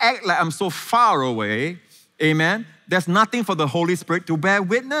I act like I'm so far away, amen, there's nothing for the Holy Spirit to bear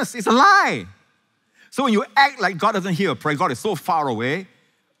witness. It's a lie. So when you act like God doesn't hear your prayer, God is so far away,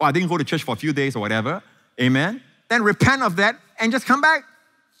 or I didn't go to church for a few days or whatever, amen, then repent of that and just come back.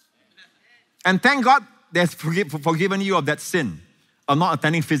 And thank God there's forgiven you of that sin of not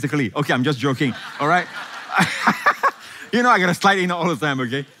attending physically. Okay, I'm just joking, all right? I got to slide in all the time,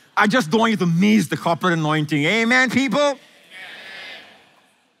 okay? I just don't want you to miss the corporate anointing. Amen, people? Amen.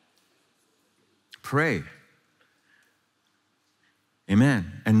 Pray.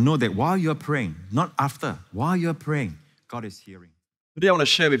 Amen. And know that while you're praying, not after, while you're praying, God is hearing. Today I want to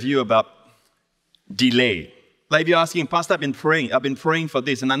share with you about delay. Like if you're asking, Pastor, I've been praying for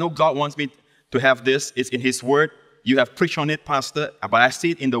this, and I know God wants me to have this. It's in His Word. You have preached on it, Pastor, but I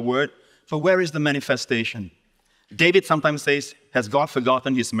see it in the Word. So where is the manifestation? David sometimes says, has God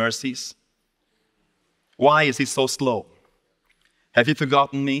forgotten His mercies? Why is He so slow? Have you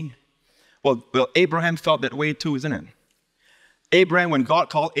forgotten me? Well, Abraham felt that way too, isn't it? Abraham, when God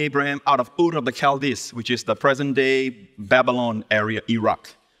called Abraham out of Ur of the Chaldees, which is the present-day Babylon area, Iraq,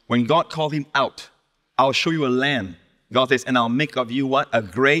 when God called him out, I'll show you a land. God says, and I'll make of you what? A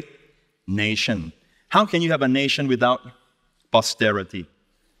great nation. How can you have a nation without posterity?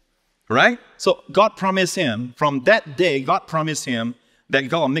 Right? So God promised him, from that day, God promised him that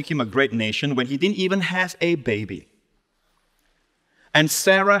God will make him a great nation when he didn't even have a baby. And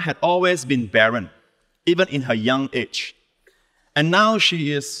Sarah had always been barren, even in her young age. And now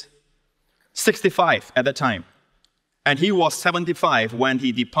she is 65 at that time. And he was 75 when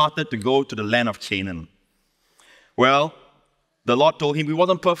he departed to go to the land of Canaan. Well, the Lord told him he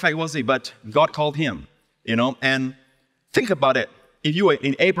wasn't perfect, was he? But God called him, And think about it. If you were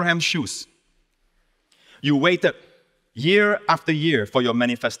in Abraham's shoes, you waited year after year for your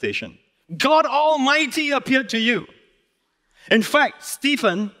manifestation. God Almighty appeared to you. In fact,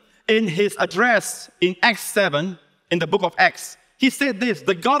 Stephen, in his address in Acts 7, in the book of Acts, he said this,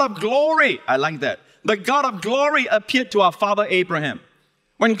 the God of glory, I like that, the God of glory appeared to our father Abraham.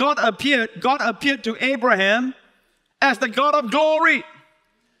 When God appeared to Abraham as the God of glory.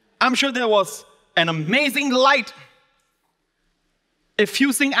 I'm sure there was an amazing light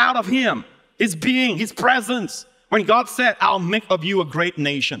effusing out of him, his being, his presence, when God said, I'll make of you a great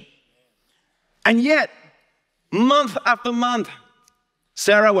nation. And yet, month after month,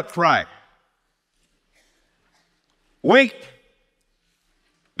 Sarah would cry. Wait.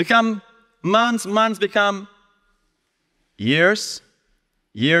 Become months, months become years,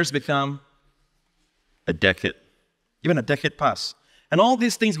 years become a decade. Even a decade pass. And all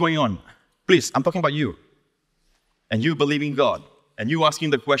these things going on. Please, I'm talking about you. And you believing God. And you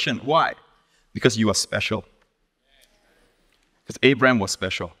asking the question, why? Because you are special. Because Abraham was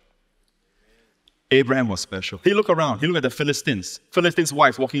special. Abraham was special. He looked around. He looked at the Philistines. Philistines'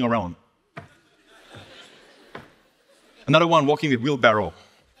 wives walking around. Another one walking with wheelbarrow.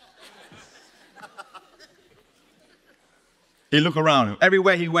 He looked around.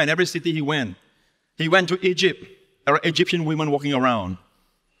 Everywhere he went, every city he went. He went to Egypt. There are Egyptian women walking around,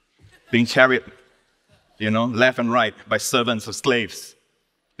 being carried, left and right by servants or slaves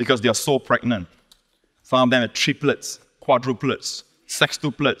because they are so pregnant. Some of them are triplets, quadruplets,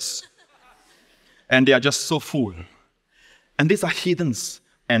 sextuplets. And they are just so full. And these are heathens.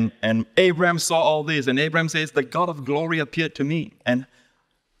 And Abraham saw all this, and Abraham says, the God of glory appeared to me. And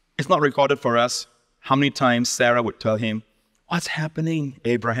it's not recorded for us how many times Sarah would tell him, what's happening,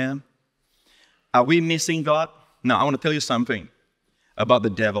 Abraham? Are we missing God? Now, I want to tell you something about the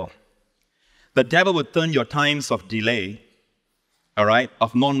devil. The devil would turn your times of delay, all right,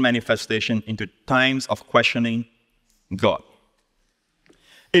 of non-manifestation into times of questioning God.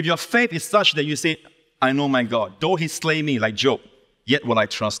 If your faith is such that you say, I know my God, though he slay me like Job, yet will I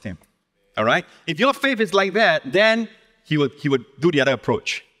trust him. All right? If your faith is like that, then he would do the other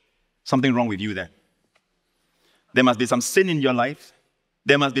approach. Something wrong with you then. There must be some sin in your life.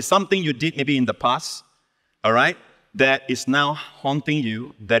 There must be something you did maybe in the past, all right, that is now haunting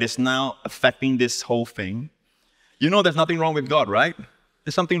you, that is now affecting this whole thing. You know there's nothing wrong with God, right?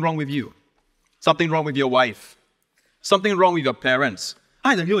 There's something wrong with you. Something wrong with your wife. Something wrong with your parents.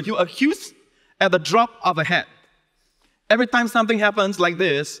 You accuse at the drop of a hat. Every time something happens like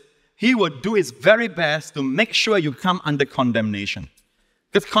this, he would do his very best to make sure you come under condemnation.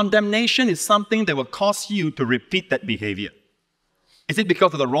 Because condemnation is something that will cause you to repeat that behavior. Is it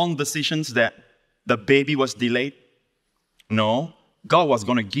because of the wrong decisions that the baby was delayed? No. God was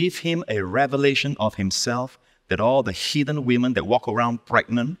going to give him a revelation of himself that all the heathen women that walk around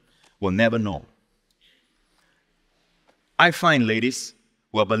pregnant will never know. I find ladies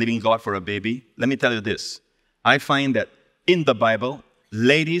who are believing God for a baby, let me tell you this. I find that in the Bible,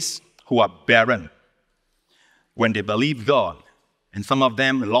 ladies who are barren, when they believe God, and some of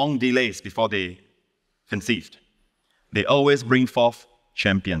them long delays before they conceived, they always bring forth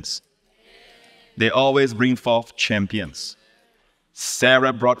champions. They always bring forth champions.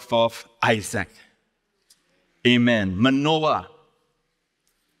 Sarah brought forth Isaac. Amen. Manoah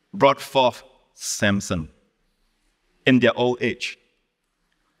brought forth Samson in their old age.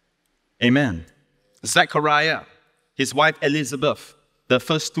 Amen. Zechariah, his wife Elizabeth, the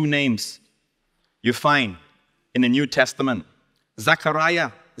first two names you find in the New Testament.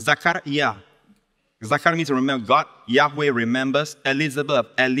 Zechariah. Zechariah means to remember God. Yahweh remembers. Elizabeth,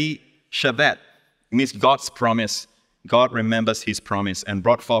 Elishavet, means God's promise. God remembers his promise and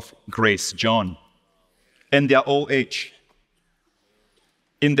brought forth grace, John. In their old age.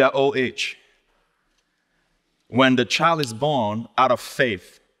 In their old age. When the child is born out of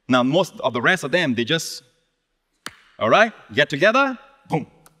faith. Now, most of the rest of them, they just, all right, get together, boom.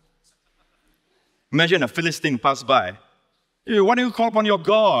 Imagine a Philistine pass by. Hey, why don't you call upon your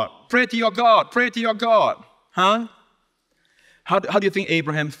God? Pray to your God. Pray to your God. Huh? How do you think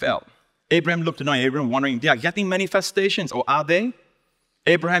Abraham felt? Abraham looked around, Abraham wondering, they are getting manifestations, or are they?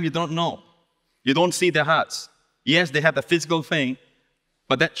 Abraham, you don't know. You don't see their hearts. Yes, they have the physical thing,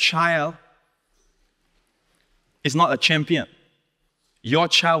 but that child is not a champion. Your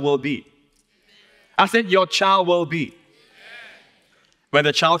child will be. I said, your child will be. When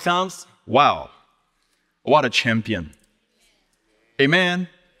the child comes, wow, what a champion. Amen.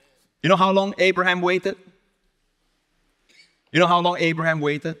 You know how long Abraham waited? You know how long Abraham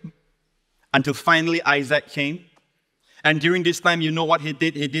waited? Until finally Isaac came. And during this time, you know what he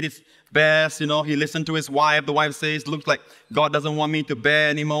did? He did his best, he listened to his wife. The wife says, looks like God doesn't want me to bear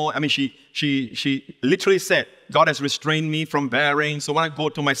anymore. I mean, she literally said, God has restrained me from bearing, so when I go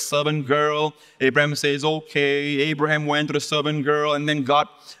to my servant girl, Abraham says, okay. Abraham went to the servant girl and then got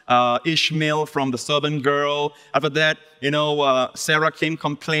Ishmael from the servant girl. After that, Sarah came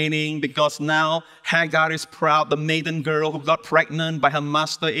complaining because now Hagar is proud. The maiden girl who got pregnant by her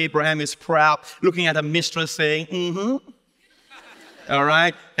master Abraham is proud, looking at her mistress saying, All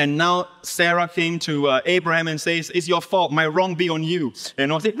right, and now Sarah came to Abraham and says, it's your fault, my wrong be on you. Say,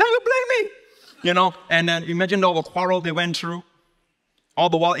 now you blame me. And then imagine all the quarrel they went through. All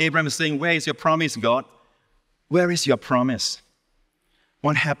the while Abraham is saying, where is your promise, God? Where is your promise?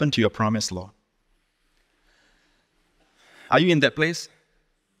 What happened to your promise, Lord? Are you in that place?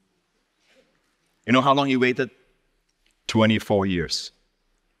 You know how long he waited? 24 years.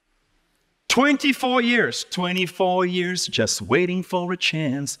 24 years. 24 years just waiting for a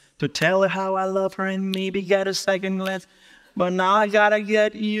chance to tell her how I love her and maybe get a second glance. But now I gotta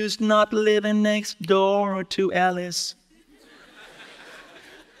get used not living next door to Alice.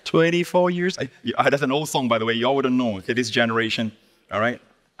 24 years. That's an old song, by the way. You all wouldn't know, okay, this generation. All right?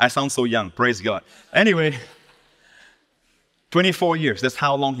 I sound so young. Praise God. Anyway, 24 years. That's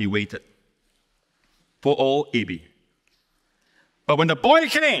how long he waited. For old Abby. But when the boy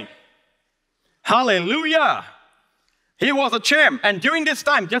came, hallelujah, he was a champ. And during this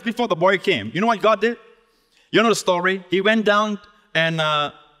time, just before the boy came, you know what God did? You know the story? He went down and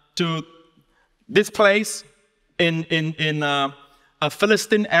to this place in a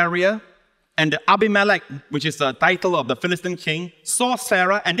Philistine area, and the Abimelech, which is the title of the Philistine king, saw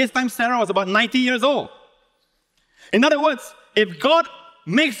Sarah, and this time Sarah was about 90 years old. In other words, if God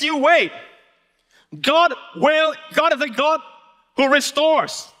makes you wait, God is a God who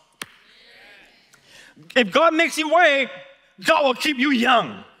restores. If God makes you wait, God will keep you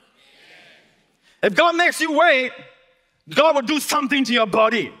young. If God makes you wait, God will do something to your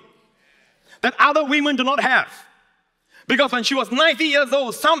body that other women do not have. Because when she was 90 years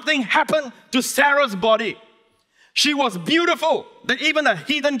old, something happened to Sarah's body. She was beautiful, that even a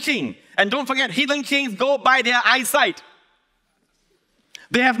heathen king, and don't forget, heathen kings go by their eyesight.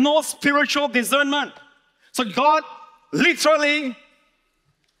 They have no spiritual discernment. So God literally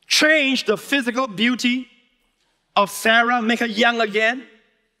changed the physical beauty of Sarah, make her young again.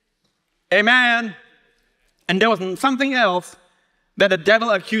 Amen. And there was something else that the devil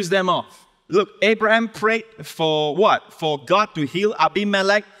accused them of. Look, Abraham prayed for what? For God to heal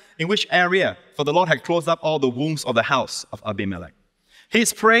Abimelech. In which area? For the Lord had closed up all the wombs of the house of Abimelech.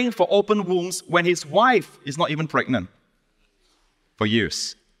 He's praying for open wombs when his wife is not even pregnant for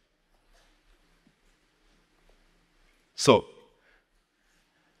years. So,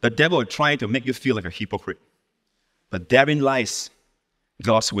 the devil will try to make you feel like a hypocrite. But therein lies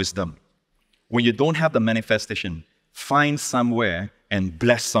God's wisdom. When you don't have the manifestation, find somewhere and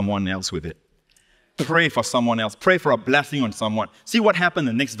bless someone else with it. Pray for someone else. Pray for a blessing on someone. See what happened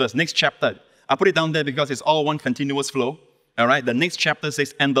in the next verse, next chapter. I put it down there because it's all one continuous flow. All right, the next chapter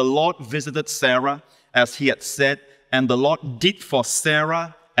says, and the Lord visited Sarah as he had said, and the Lord did for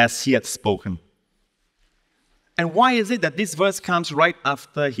Sarah as he had spoken. And why is it that this verse comes right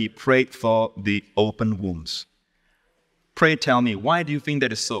after he prayed for the open wombs? Pray, tell me, why do you think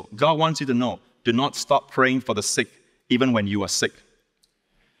that is so? God wants you to know, do not stop praying for the sick, even when you are sick.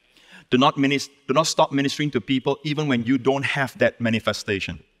 Do not stop ministering to people, even when you don't have that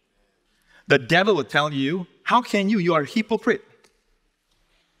manifestation. The devil will tell you, how can you? You are a hypocrite.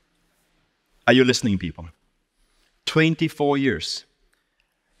 Are you listening, people? 24 years.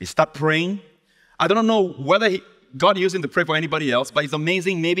 He started praying. I don't know whether God used him to pray for anybody else, but it's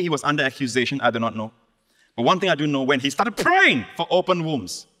amazing. Maybe he was under accusation. I do not know. But one thing I do know, when he started praying for open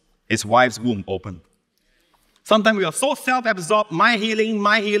wombs, his wife's womb opened. Sometimes we are so self-absorbed, my healing,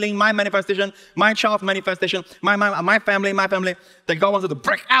 my manifestation, my child's manifestation, my family, that God wants us to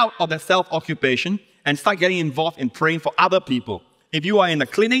break out of that self-occupation and start getting involved in praying for other people. If you are in the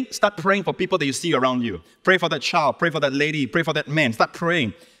clinic, start praying for people that you see around you. Pray for that child, pray for that lady, pray for that man. Start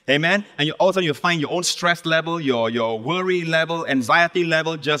praying. Amen? And you find your own stress level, your worry level, anxiety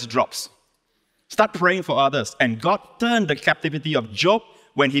level just drops. Start praying for others. And God turned the captivity of Job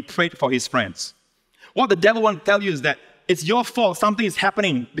when he prayed for his friends. What the devil wants to tell you is that it's your fault. Something is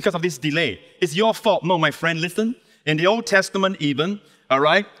happening because of this delay. It's your fault. No, my friend, listen. In the Old Testament even, all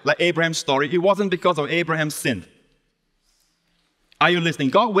right, like Abraham's story, it wasn't because of Abraham's sin. Are you listening?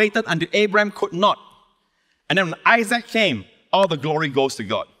 God waited until Abraham could not. And then when Isaac came, all the glory goes to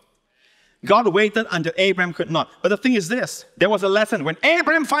God. God waited until Abraham could not. But the thing is this, there was a lesson. When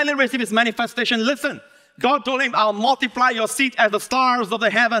Abraham finally received his manifestation, listen, God told him, I'll multiply your seed as the stars of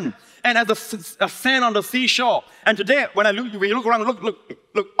the heaven and as the sand on the seashore. And today, when we look around,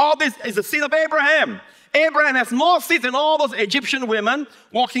 look, all this is the seed of Abraham. Abraham has more seeds than all those Egyptian women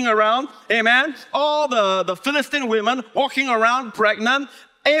walking around, amen? All the Philistine women walking around pregnant.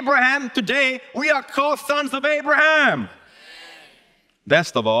 Abraham, today, we are called sons of Abraham.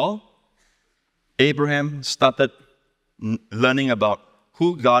 Best of all, Abraham started learning about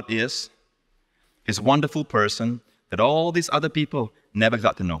who God is, his wonderful person, that all these other people never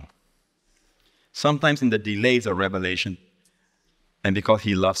got to know. Sometimes in the delays of revelation, and because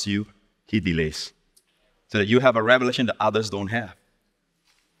he loves you, he delays. So that you have a revelation that others don't have.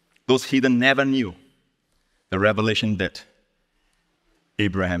 Those hidden never knew the revelation that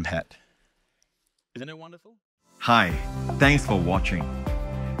Abraham had. Isn't it wonderful? Hi, thanks for watching.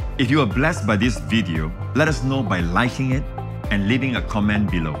 If you are blessed by this video, let us know by liking it and leaving a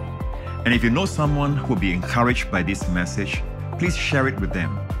comment below. And if you know someone who will be encouraged by this message, please share it with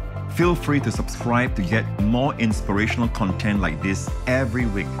them. Feel free to subscribe to get more inspirational content like this every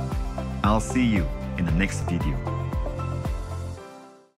week. I'll see you in the next video.